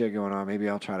a lot of shit going on. Maybe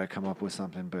I'll try to come up with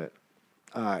something, but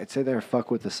I'd sit there and fuck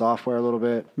with the software a little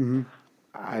bit. Mm-hmm.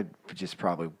 I just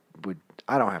probably would.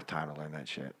 I don't have time to learn that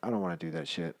shit. I don't want to do that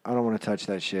shit. I don't want to touch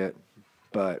that shit.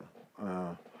 But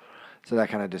so that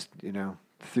kind of just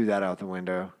threw that out the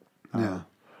window. Yeah.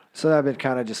 So I've been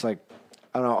kind of just like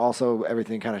I don't know. Also,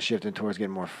 everything kind of shifting towards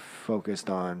getting more focused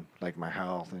on like my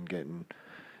health and getting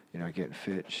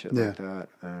fit, shit Yeah. like that.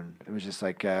 And it was just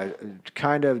like it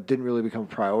kind of didn't really become a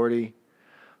priority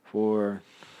for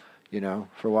a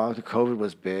while. The COVID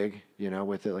was big,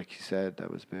 with it, like you said, that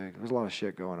was big. There was a lot of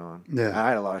shit going on. Yeah. I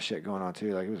had a lot of shit going on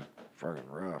too. Like it was fucking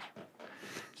rough.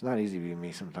 It's not easy being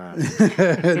me sometimes.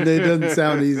 it doesn't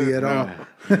sound easy at all.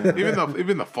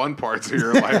 even the fun parts of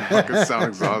your life fucking sound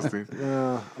exhausting.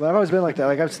 But I've always been like that.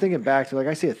 Like I was thinking back to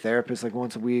I see a therapist like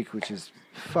once a week, which is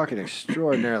fucking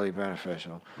extraordinarily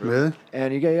beneficial. Really?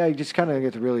 And you just kind of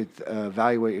get to really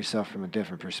evaluate yourself from a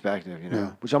different perspective,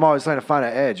 Yeah. Which I'm always trying to find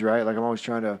an edge, right? Like I'm always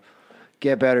trying to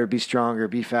get better, be stronger,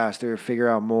 be faster, figure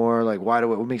out more. Like what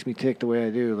makes me tick the way I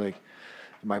do? Like,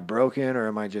 am I broken or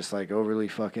am I just like overly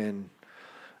fucking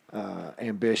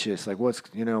ambitious? Like what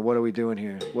are we doing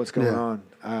here? What's going on?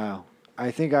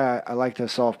 I think I like to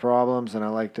solve problems, and I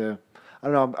don't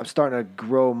know. I'm starting to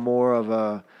grow more of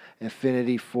a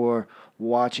affinity for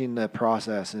watching the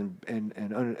process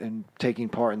and taking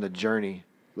part in the journey.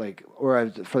 Like,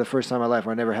 for the first time in my life,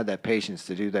 where I never had that patience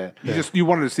to do that. You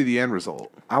wanted to see the end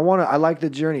result. I like the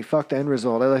journey. Fuck the end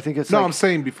result. I think it's No, like, I'm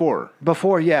saying before.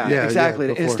 before, Yeah, exactly. yeah,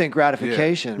 The before. instant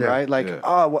gratification, Yeah. right? Like, Yeah.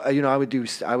 I would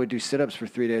do sit-ups for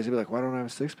 3 days. I'd be like, why don't I have a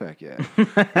six-pack yet?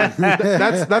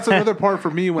 That's another part for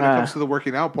me when it comes to the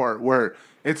working out part, where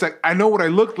it's like I know what I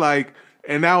looked like,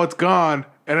 and now it's gone,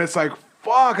 and it's like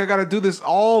fuck, I got to do this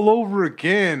all over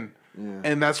again,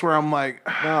 and that's where I'm like,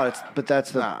 No, that's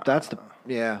the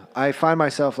I find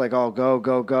myself like, I'll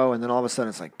go, and then all of a sudden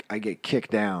it's like I get kicked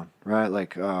down, right?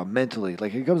 Like mentally,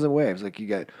 like it comes in waves. Like you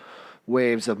get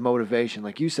waves of motivation.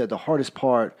 Like you said, the hardest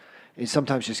part is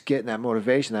sometimes just getting that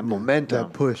motivation, that momentum,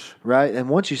 that push. right? And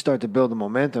once you start to build the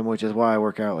momentum, which is why I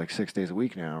work out like 6 days a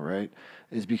week now, right?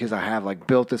 Is because I have like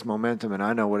built this momentum, and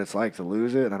I know what it's like to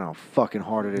lose it. I know how fucking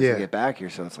hard it is Yeah. to get back here.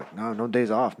 So it's like, no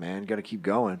days off, man. You got to keep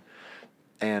going.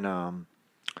 And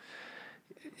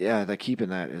that keeping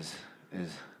that is.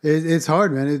 It's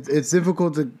hard, man. It's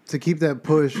difficult to keep that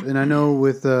push, and I know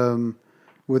with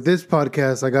this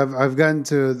podcast, like I've gotten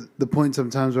to the point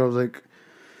sometimes where I was like,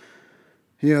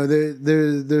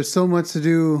 there's so much to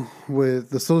do with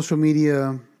the social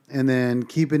media, and then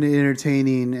keeping it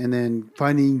entertaining, and then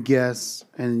finding guests,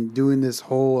 and doing this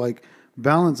whole like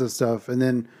balance of stuff, and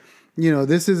then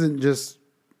this isn't just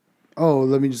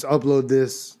let me just upload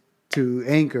this to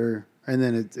Anchor and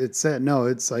then it's set. No,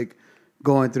 it's like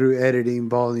going through editing,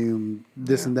 volume,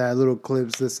 this and that, little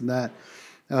clips, this and that.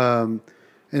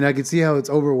 And I can see how it's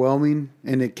overwhelming,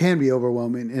 and it can be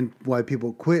overwhelming, and why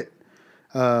people quit.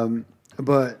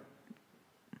 But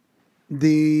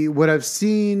what I've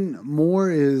seen more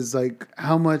is like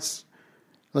how much,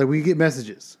 like we get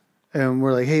messages, and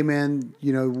we're like, "Hey, man,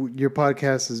 your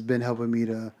podcast has been helping me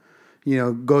to,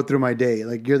 go through my day.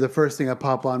 Like you're the first thing I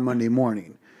pop on Monday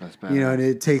morning, That's bad. and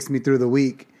it takes me through the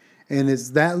week." And it's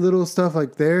that little stuff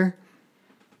like there,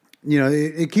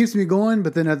 it keeps me going.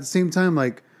 But then at the same time,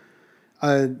 like,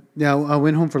 I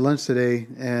went home for lunch today,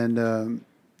 and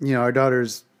our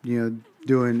daughter's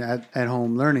doing at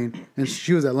home learning, and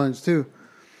she was at lunch too.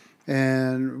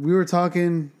 And we were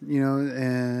talking,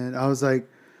 and I was like,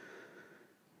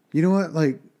 you know what,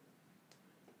 like,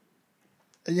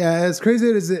 yeah, as crazy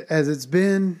as it's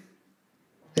been,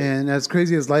 and as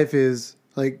crazy as life is.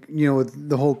 Like, with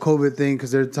the whole COVID thing,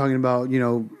 because they're talking about,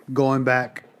 going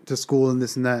back to school and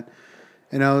this and that.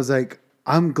 And I was like,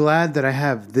 I'm glad that I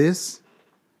have this,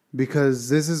 because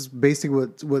this is basically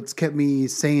what's kept me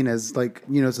sane as, like,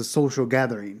 it's a social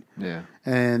gathering. Yeah.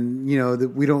 And,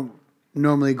 that we don't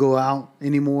normally go out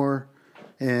anymore.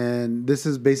 And this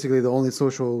is basically the only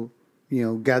social,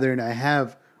 gathering I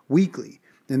have weekly.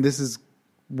 And this is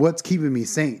what's keeping me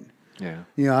sane. Yeah.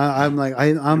 You know, I'm like,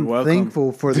 I'm welcome.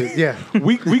 thankful for the, yeah.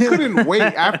 We couldn't wait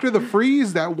after the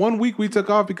freeze. That 1 week we took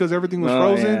off because everything was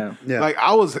Oh, frozen. yeah. Yeah. Like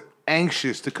I was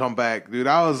anxious to come back, dude.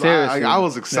 I Seriously.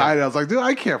 was excited. I was like, dude,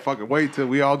 I can't fucking wait till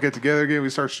we all get together again. We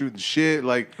start shooting shit.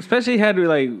 Like, Especially had we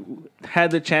like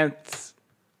had the chance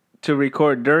to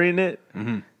record during it,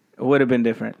 it would have been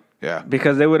different. yeah,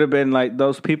 Because they would have been like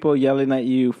those people yelling at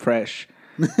you fresh.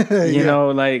 You know,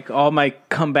 like all my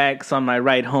comebacks on my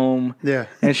ride home. Yeah.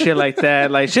 And shit like that.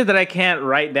 Like shit that I can't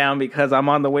write down because I'm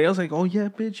on the way. I was like, oh yeah,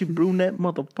 bitch, you brunette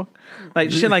motherfucker.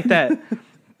 Like shit like that.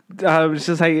 It's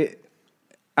just like,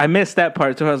 I missed that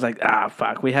part too. I was like,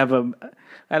 fuck.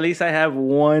 At least I have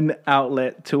one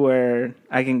outlet to where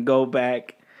I can go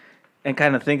back and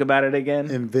kind of think about it again.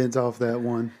 And vent off that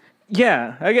one.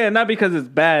 Yeah, again, not because it's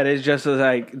bad. It's just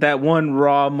like that one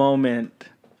raw moment,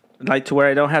 like to where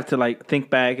I don't have to like think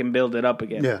back and build it up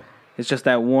again. Yeah. It's just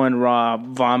that one raw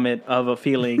vomit of a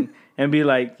feeling and be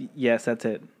like, yes, that's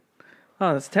it.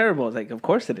 Oh, that's terrible. It's like, of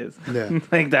course it is. Yeah.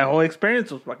 Like that whole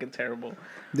experience was fucking terrible.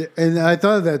 And I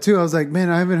thought of that too. I was like, man,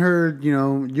 I haven't heard, you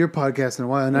know, your podcast in a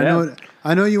while. And Yeah.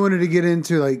 I know you wanted to get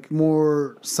into like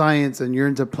more science and you're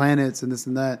into planets and this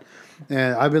and that.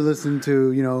 And I've been listening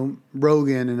to, you know,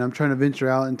 Rogan, and I'm trying to venture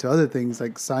out into other things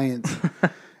like science.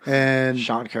 And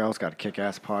Sean Carroll's got a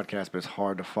kick-ass podcast, but it's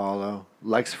hard to follow.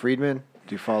 Lex Friedman,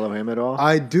 do you follow him at all?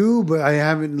 I do, but I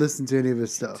haven't listened to any of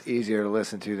his stuff. It's easier to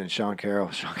listen to than Sean Carroll.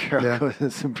 Sean Carroll Yeah. goes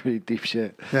into some pretty deep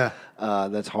shit. Yeah.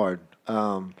 That's hard.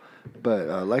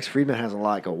 But Lex Friedman has a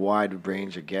wide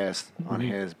range of guests on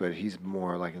his, but he's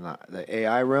more like in the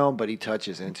AI realm, but he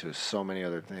touches into so many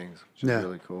other things, which is Yeah.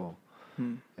 really cool.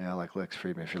 Yeah, I like Lex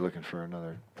Friedman if you're looking for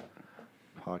another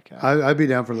podcast. I'd be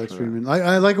down for Lex Friedman.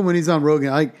 I like him when he's on Rogan.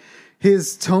 Like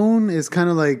his tone is kind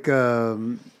of like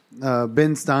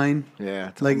Ben Stein. yeah,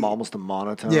 it's like- almost a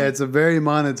monotone. Yeah, it's a very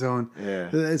monotone.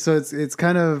 Yeah. So it's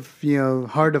kind of, you know,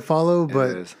 hard to follow, It but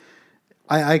is.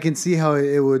 I can see how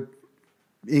it would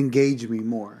engage me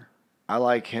more. I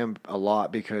like him a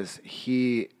lot because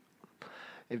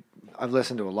I've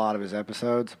listened to a lot of his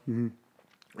episodes, and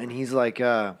he's like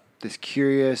this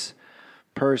curious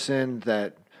person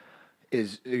that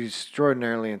is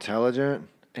extraordinarily intelligent,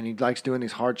 and he likes doing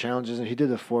these hard challenges. And he did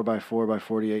the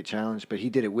 4x4x48 challenge, but he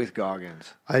did it with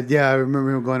Goggins. I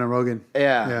remember him going on Rogan.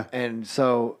 Yeah. And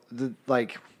so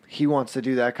he wants to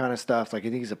do that kind of stuff. Like I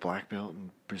think he's a black belt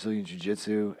in Brazilian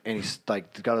Jiu-Jitsu, and he's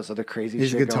like got this other crazy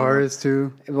He's a shit going on. guitarist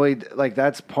too. Well, like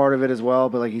that's part of it as well,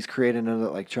 but like he's creating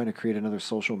trying to create another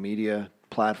social media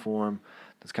platform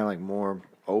that's kind of like more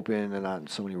open and not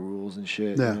so many rules and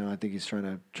shit. Yeah. You know, I think he's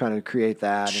trying to create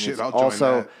that, and Shit, it's I'll join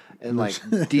also that. and like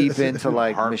deep into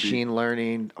like Heartbeat. machine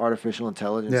learning, artificial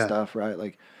intelligence Yeah. stuff, right?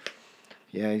 Like,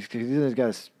 yeah, he's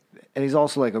got, and he's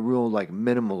also like a real like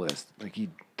minimalist. Like he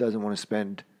doesn't want to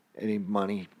spend any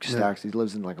money, stacks. He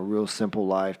lives in like a real simple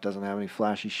life, doesn't have any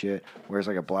flashy shit, wears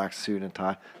like a black suit and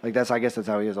tie. Like I guess that's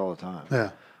how he is all the time.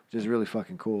 Yeah. Which is really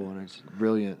fucking cool, and it's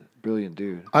brilliant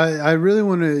dude. I really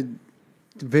want to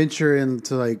venture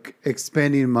into like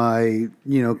expanding my,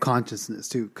 you know, consciousness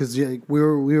too, because we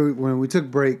were when we took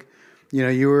break, you know,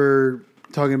 you were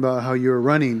talking about how you were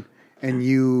running and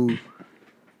you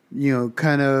know,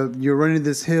 kind of you're running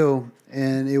this hill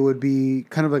and it would be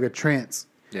kind of like a trance.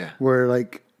 Yeah. Where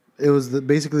like it was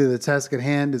basically the task at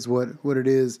hand is what it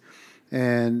is,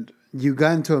 and you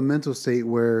got into a mental state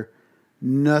where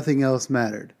nothing else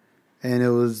mattered, and it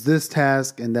was this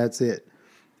task and that's it.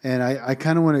 And I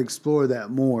kind of want to explore that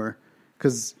more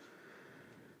because,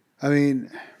 I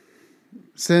mean,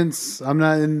 since I'm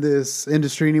not in this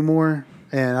industry anymore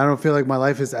and I don't feel like my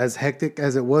life is as hectic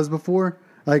as it was before,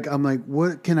 like I'm like,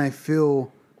 what can I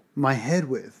fill my head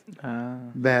with?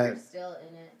 That Still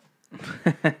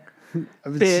in it.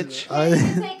 Bitch. You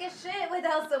can take a shit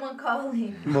without someone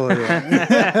calling. Well,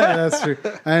 yeah, that's true.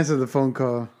 I answered the phone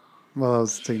call while I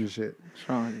was taking a shit. What's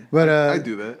wrong with you? But I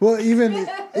do that. Well,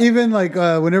 even like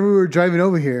whenever we were driving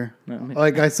over here,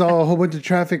 like I saw a whole bunch of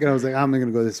traffic, and I was like, I'm gonna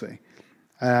go this way.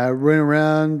 I ran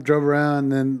around, drove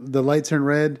around, and then the light turned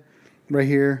red right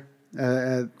here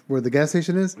at where the gas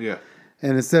station is. Yeah.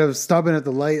 And instead of stopping at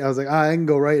the light, I was like, I can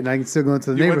go right, and I can still go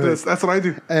into the You went neighborhood. this. That's what I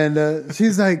do. And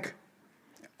she's like,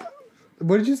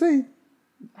 "What did you say?"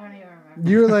 I don't even remember.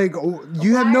 You were like, oh,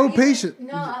 "You have Why no are you patience."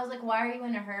 No, I was like, why are you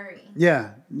in a hurry?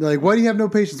 Yeah, like, why do you have no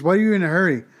patience? Why are you in a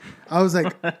hurry? I was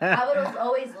like, I would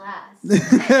always last.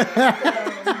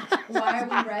 So, why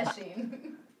are we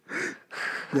rushing?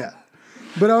 yeah.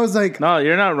 But I was like, No,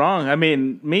 you're not wrong. I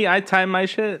mean, me, I time my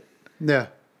shit. yeah,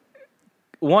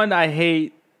 One, I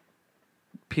hate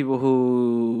people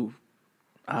who.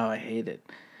 Oh, I hate it.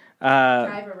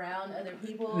 Drive around other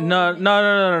people. No.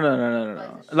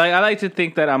 Like I like to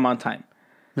think that I'm on time.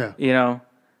 Yeah. You know,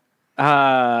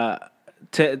 I'm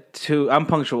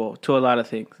punctual to a lot of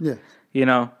things. Yeah. You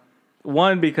know,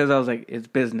 one, because I was like, it's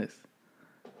business.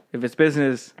 If it's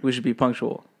business, we should be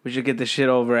punctual. We should get this shit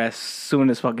over as soon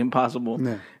as fucking possible.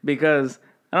 Yeah. Because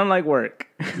I don't like work.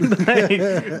 Like,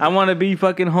 I want to be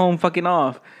fucking home, fucking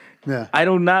off. Yeah. I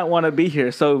do not want to be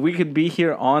here. So if we could be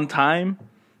here on time,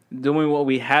 doing what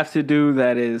we have to do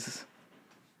that is,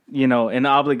 you know, an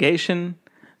obligation,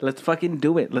 let's fucking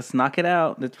do it. Let's knock it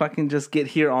out. Let's fucking just get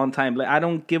here on time. Like, I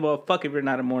don't give a fuck if you're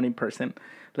not a morning person.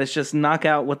 Let's just knock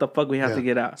out what the fuck we have to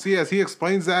get out. See, as he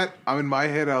explains that, I'm in my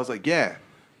head, I was like, yeah.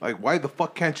 Like, why the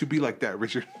fuck can't you be like that,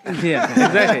 Richard? Yeah,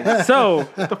 exactly. So,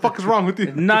 What the fuck is wrong with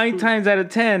you? 9 times out of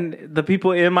 10, the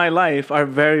people in my life are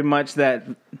very much that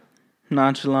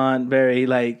nonchalant, very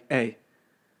like, hey,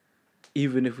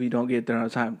 even if we don't get there on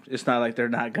time, it's not like they're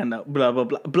not gonna blah, blah,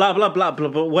 blah, blah, blah, blah, blah,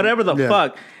 blah, whatever the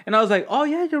fuck. And I was like, oh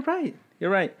yeah, you're right. You're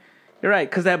right.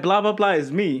 Because that blah, blah, blah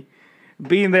is me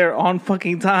being there on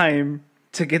fucking time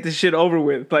to get this shit over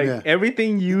with. Like,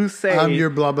 everything you say. I'm your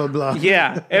blah, blah, blah.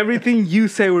 Yeah. Everything you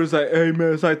say was like, hey,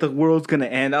 man, it's like the world's going to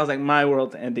end. I was like, my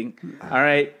world's ending. All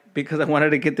right? Because I wanted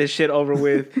to get this shit over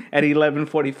with at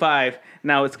 11:45.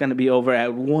 Now it's going to be over at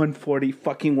 1:40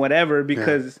 fucking whatever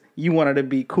because you wanted to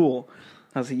be cool.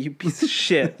 I was like, you piece of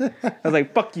shit. I was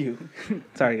like, fuck you.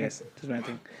 Sorry, guys. Just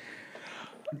ranting.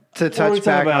 To touch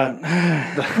back about?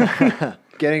 on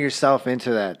getting yourself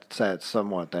into that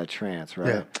trance,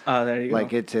 right? Yeah. Oh, there you go.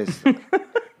 Like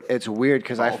it's weird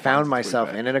because I found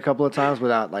myself in it a couple of times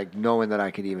without like knowing that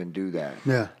I could even do that.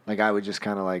 Yeah. Like I would just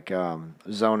kind of like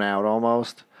zone out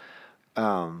almost,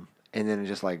 and then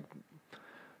just like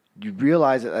you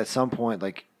realize that at some point,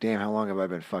 like, damn, how long have I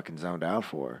been fucking zoned out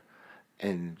for?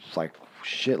 And it's like,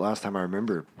 shit, last time I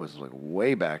remember was like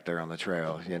way back there on the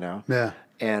trail, you know? Yeah.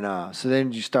 And so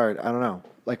then you start, I don't know,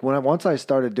 like once I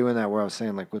started doing that, where I was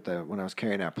saying like when I was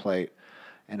carrying that plate,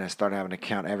 and I started having to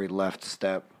count every left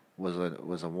step was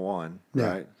a 1,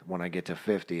 right? When I get to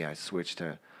 50, I switch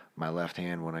to my left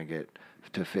hand. When I get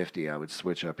to 50, I would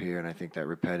switch up here, and I think that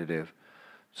repetitive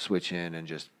switch in and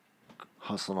just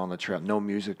hustling on the trail, no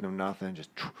music, no nothing,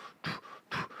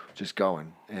 just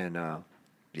going, and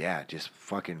yeah, just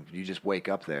fucking, you just wake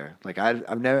up there. Like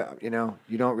I've never, you know,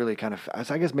 you don't really kind of,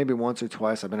 I guess maybe once or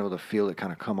twice I've been able to feel it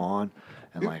kind of come on,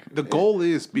 and like the goal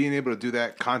is being able to do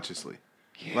that consciously,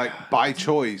 like by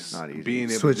choice, not easy. being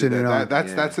able Switching to do it that.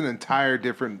 on. That's an entire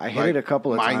different. I hit it a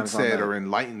couple of times on mindset that. or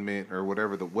enlightenment or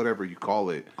whatever you call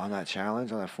it. On that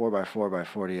challenge, on that 4x4 by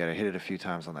 48, I hit it a few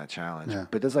times on that challenge. Yeah.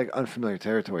 But there's like unfamiliar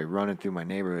territory. Running through my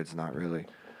neighborhood's not really,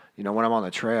 you know, when I'm on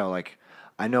the trail, like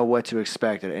I know what to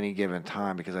expect at any given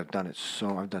time because I've done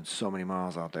so many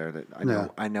miles out there that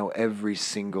I know every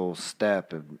single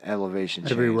step of elevation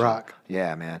change. Every rock.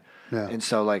 Yeah, man. Yeah. And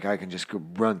so like I can just go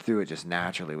run through it just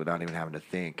naturally without even having to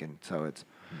think, and so it's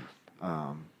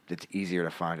easier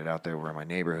to find it out there where in my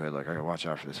neighborhood, like I gotta watch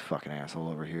out for this fucking asshole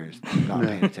over here who's not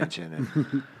paying attention,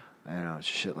 and I know, it's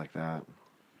shit like that.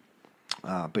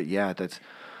 But yeah, that's,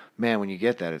 man, when you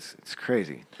get that, it's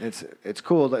crazy. It's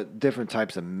cool that different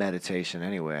types of meditation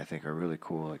anyway, I think, are really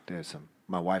cool. Like there's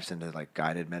my wife's into like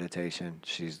guided meditation.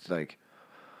 She's like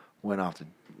went off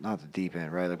not the deep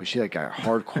end, right? Like, but she like got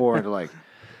hardcore into like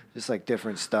just like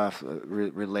different stuff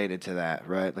related to that,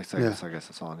 right? Like, so I guess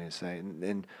that's all I need to say.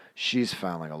 And she's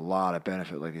found like a lot of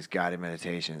benefit, like these guided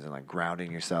meditations and like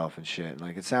grounding yourself and shit. And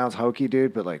like it sounds hokey,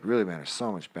 dude, but like really, man, there's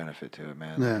so much benefit to it,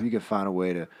 man. Like, if you can find a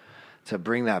way to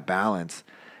bring that balance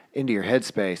into your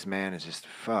headspace, man, it's just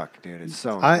fuck, dude. It's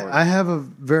so important. I have a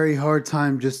very hard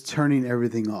time just turning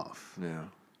everything off. Yeah.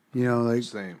 You know, like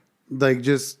Same. like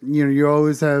just, you know, you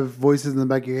always have voices in the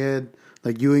back of your head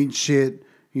like, you ain't shit,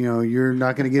 you know, you're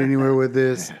not going to get anywhere with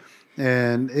this.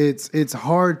 And it's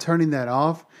hard turning that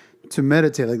off to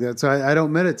meditate like that. So I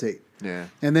don't meditate. Yeah.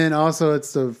 And then also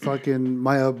it's the fucking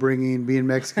my upbringing, being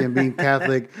Mexican, being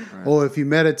Catholic. Right. Oh, if you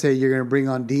meditate, you're going to bring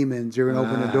on demons. You're going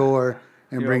to open a door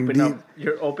and bring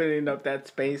you're opening up that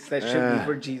space that should be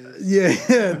for Jesus.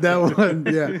 Yeah, that one.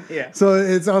 Yeah. Yeah. So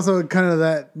it's also kind of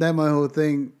that my whole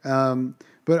thing.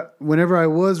 But whenever I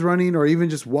was running or even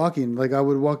just walking, like I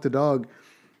would walk the dog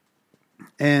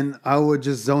and I would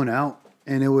just zone out,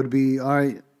 and it would be, all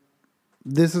right,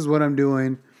 this is what I'm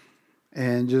doing,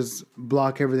 and just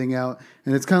block everything out.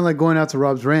 And it's kind of like going out to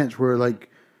Rob's Ranch where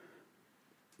like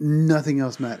nothing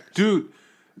else matters. Dude,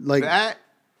 like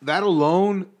that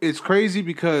alone is crazy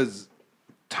because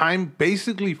time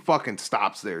basically fucking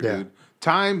stops there, Yeah. dude.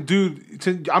 Time,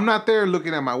 dude, I'm not there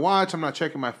looking at my watch. I'm not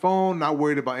checking my phone, not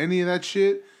worried about any of that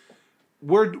shit.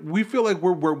 we feel like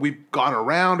we've gone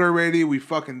around already. We've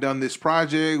fucking done this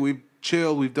project. We've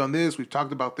chilled. We've done this. We've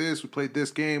talked about this. We played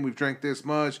this game. We've drank this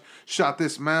much. Shot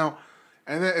this amount.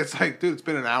 And then it's like, dude, it's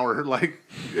been an hour. Like,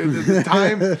 the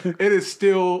time, it is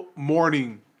still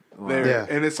morning there. Yeah.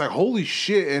 And it's like, holy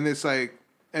shit. And it's like,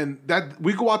 and that,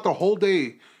 we go out the whole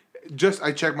day.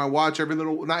 I check my watch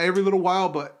not every little while,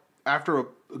 but after a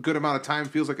good amount of time,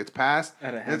 feels like it's passed.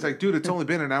 And it's like, dude, it's only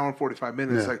been an hour and 45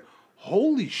 minutes. It's like,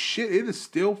 holy shit, it is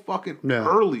still fucking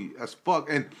early as fuck.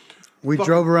 And we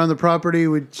drove around the property.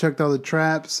 We checked all the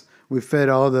traps. We put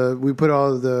all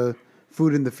the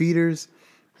food in the feeders.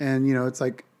 And, it's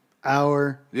like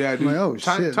hour. Yeah, dude. I'm like, oh,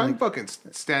 shit. Time fucking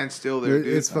stands still there,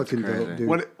 dude. It's fucking dope, dude.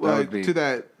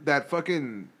 To that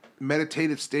fucking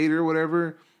meditative state or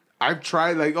whatever, I've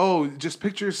tried, like, just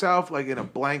picture yourself, like, in a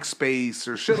blank space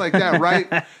or shit like that,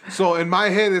 right? So in my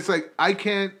head, it's like,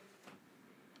 I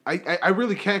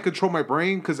really can't control my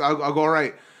brain because I'll go, all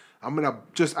right, I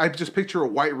just picture a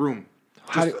white room.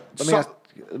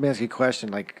 Let me ask you a question.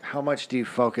 Like, how much do you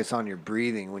focus on your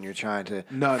breathing when you're trying to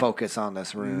focus on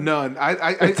this room? None.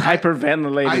 It's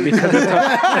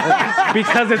hyperventilated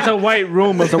because it's a white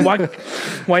room. So why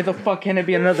the fuck can it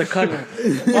be another color?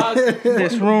 Fuck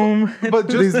this room. But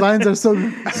these lines are so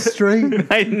straight.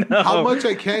 I know. How much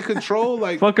I can't control,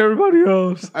 like, fuck everybody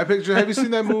else. I picture. Have you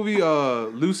seen that movie,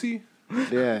 Lucy?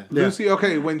 Yeah. Lucy,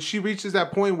 okay, when she reaches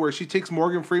that point where she takes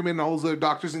Morgan Freeman and all those other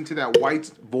doctors into that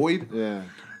white void. Yeah.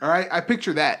 All right, I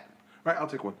picture that. Right, I'll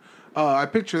take one. I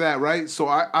picture that, right? So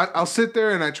I'll sit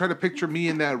there and I try to picture me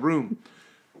in that room.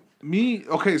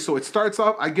 Okay, so it starts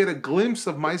off, I get a glimpse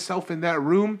of myself in that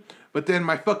room, but then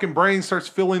my fucking brain starts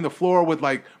filling the floor with,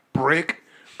 like, brick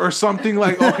or something,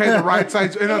 like, okay, the right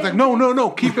side. And I was like, no,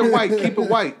 keep it white.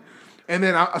 And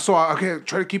then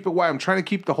try to keep it white. I'm trying to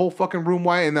keep the whole fucking room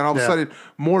white, and then all of a sudden,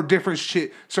 more different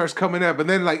shit starts coming up. And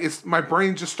then, like, my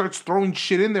brain just starts throwing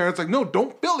shit in there. It's like, no,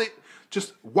 don't fill it.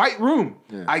 Just white room.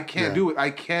 Yeah. I can't do it.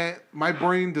 I can't. My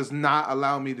brain does not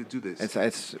allow me to do this.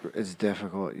 It's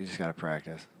difficult. You just gotta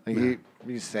practice. Like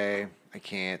you say, I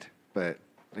can't. But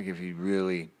like if you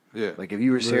really, like if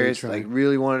you were serious, like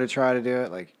really wanted to try to do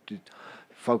it, like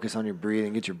focus on your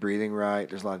breathing, get your breathing right.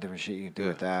 There's a lot of different shit you can do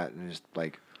with that, and just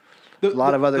like a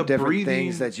lot of other different breathing,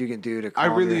 things that you can do to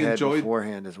calm your head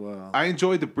beforehand as well. I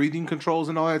enjoyed the breathing controls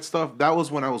and all that stuff. That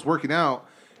was when I was working out.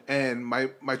 And my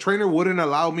trainer wouldn't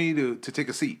allow me to take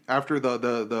a seat after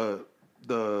the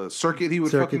circuit he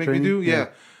would fucking make me do. Yeah.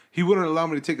 He wouldn't allow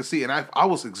me to take a seat, and I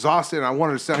was exhausted. And I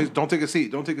wanted to say, "Don't take a seat.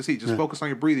 Don't take a seat. Just focus on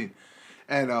your breathing."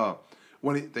 And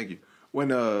thank you.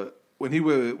 When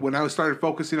I started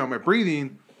focusing on my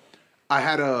breathing, I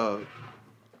had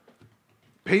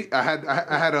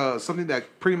something that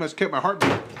pretty much kept my heart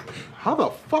beat. How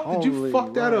the fuck did you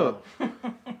fuck that up?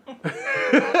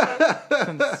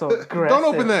 So don't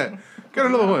open that. Get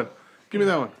another one. Give me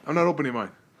that one. I'm not opening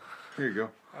mine. Here you go.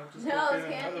 No, it's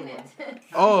handing it.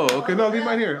 Oh, okay. No, leave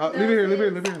mine here. Leave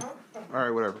it here. All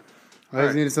right, whatever. I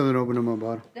just needed something to open in my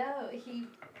bottle. No, he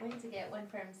went to get one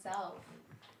for himself.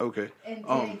 Okay. And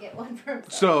didn't get one for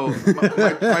himself. So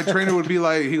my trainer would be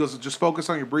like, he goes, just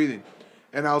focus on your breathing.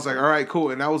 And I was like, all right,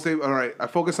 cool. And I was able, all right, I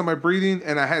focused on my breathing,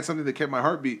 and I had something that kept my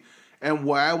heartbeat. And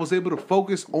why I was able to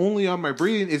focus only on my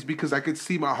breathing is because I could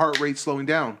see my heart rate slowing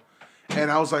down. And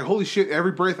I was like, holy shit,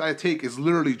 every breath I take is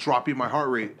literally dropping my heart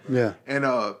rate. Yeah. And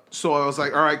so I was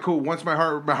like, all right, cool. Once my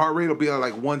heart rate will be at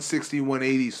like 160,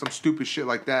 180, some stupid shit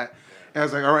like that. And I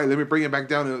was like, all right, let me bring it back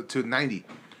down to 90.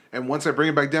 And once I bring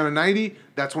it back down to 90,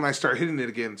 that's when I start hitting it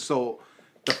again. So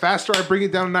the faster I bring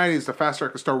it down to 90 is the faster I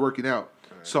can start working out.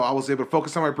 So I was able to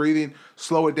focus on my breathing,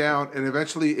 slow it down, and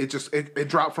eventually it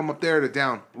dropped from up there to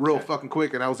down real fucking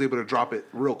quick, and I was able to drop it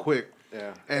real quick.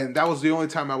 Yeah. And that was the only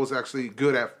time I was actually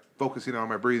good at focusing on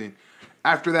my breathing.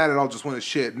 After that, it all just went to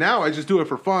shit. Now I just do it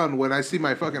for fun. When I see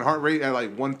my fucking heart rate at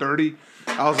like 130,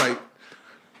 I was like,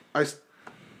 it's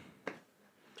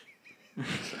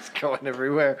going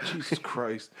everywhere. Jesus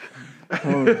Christ.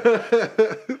 You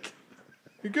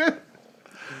good?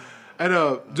 And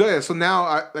so now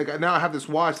I have this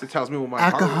watch that tells me what my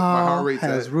heart rate's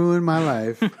has ruined my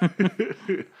life. All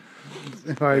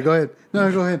right, go ahead.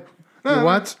 No, go ahead. No, your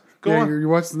watch? Go on. Your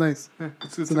watch is nice. Yeah,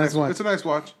 it's a nice watch. It's a nice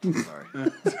watch. Sorry.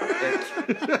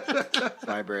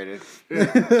 Vibrated.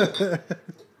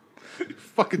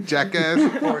 Fucking jackass.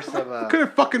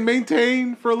 Couldn't fucking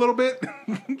maintain for a little bit.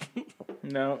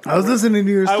 No. I was listening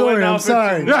to your story. I'm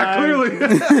sorry. Yeah, clearly.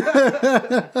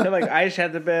 I feel like I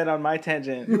shat the bed on my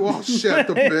tangent. You all shat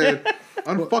the bed.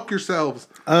 Unfuck yourselves.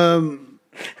 I'm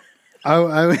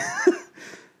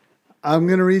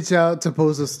gonna reach out to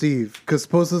Postal Steve because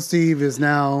Postal Steve is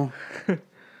now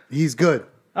he's good.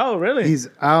 Oh, really? He's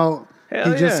out. Hell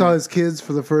he just yeah. saw his kids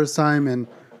for the first time in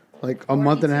like a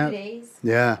month and a 42 half. days.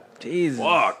 Yeah. Jesus.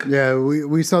 Fuck. Yeah,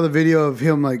 we saw the video of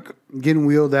him like getting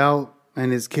wheeled out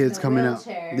and his kids In a coming out.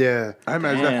 wheelchair. Yeah. I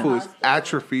imagine Damn. that fool is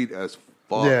atrophied as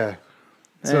fuck. Yeah.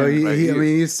 So Man, like, I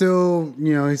mean, he's still,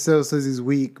 he still says he's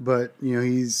weak, but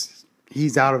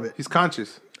he's out of it. He's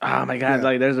conscious. Oh my god! Yeah.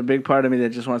 Like, there's a big part of me that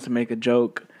just wants to make a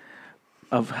joke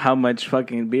of how much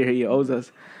fucking beer he owes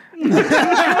us.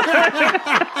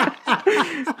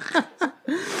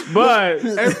 But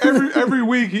Every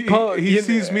week he you-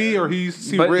 sees me or he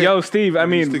sees but Rick. yo, Steve, I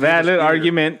He used mean, to give us valid beer.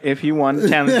 argument if you want to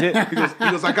challenge it. He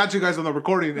goes, I got you guys on the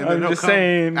recording, and I'm then he'll just come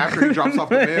saying. after he drops off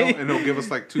the mail, and he'll give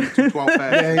us like two 12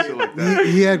 packs and shit like that.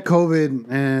 He had COVID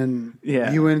and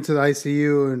Yeah. he went into the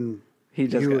ICU and He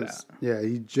just got out. Yeah,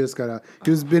 he just got out.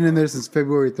 He was been in there since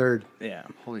February 3rd Yeah.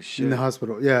 Holy in shit. the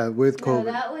hospital. Yeah, with No, COVID.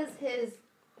 that was his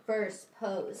first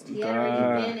post. He had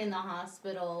already been in the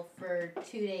hospital for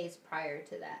 2 days prior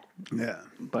to that. Yeah.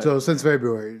 But- So since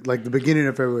February, like the beginning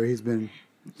of February, he's been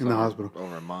in the hospital.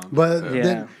 Over a month. But Yeah.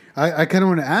 then I kind of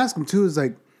want to ask him too. Is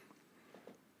like,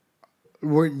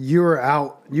 you were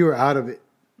out of it.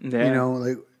 Yeah. You know,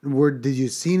 like, did you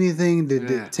see anything? Did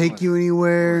Yeah, it take what you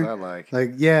anywhere? what was that like?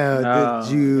 Like, yeah. Oh,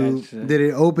 gotcha. Did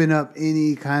it open up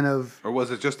any kind of Or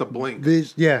was it just a blink?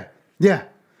 Yeah.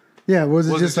 Was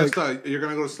it Was just it like just you're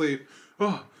gonna go to sleep,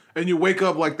 and you wake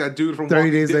up like that dude from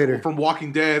 30 days Dead, later. from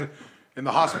Walking Dead in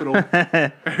the hospital?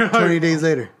 20 days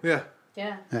later? Yeah.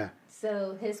 Yeah. Yeah.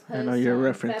 So his post know your on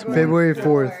reference. February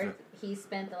 4th. he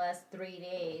spent the last 3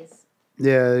 days.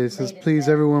 Yeah, it says, Laid in please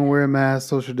bed. everyone wear a mask,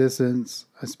 social distance.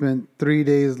 I spent 3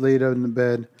 days laid up in the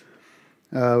bed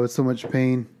with so much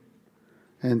pain.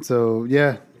 And so,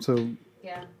 yeah, so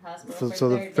Yeah, hospital for so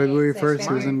the 3rd February days. 1st,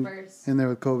 he was February 1st. in there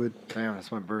with COVID. Damn,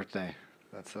 that's my birthday.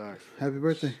 That sucks. Happy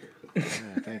birthday. Yeah,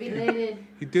 thank you. Belated.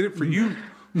 He did it for you,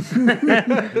 He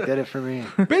did it for me.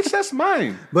 bitch. That's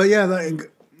mine. But yeah,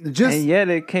 like, just And yet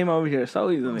it came over here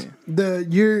so easily.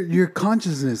 your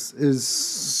consciousness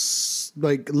is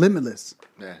like limitless.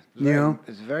 Yeah. You know?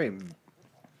 It's very.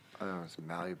 I don't know if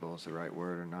malleable is the right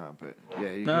word or not, but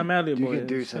yeah, you No, can, malleable You can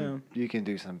do is, some. You can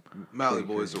do some.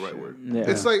 Malleable big is the right shit. word. Yeah.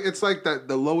 It's like that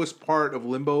the lowest part of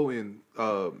limbo in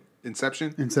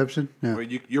Inception, Inception? Yeah. where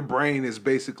your brain is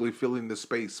basically filling the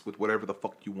space with whatever the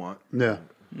fuck you want. Yeah.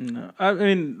 No, I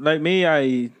mean, like me,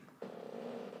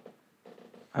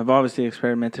 I've obviously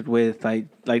experimented with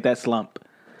like that slump,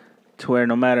 to where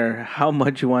no matter how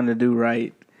much you want to do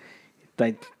right,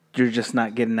 like you're just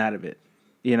not getting out of it,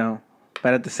 you know.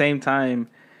 But at the same time,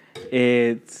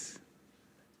 it's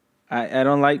I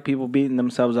don't like people beating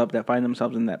themselves up that find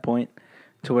themselves in that point,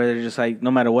 to where they're just like,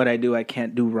 no matter what I do, I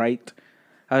can't do right.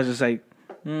 I was just like,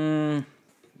 all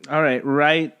right,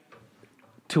 right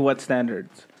to what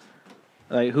standards?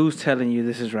 Like, who's telling you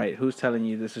this is right? Who's telling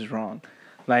you this is wrong?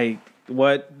 Like,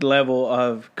 what level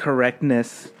of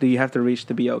correctness do you have to reach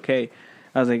to be okay?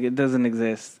 I was like, it doesn't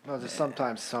exist. No, just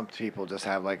sometimes some people just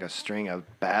have like a string of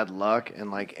bad luck and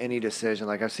like any decision.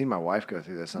 Like I've seen my wife go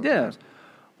through this sometimes,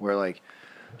 where like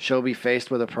she'll be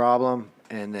faced with a problem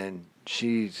and then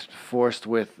she's forced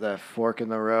with the fork in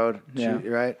the road, Yeah.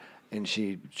 right? And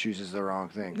she chooses the wrong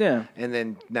thing. Yeah. And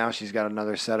then now she's got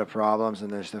another set of problems,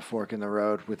 and there's the fork in the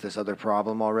road with this other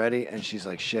problem already, and she's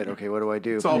like, "Shit, okay, what do I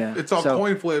do?" It's all Yeah. it's all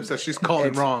coin flips that she's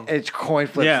calling wrong. It's coin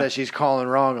flips Yeah. that she's calling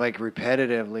wrong, like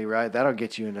repetitively, right? That'll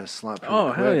get you in a slump. Pretty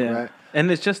Oh, quick, hell yeah. Right?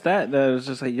 And it's just that it's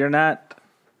just like, you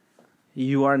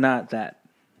are not that.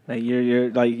 Like,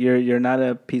 you're not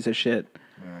a piece of shit.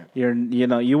 Right.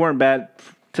 You weren't bad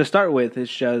to start with.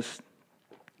 It's just,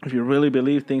 if you really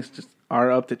believe things just are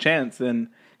up to chance, then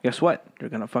guess what? You're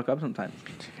gonna fuck up sometimes.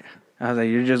 I was like,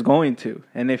 you're just going to,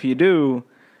 and if you do,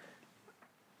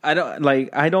 I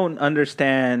don't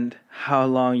understand how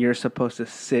long you're supposed to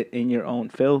sit in your own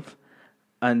filth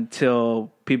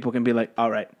until people can be like, all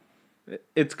right,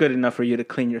 it's good enough for you to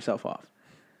clean yourself off.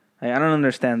 Like, I don't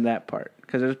understand that part,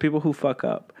 because there's people who fuck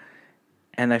up,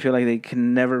 and I feel like they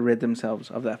can never rid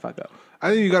themselves of that fuck up. I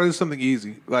think you got to do something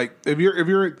easy. Like if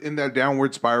you're in that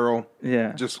downward spiral,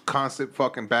 Yeah. just constant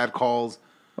fucking bad calls.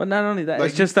 Well, not only that, Like,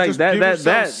 it's just like give that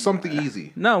yourself something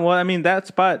easy. No, well, I mean, that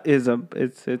spot is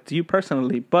it's you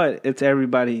personally, but it's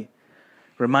everybody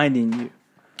reminding you.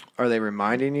 Are they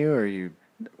reminding you, or are you,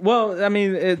 Well, I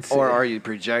mean, it's or are you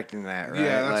projecting that? Right?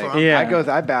 Yeah, that's like, what I'm-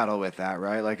 Yeah. I battle with that,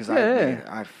 right? Like, cause Yeah.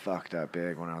 I fucked up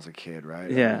big when I was a kid,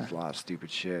 right? Yeah. There was a lot of stupid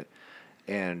shit,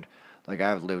 and like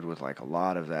I've lived with like a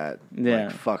lot of that. Yeah.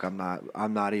 Like, fuck, I'm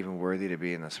not even worthy to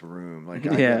be in this room. Like,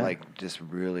 I Yeah. get, like just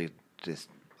really just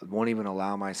won't even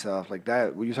allow myself like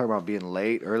that. When you talk about being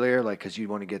late earlier, like because you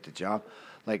want to get the job,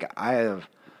 like I have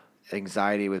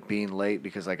anxiety with being late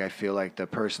because like I feel like the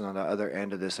person on the other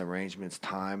end of this arrangement's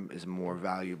time is more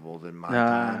valuable than my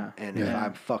time, and if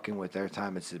I'm fucking with their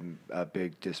time, it's a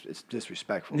big it's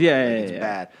disrespectful. It's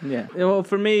bad. Yeah. Well,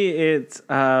 for me, it's because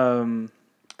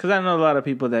I know a lot of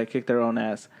people that kick their own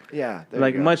ass. Yeah.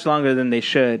 Like much longer than they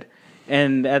should,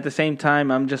 and at the same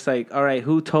time, I'm just like, all right,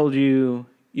 who told you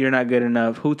you're not good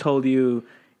enough? Who told you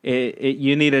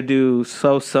you need to do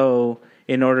so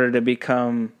in order to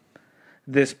become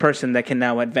this person that can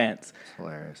now advance? It's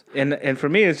hilarious. And for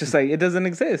me, it's just like it doesn't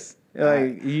exist.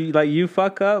 You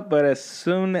fuck up, but as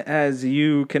soon as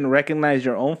you can recognize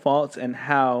your own faults and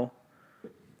how,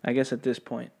 I guess at this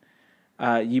point,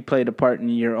 you played a part in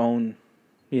your own,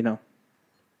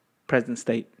 present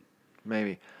state.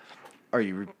 Maybe. Are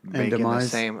you making the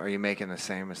same? Are you making the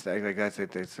same mistake? Like that's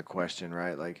the question,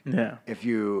 right? Like, if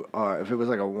it was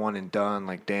like a one and done,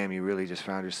 like, damn, you really just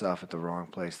found yourself at the wrong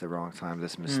place, the wrong time.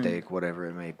 This mistake, whatever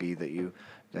it may be, that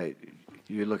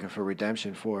you're looking for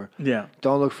redemption for. Yeah.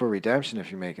 Don't look for redemption if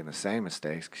you're making the same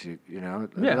mistakes, because I'm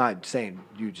not saying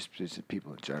you, just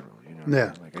people in general.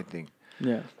 Yeah. Like I think.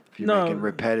 Yeah. If you're making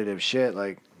repetitive shit,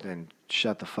 like, then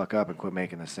shut the fuck up and quit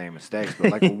making the same mistakes. But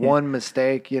like one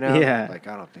mistake, like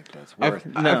I don't think that's worth.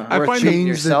 I find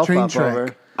change the train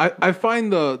track. I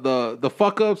find the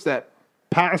fuck ups that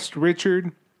past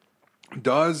Richard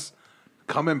does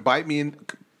come and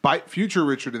bite future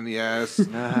Richard in the ass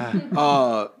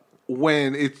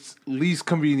when it's least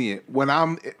convenient. When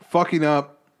I'm fucking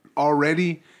up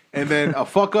already, and then a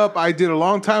fuck up I did a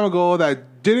long time ago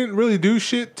that didn't really do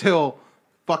shit till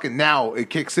fucking now it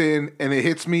kicks in and it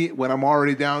hits me when I'm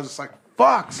already down. It's like,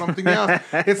 fuck, something else.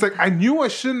 It's like I knew I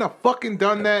shouldn't have fucking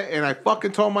done that, and I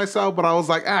fucking told myself, but I was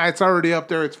like, it's already up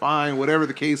there, it's fine, whatever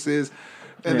the case is.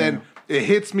 And then it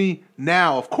hits me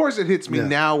now. Of course it hits me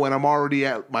now when I'm already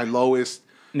at my lowest,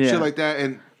 shit like that.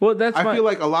 And I feel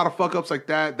like a lot of fuck ups like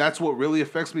that, that's what really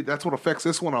affects me. That's what affects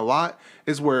this one a lot,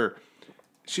 is where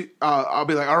I'll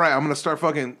be like, all right, I'm going to start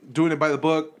fucking doing it by the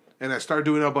book, and I start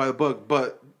doing it by the book,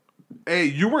 but hey,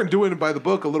 you weren't doing it by the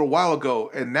book a little while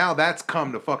ago, and now that's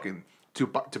come to fucking to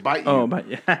bite you. Oh, but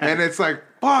and it's like,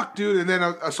 fuck, dude. And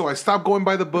then so I stopped going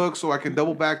by the book so I can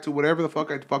double back to whatever the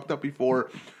fuck I fucked up before,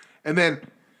 and then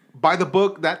by the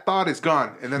book that thought is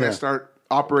gone, and then I start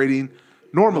operating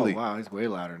normally. Oh, wow, he's way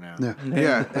louder now.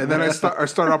 Yeah, and then I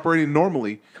start operating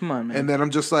normally. Come on, man. And then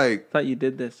I'm just like, thought you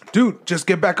did this, dude. Just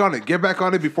get back on it. Get back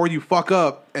on it before you fuck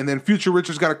up, and then future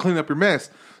Richard's got to clean up your mess.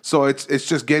 So it's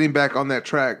just getting back on that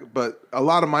track. But a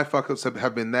lot of my fuck ups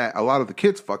have been that. A lot of the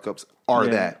kids' fuck ups are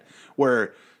that,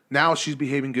 where now she's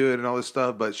behaving good and all this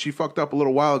stuff, but she fucked up a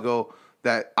little while ago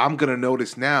that I'm gonna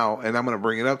notice now, and I'm gonna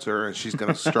bring it up to her, and she's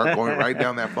gonna start going right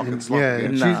down that fucking slump.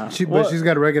 Yeah, but she's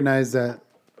got to recognize that.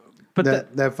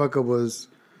 But that fuck up was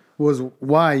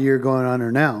why you're going on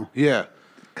her now. Yeah,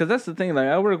 because that's the thing. Like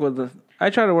I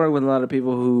try to work with a lot of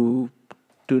people who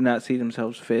do not see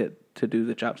themselves fit to do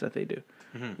the jobs that they do.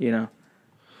 Mm-hmm.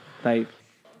 Like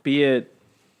be it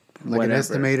like whatever. An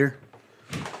estimator.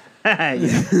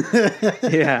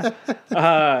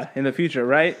 Yeah. In the future,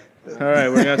 right? All right,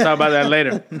 we're gonna talk about that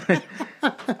later.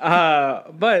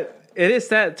 But it is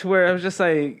that to where I was just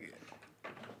like,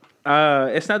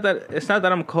 it's not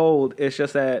that I'm cold. It's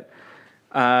just that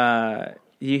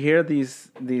you hear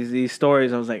these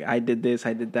stories. I was like, I did this,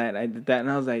 I did that, and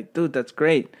I was like, dude, that's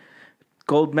great,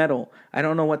 gold medal. I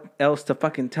don't know what else to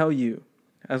fucking tell you.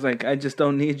 I was like, I just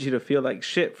don't need you to feel like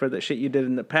shit for the shit you did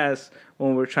in the past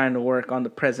when we're trying to work on the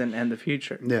present and the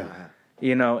future. Yeah.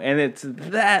 And it's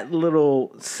that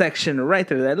little section right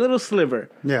there, that little sliver.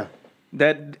 Yeah.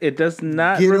 That it does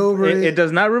not it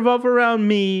does not revolve around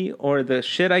me or the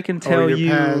shit I can tell you.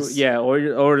 Past. Yeah,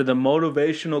 or the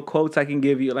motivational quotes I can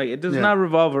give you. Like it does not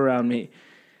revolve around me.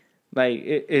 Like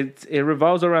it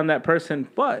revolves around that person,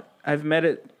 but I've met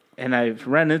it and I've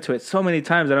run into it so many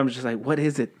times that I'm just like, what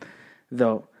is it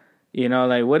though?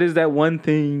 Like what is that one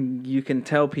thing you can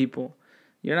tell people?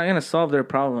 You're not going to solve their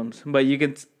problems, but you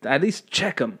can at least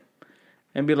check them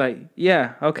and be like,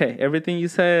 yeah, okay, everything you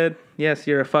said, yes,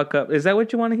 you're a fuck up. Is that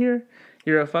what you want to hear?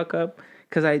 You're a fuck up?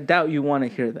 Because I doubt you want to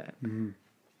hear that. Mm-hmm.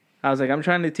 I was like, I'm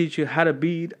trying to teach you how to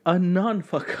be a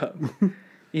non-fuck up,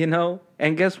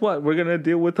 And guess what? We're going to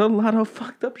deal with a lot of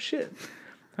fucked up shit.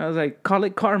 I was like, call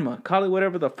it karma. Call it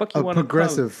whatever the fuck you want to call it. A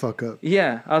progressive fuck up.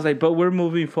 Yeah. I was like, but we're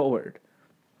moving forward.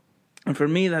 And for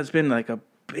me, that's been like a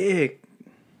big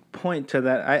point to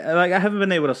that. I haven't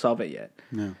been able to solve it yet.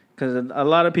 No. Because a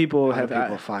lot of people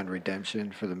find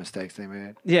redemption for the mistakes they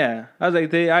made. Yeah. I was like,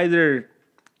 they either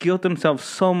guilt themselves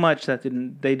so much that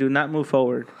they do not move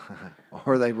forward,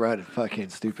 or they run fucking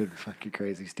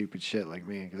crazy stupid shit like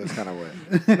me. Because that's kind of what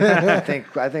I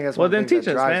think. I think that's Well, one then thing teach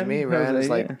that us, drives man. me, man. Is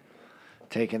like Yeah.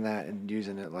 taking that and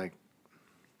using it like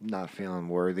not feeling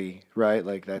worthy, right?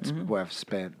 Like that's where I've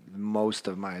spent most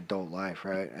of my adult life,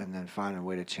 right? And then finding a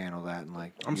way to channel that and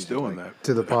like I'm use it, still in like, that.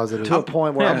 To the positive. to a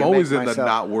point where Yeah. I can I'm always make in the myself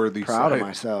not worthy proud of side.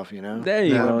 myself, you know. There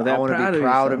you go. I That want to proud be of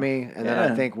proud of yourself. me, and then I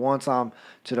Yeah. think once I'm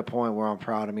to the point where I'm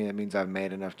proud of me, that means I've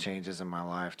made enough changes in my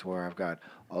life to where I've got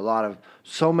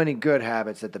so many good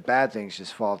habits that the bad things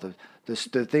just fall. The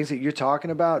things that you're talking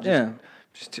about,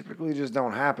 just typically just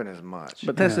don't happen as much.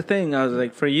 But that's the thing. I was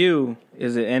like, for you,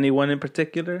 is it anyone in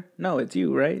particular? No, it's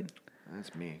you, right?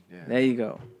 That's me. Yeah. There you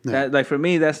go. That, like, for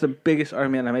me, that's the biggest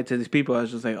argument I made to these people. I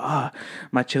was just like,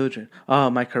 my children,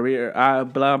 my career,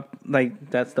 blah. Like,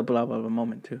 that's the blah, blah, blah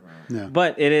moment, too. Yeah.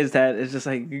 But it is that. It's just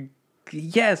like,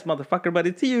 yes, motherfucker, but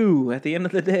it's you at the end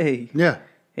of the day. Yeah.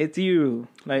 It's you.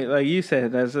 Like you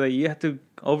said, that's like, you have to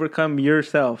overcome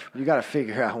yourself. You got to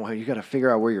figure out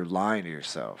where you're lying to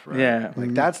yourself, right? Yeah.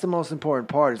 Like that's the most important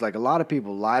part. Is like a lot of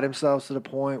people lie to themselves to the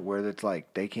point where it's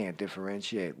like they can't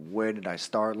differentiate when did I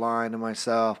start lying to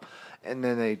myself, and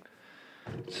then they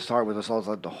start with themselves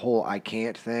like the whole I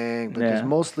can't thing, but there's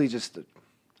mostly just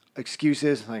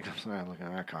excuses. Like, I'm sorry, I'm looking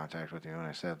at eye contact with you when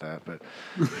I said that, but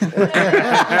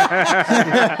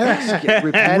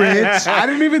repetitive. I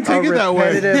didn't even take it that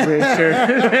way.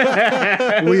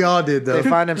 We all did, though. They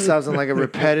find themselves in like a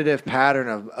repetitive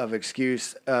pattern of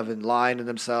excuse of lying to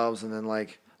themselves, and then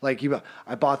like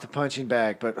I bought the punching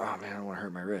bag, but oh man, I don't want to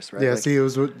hurt my wrist, right? Yeah, Like, see, it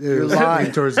was you're lying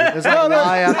lying towards It's like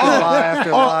lie after lie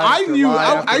after lie. I after knew lie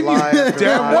after I knew lie after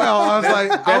damn lie. well. I was like,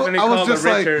 Definitely I was called just it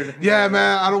like, Richard. yeah,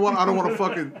 man, I don't want to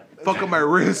fucking fuck up my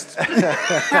wrist. Man,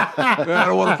 I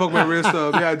don't want to fuck my wrist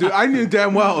up. Yeah, dude, I knew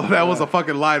damn well that was a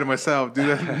fucking lie to myself,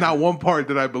 dude. Not one part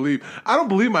did I believe. I don't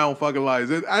believe my own fucking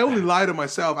lies. I only lie to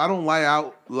myself. I don't lie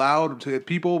out loud to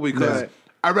people because Right.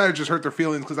 I'd rather just hurt their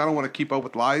feelings because I don't want to keep up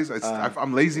with lies.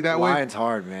 I'm lazy that way. Lying's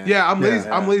hard, man. Yeah, I'm lazy.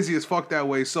 Yeah. I'm lazy as fuck that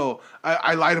way. So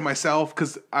I lie to myself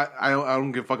because I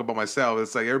don't give a fuck about myself.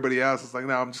 It's like everybody else. It's like,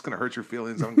 no, I'm just gonna hurt your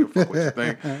feelings. I don't give a fuck what you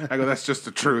think. I go, that's just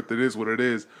the truth. It is what it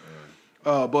is.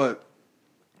 But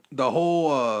the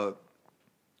whole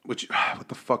what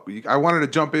the fuck? I wanted to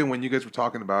jump in when you guys were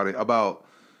talking about it about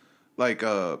like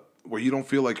where you don't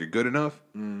feel like you're good enough.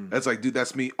 That's like, dude,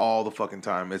 that's me all the fucking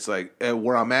time. It's like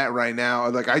where I'm at right now.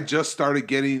 Like I just started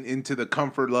getting into the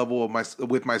comfort level of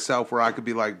with myself where I could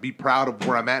be proud of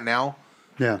where I'm at now.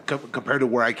 Yeah. Compared to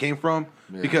where I came from,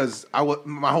 because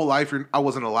my whole life I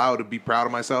wasn't allowed to be proud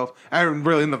of myself. I had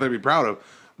really nothing to be proud of.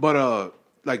 But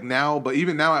like now, but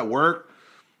even now at work,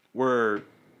 where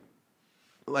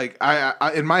like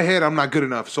I in my head I'm not good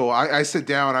enough. So I sit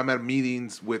down, I'm at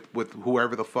meetings with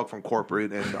whoever the fuck from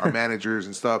corporate and our managers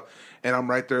and stuff, and I'm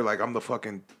right there like I'm the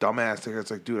fucking dumbass there.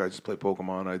 It's like, dude, I just play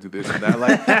Pokemon, I do this and that.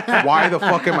 Like, why the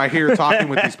fuck am I here talking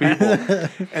with these people?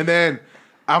 And then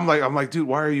I'm like, dude,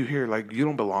 why are you here? Like, you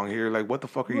don't belong here. Like, what the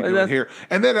fuck are you doing here?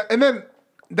 And then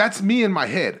that's me in my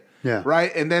head. Yeah.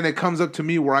 Right? And then it comes up to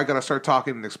me where I got to start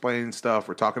talking and explaining stuff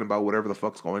or talking about whatever the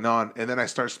fuck's going on. And then I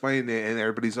start explaining it and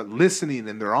everybody's listening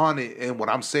and they're on it. And what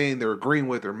I'm saying, they're agreeing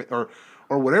with or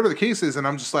whatever the case is. And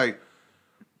I'm just like,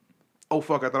 oh,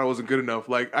 fuck, I thought I wasn't good enough.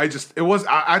 Like, I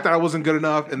thought I wasn't good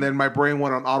enough. And then my brain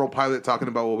went on autopilot talking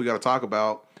about what we got to talk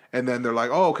about. And then they're like,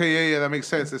 oh, okay, yeah, that makes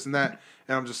sense, this and that.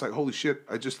 And I'm just like, holy shit.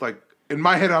 I just like, in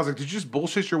my head, I was like, did you just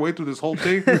bullshit your way through this whole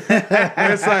thing?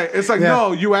 And it's like,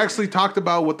 no, you actually talked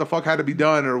about what the fuck had to be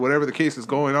done or whatever the case is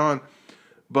going on.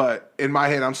 But in my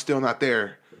head, I'm still not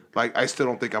there. Like, I still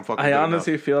don't think I'm fucking I good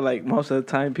honestly enough. feel like most of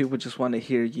the time people just want to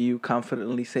hear you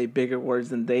confidently say bigger words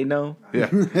than they know. Yeah.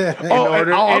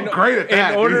 I'm great at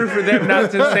that. In order dude. for them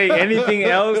not to say anything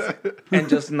else and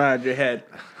just nod your head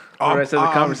the rest of the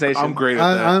conversation. I'm great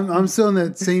at that. I'm still in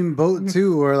that same boat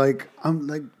too, where like I'm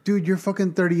like, dude, you're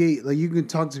fucking 38. Like you can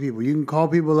talk to people, you can call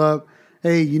people up.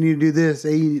 Hey, you need to do this.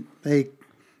 Hey,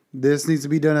 this needs to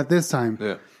be done at this time.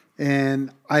 Yeah.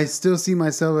 And I still see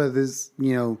myself as this,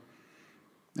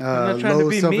 not trying to low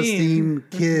be self-esteem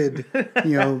kid.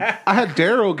 I had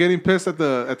Daryl getting pissed at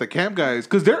the camp guys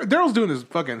because Daryl's doing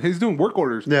he's doing work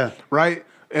orders. Yeah. Right.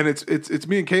 And it's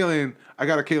me and Kaylin. I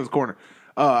got a Kaylin's corner.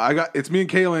 It's me and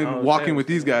Kaylin walking with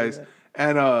these guys,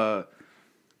 and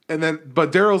then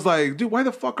Daryl's like, dude, why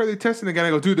the fuck are they testing again? I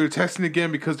go, dude, they're testing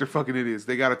again because they're fucking idiots.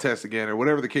 They got to test again or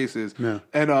whatever the case is. Yeah.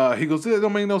 And he goes, that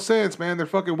don't make no sense, man. They're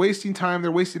fucking wasting time.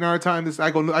 They're wasting our time. I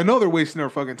go, I know they're wasting our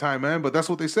fucking time, man. But that's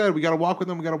what they said. We got to walk with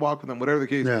them. We got to walk with them. Whatever the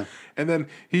case. Yeah. And then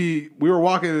we were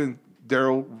walking, and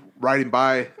Daryl riding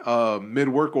by mid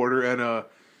work order, and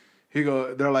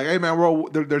they're like, hey man,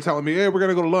 they're telling me, hey, we're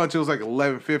gonna go to lunch. It was like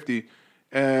 11:50.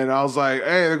 And I was like,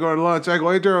 hey, they're going to lunch. I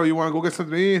go, hey, Daryl, you want to go get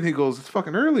something to eat? And he goes, it's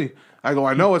fucking early. I go,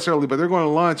 I know it's early, but they're going to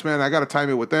lunch, man. I got to time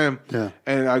it with them. Yeah.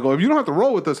 And I go, if you don't have to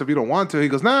roll with us if you don't want to. He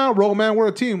goes, nah, roll, man. We're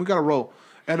a team. We got to roll.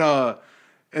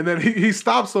 And then he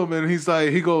stops him and he's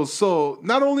like, he goes, so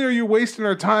not only are you wasting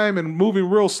our time and moving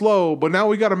real slow, but now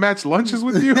we got to match lunches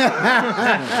with you.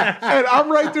 And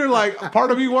I'm right there like, part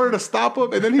of me wanted to stop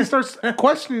him. And then he starts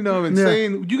questioning them and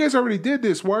saying, you guys already did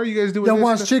this. Why are you guys doing Don't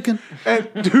this? watch chicken. And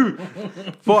dude,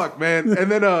 fuck, man. And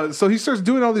then so he starts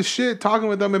doing all this shit, talking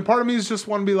with them. And part of me is just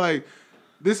want to be like,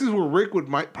 this is where Rick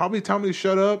might probably tell me to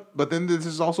shut up. But then this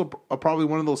is also probably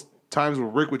one of those times where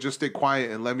Rick would just stay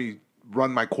quiet and let me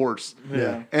run my course.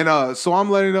 Yeah. And so I'm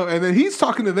letting them, and then he's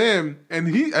talking to them, and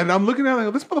I'm looking at him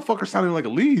like, this motherfucker's sounding like a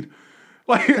lead.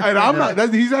 Like, and I'm not.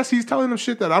 He's telling them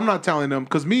shit that I'm not telling them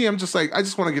because I'm just like, I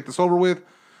just want to get this over with.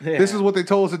 Yeah. This is what they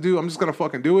told us to do. I'm just gonna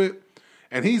fucking do it.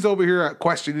 And he's over here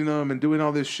questioning them and doing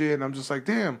all this shit, and I'm just like,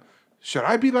 damn. Should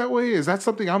I be that way? Is that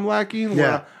something I'm lacking?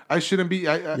 Yeah. I shouldn't be.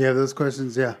 Yeah, those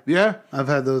questions. Yeah. Yeah. I've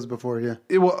had those before. Yeah.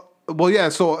 Well, yeah.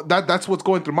 So that's what's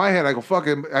going through my head. I go, fuck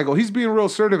him. I go, he's being real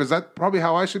assertive. Is that probably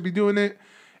how I should be doing it?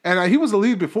 And he was the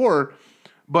lead before,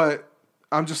 but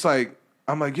I'm just like,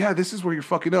 yeah, this is where you're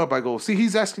fucking up. I go, see,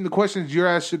 he's asking the questions your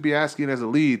ass should be asking as a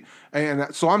lead. And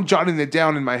so I'm jotting it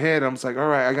down in my head. I'm just like, all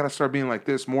right, I got to start being like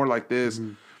this, more like this,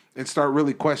 and start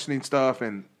really questioning stuff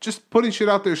and just putting shit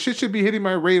out there. Shit should be hitting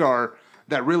my radar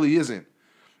that really isn't.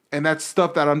 And that's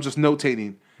stuff that I'm just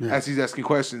notating as he's asking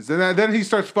questions. And then he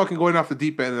starts fucking going off the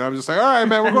deep end. And I'm just like, all right,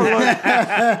 man, we're going to lunch.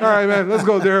 All right, man, let's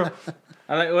go, Daryl.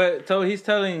 So he's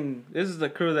telling, this is the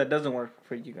crew that doesn't work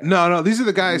for you guys. No, these are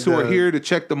the guys who are here to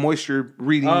check the moisture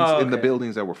readings in the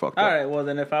buildings that were fucked up. All right, well,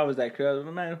 then if I was that crew, I was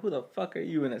like, man, who the fuck are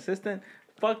you, an assistant?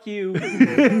 Fuck you.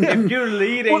 If your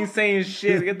lead ain't saying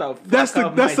shit, get the fuck that's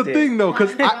the thing, though,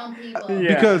 because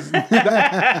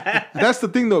that's the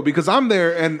thing, though, because I'm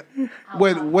there, and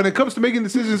when it comes to making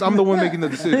decisions, I'm the one making the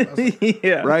decisions.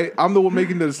 Yeah. Right? I'm the one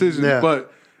making the decisions. Yeah.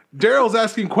 But Daryl's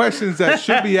asking questions that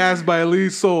should be asked by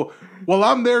Elise, so while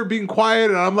I'm there being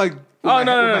quiet, and I'm like, with my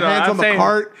hands on the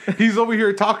cart, he's over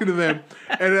here talking to them,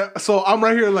 and so I'm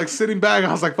right here like sitting back.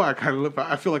 I was like, "Fuck!"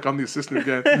 I feel like I'm the assistant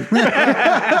again. And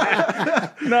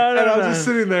I was just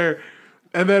sitting there,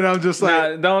 and then I'm just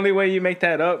like, the only way you make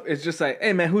that up is just like,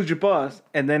 "Hey man, who's your boss?"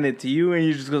 And then it's you, and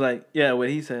you just go like, "Yeah, what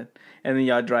he said," and then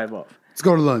y'all drive off. Let's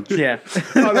go to lunch. Yeah.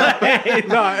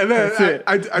 And then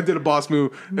I did a boss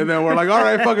move, and then we're like, all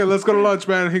right, fuck it, let's go to lunch,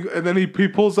 man. And then he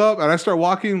pulls up, and I start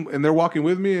walking, and they're walking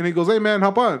with me, and he goes, hey, man,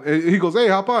 hop on. And he goes, hey,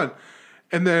 hop on.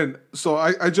 And then, so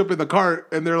I jump in the cart,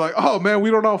 and they're like, oh, man,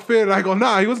 we don't all fit. And I go,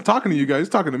 nah, he wasn't talking to you guys. He's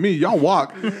talking to me. Y'all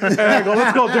walk. And I go,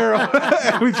 let's go,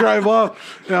 Daryl. And we drive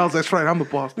off. And I was like, that's right, I'm the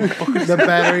boss. The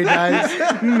battery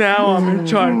dies. Now I'm in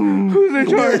charge. Who's in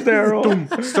charge,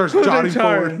 Daryl? Starts jotting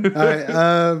forward. All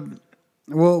right,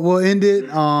 we'll end it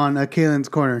on Kalen's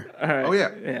corner. All right. Oh,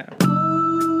 yeah. Yeah.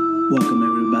 Welcome,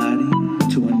 everybody,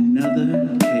 to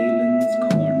another Kalen's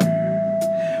Corner,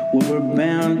 where we're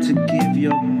bound to give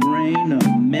your brain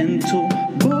a mental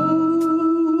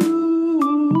bonus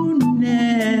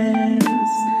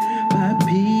by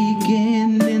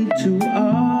peeking into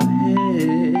our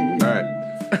head. All right.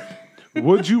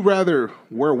 Would you rather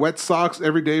wear wet socks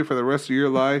every day for the rest of your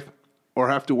life or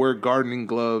have to wear gardening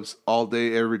gloves all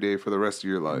day, every day for the rest of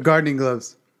your life? Gardening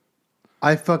gloves.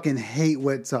 I fucking hate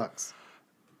wet socks.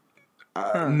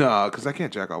 No, because I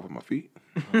can't jack off with my feet.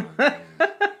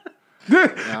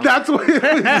 That's what it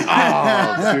is.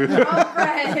 Oh, dude.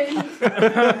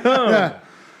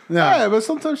 Yeah, but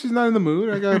sometimes she's not in the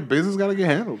mood. I got business got to get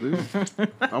handled, dude.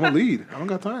 I'm a lead. I don't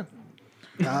got time.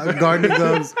 Gardening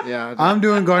gloves. Yeah, I'm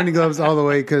doing gardening gloves all the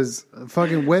way because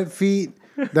fucking wet feet,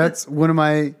 that's one of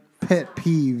my pet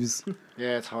peeves.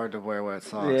 yeah, it's hard to wear wet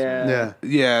socks. Yeah. Man.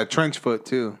 Yeah, trench foot,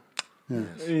 too.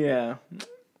 Yeah.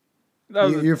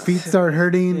 Your feet start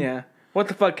hurting. Yeah. What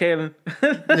the fuck, Kalen?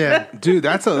 Yeah. Dude,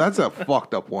 that's a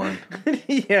fucked up one.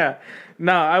 Yeah.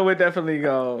 No, I would definitely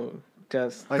go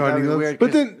just. Like that'd be weird.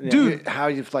 But then, dude, how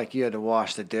you had to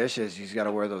wash the dishes? You got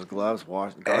to wear those gloves.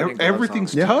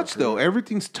 Everything's touch though.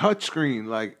 Everything's touch screen.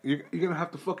 Like you're gonna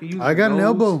have to fucking use. I got an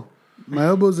elbow. My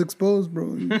elbow's exposed,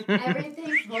 bro.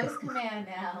 Everything's voice command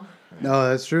now. No,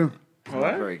 that's true.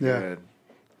 Not very good.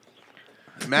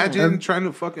 Imagine trying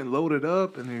to fucking load it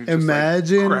up and you're just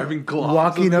imagine grabbing gloves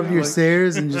walking up your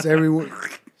stairs and just everyone.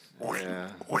 Yeah.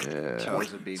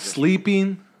 Toes would be just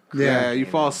sleeping. Yeah. Yeah, you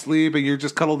fall asleep and you're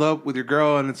just cuddled up with your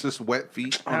girl and it's just wet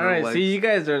feet on All her right, legs. see, you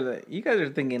guys are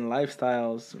thinking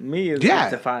lifestyles. Me is 8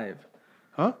 to 5.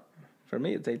 Huh? For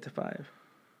me, it's 8 to 5.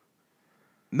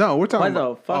 No, we're Why talking the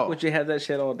about fuck would you have that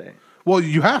shit all day? Well,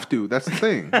 you have to. That's the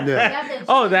thing. Yeah. Yeah,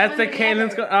 Oh, that's the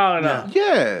Kanan's. Oh no.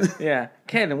 Yeah. Yeah,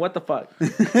 Kanan, what the fuck?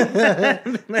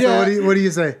 So what do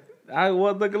you say? I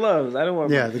want the gloves. I don't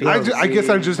want. Yeah, my the feet. gloves. I guess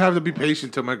I just have to be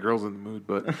patient till my girl's in the mood.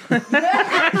 But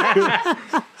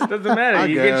Doesn't matter. I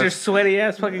You get your guess. sweaty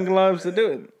ass fucking gloves to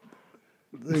do it.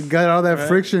 It got all that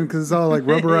friction because it's all like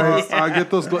rubberized. I get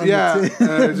those.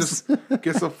 It just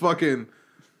gets a fucking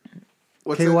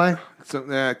what's KY? It? Some,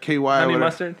 KY. Honey whatever.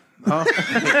 mustard. Huh?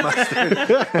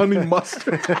 Honey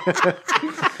mustard.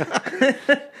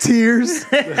 Tears.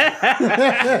 Get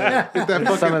that fucking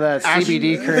Some of that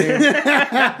CBD cream. Get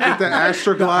that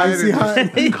Icy hot.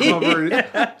 Astroglide and cover it.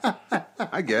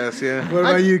 I guess, yeah. What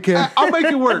about you, Ken? I'll make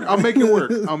it work. I'll make it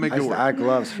work. I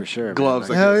gloves for sure. man. Gloves.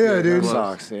 Like, Hell yeah, dude.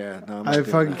 socks. Yeah. No, I'm I just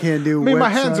doing fucking that. can't do. I mean, wet my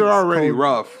hands are socks, already cold.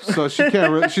 rough, so she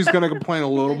can't. She's gonna complain a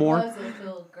little more. Gloves will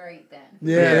feel great then.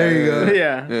 Yeah, there you go.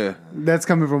 Yeah. Yeah. That's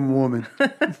coming from a woman.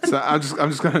 So I'm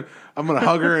gonna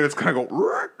hug her and it's gonna go.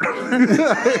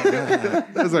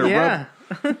 That's like Yeah.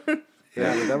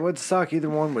 Yeah, but that would suck. Either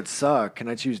one would suck. Can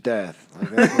I choose death?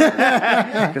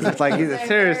 Because it's like either,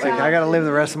 Seriously. like I got to live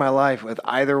the rest of my life with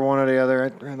either one or the other.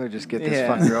 I'd rather just get this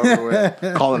Yeah. fucker over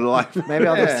with. Call it a life. Maybe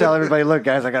I'll Yeah. just tell everybody, look,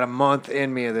 guys, I got a month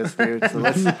in me of this, dude. So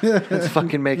let's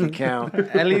fucking make it count.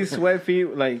 At least wet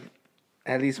feet, like,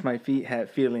 at least my feet had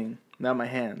feeling, not my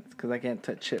hands, because I can't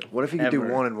touch shit. What if you could do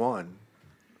ever. 1 and 1?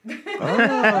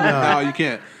 No, you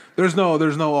can't. There's no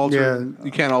alter. Yeah.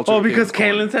 You can't alter. Oh, because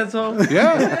Kanan. Kaylin said so?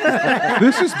 Yeah.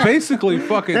 This is basically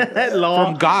fucking Law.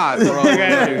 from God, bro.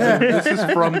 This is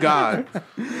from God. All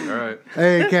right.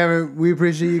 Hey, Kevin, we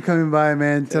appreciate you coming by,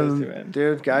 man. Tell Seriously, them. man.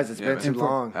 Dude, guys, it's been man. too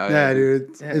long. Hell Yeah,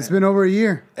 dude. It's been over a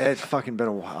year. It's fucking been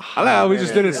a while. I know, we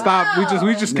just didn't stop.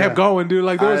 We just kept going, dude.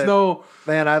 Like there was no.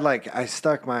 Man, I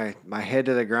stuck my head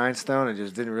to the grindstone and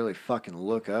just didn't really fucking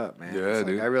look up, man. Yeah, It's like,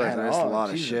 dude. I realized I At missed a all, lot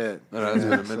Jesus. of shit. It's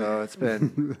been a minute. So it's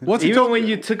been Once he Even told when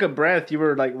you took a breath, you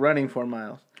were like running 4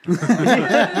 miles.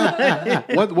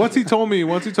 once he told me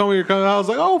you're coming, I was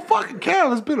like, oh fucking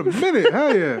cow, it's been a minute.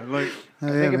 Hell yeah. Like Oh, I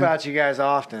yeah, think man. about you guys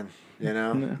often. You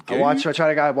know, I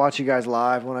try to watch you guys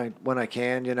live when I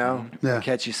can. You know, Yeah. I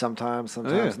catch you sometimes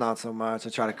Yeah. not so much. I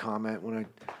try to comment when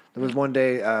there was one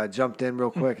day jumped in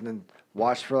real quick and then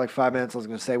watched for like 5 minutes. I was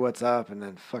gonna say what's up and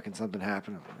then fucking something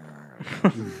happened.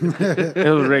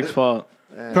 It was Rick's fault.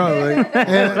 Probably.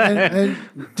 And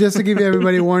just to give you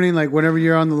everybody a warning, like whenever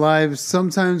you're on the live,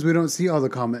 sometimes we don't see all the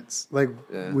comments. Like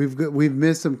we've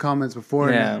missed some comments before.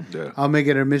 and Yeah. I'll make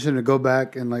it a mission to go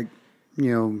back and like,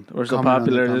 you know, We're so comment on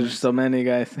the popular. There's comments. so many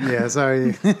guys. Yeah,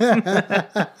 sorry.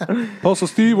 Postal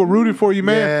Steve, we're rooting for you,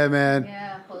 man. Yeah, man.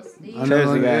 Yeah, post these. I know,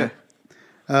 Seriously, yeah.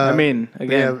 guy. I mean, Yeah,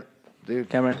 again, Dude,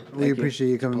 Cameron. we appreciate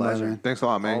you coming by, Pleasure. man. Thanks a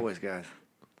lot, man. always, guys.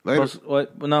 Later.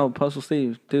 What? No, Postal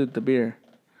Steve. Dude, the beer.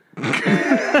 Awesome,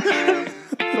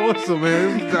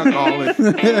 man. This is alcoholic.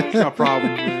 It's not a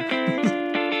problem, man.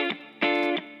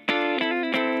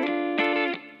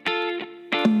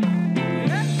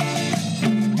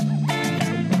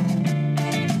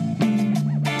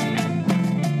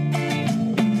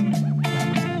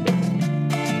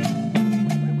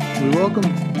 We welcome.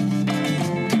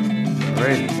 All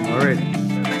right.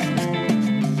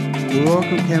 We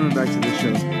welcome Cameron back to the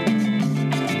show.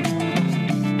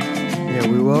 Yeah,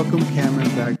 we welcome Cameron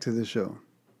back to the show.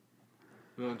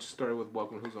 You want to start with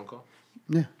welcome to Who's on Call?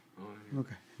 Yeah.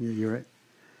 Okay. Yeah, you're right.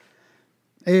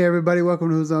 Hey, everybody. Welcome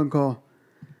to Who's on Call.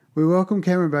 We welcome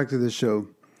Cameron back to the show.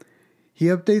 He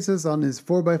updates us on his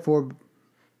 4x4.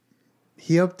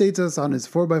 He updates us on his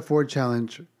 4x4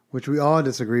 challenge, which we all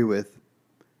disagree with.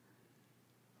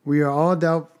 We are all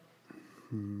doubtful.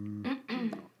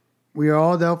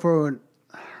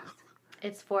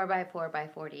 It's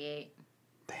 4x4x48.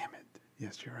 Damn it.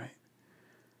 Yes, you're right.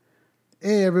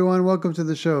 Hey, everyone. Welcome to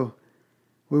the show.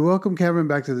 We welcome Cameron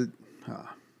back to the...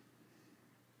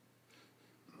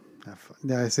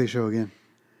 Did I say show again?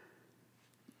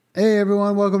 Hey,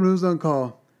 everyone. Welcome to Who's on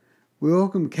Call. We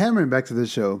welcome Cameron back to the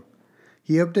show.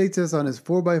 He updates us on his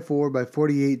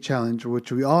 4x4x48 challenge,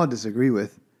 which we all disagree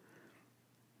with.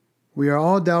 We are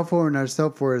all doubtful in our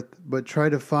self-worth, but try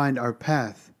to find our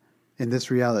path in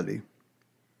this reality.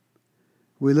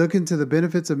 We look into the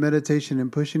benefits of meditation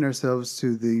and pushing ourselves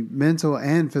to the mental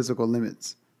and physical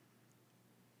limits.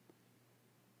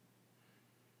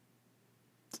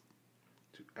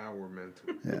 To our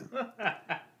mental. Yeah.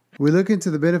 We look into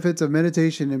the benefits of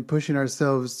meditation and pushing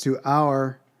ourselves to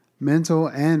our mental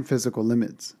and physical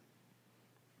limits.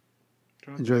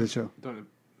 Enjoy the show. Don't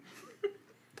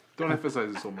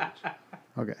emphasize it so much.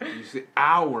 Okay. You say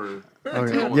our.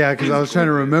 Okay. Yeah, because I was trying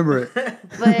to remember it.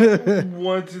 But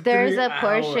 1 to 3 there's a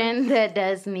hours. portion that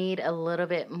does need a little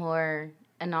bit more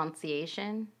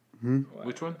enunciation.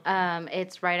 Which one?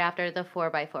 It's right after the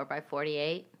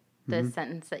 4x4x48. The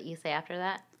sentence that you say after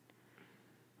that.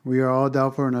 We are all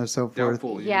doubtful in our self-worth.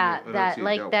 Doubtful. Yeah, that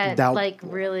Doubtful. like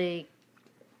really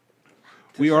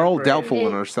We are all separate doubtful in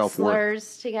it our self-worth.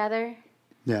 slurs together.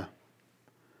 Yeah.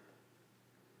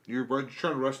 You're trying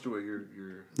to rush to it. You're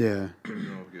Yeah. putting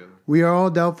it all together. We are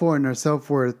all doubtful in our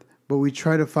self-worth, but we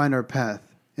try to find our path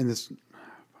in this.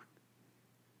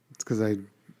 It's because I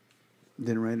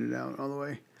didn't write it out all the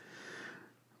way.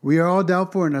 We are all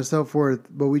doubtful in our self-worth,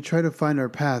 but we try to find our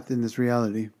path in this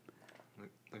reality.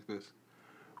 Like this.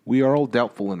 We are all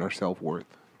doubtful in our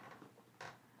self-worth.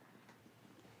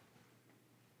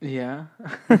 Yeah.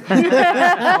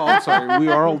 Oh, I'm sorry. We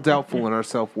are all doubtful in our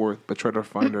self-worth, but try to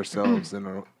find ourselves in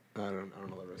our... I don't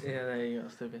know the rest. Yeah, there you go,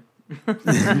 stupid.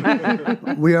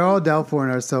 We are all doubtful in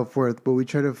our self-worth, but we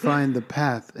try to find the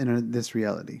path in this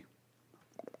reality.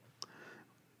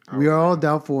 We are all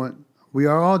doubtful in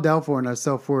our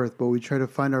self-worth, but we try to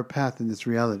find our path in this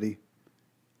reality.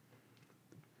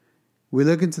 We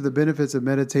look into the benefits of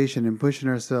meditation and pushing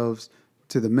ourselves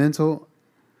to the mental.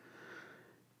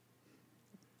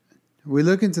 We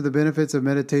look into the benefits of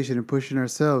meditation and pushing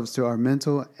ourselves to our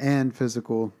mental and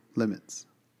physical limits.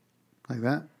 Like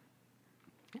that?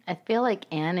 I feel like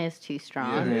Anne is too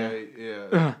strong.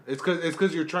 Yeah. It's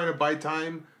because you're trying to buy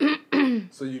time,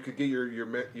 so you could get your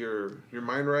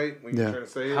mind right when you're trying to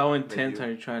say it. How intense are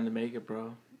you trying to make it,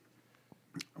 bro?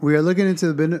 We look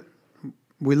into the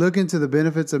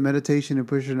benefits of meditation and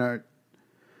pushing our.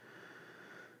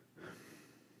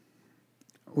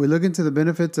 We look into the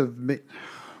benefits of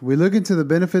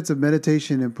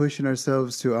meditation and pushing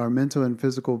ourselves to our mental and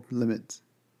physical limits.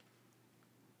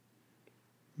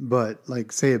 But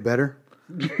say it better.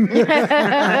 I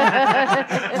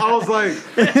was like,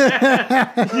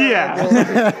 Yeah.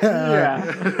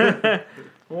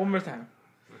 One more time.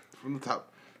 from the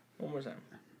top One more time.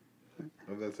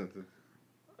 of that sentence.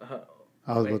 I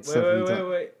was about to say from the top.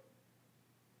 Wait.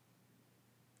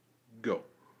 Go.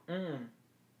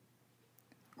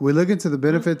 We look into the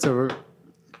benefits of our.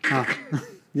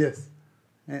 Yes.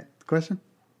 Question?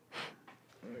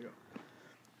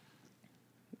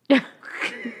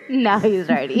 Now he's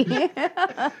ready.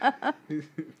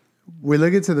 We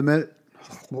look into the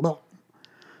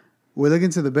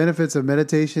benefits of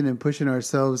meditation and pushing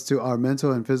ourselves to our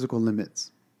mental and physical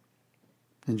limits.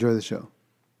 Enjoy the show.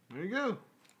 There you go.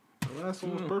 The last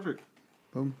one was perfect.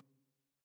 Boom.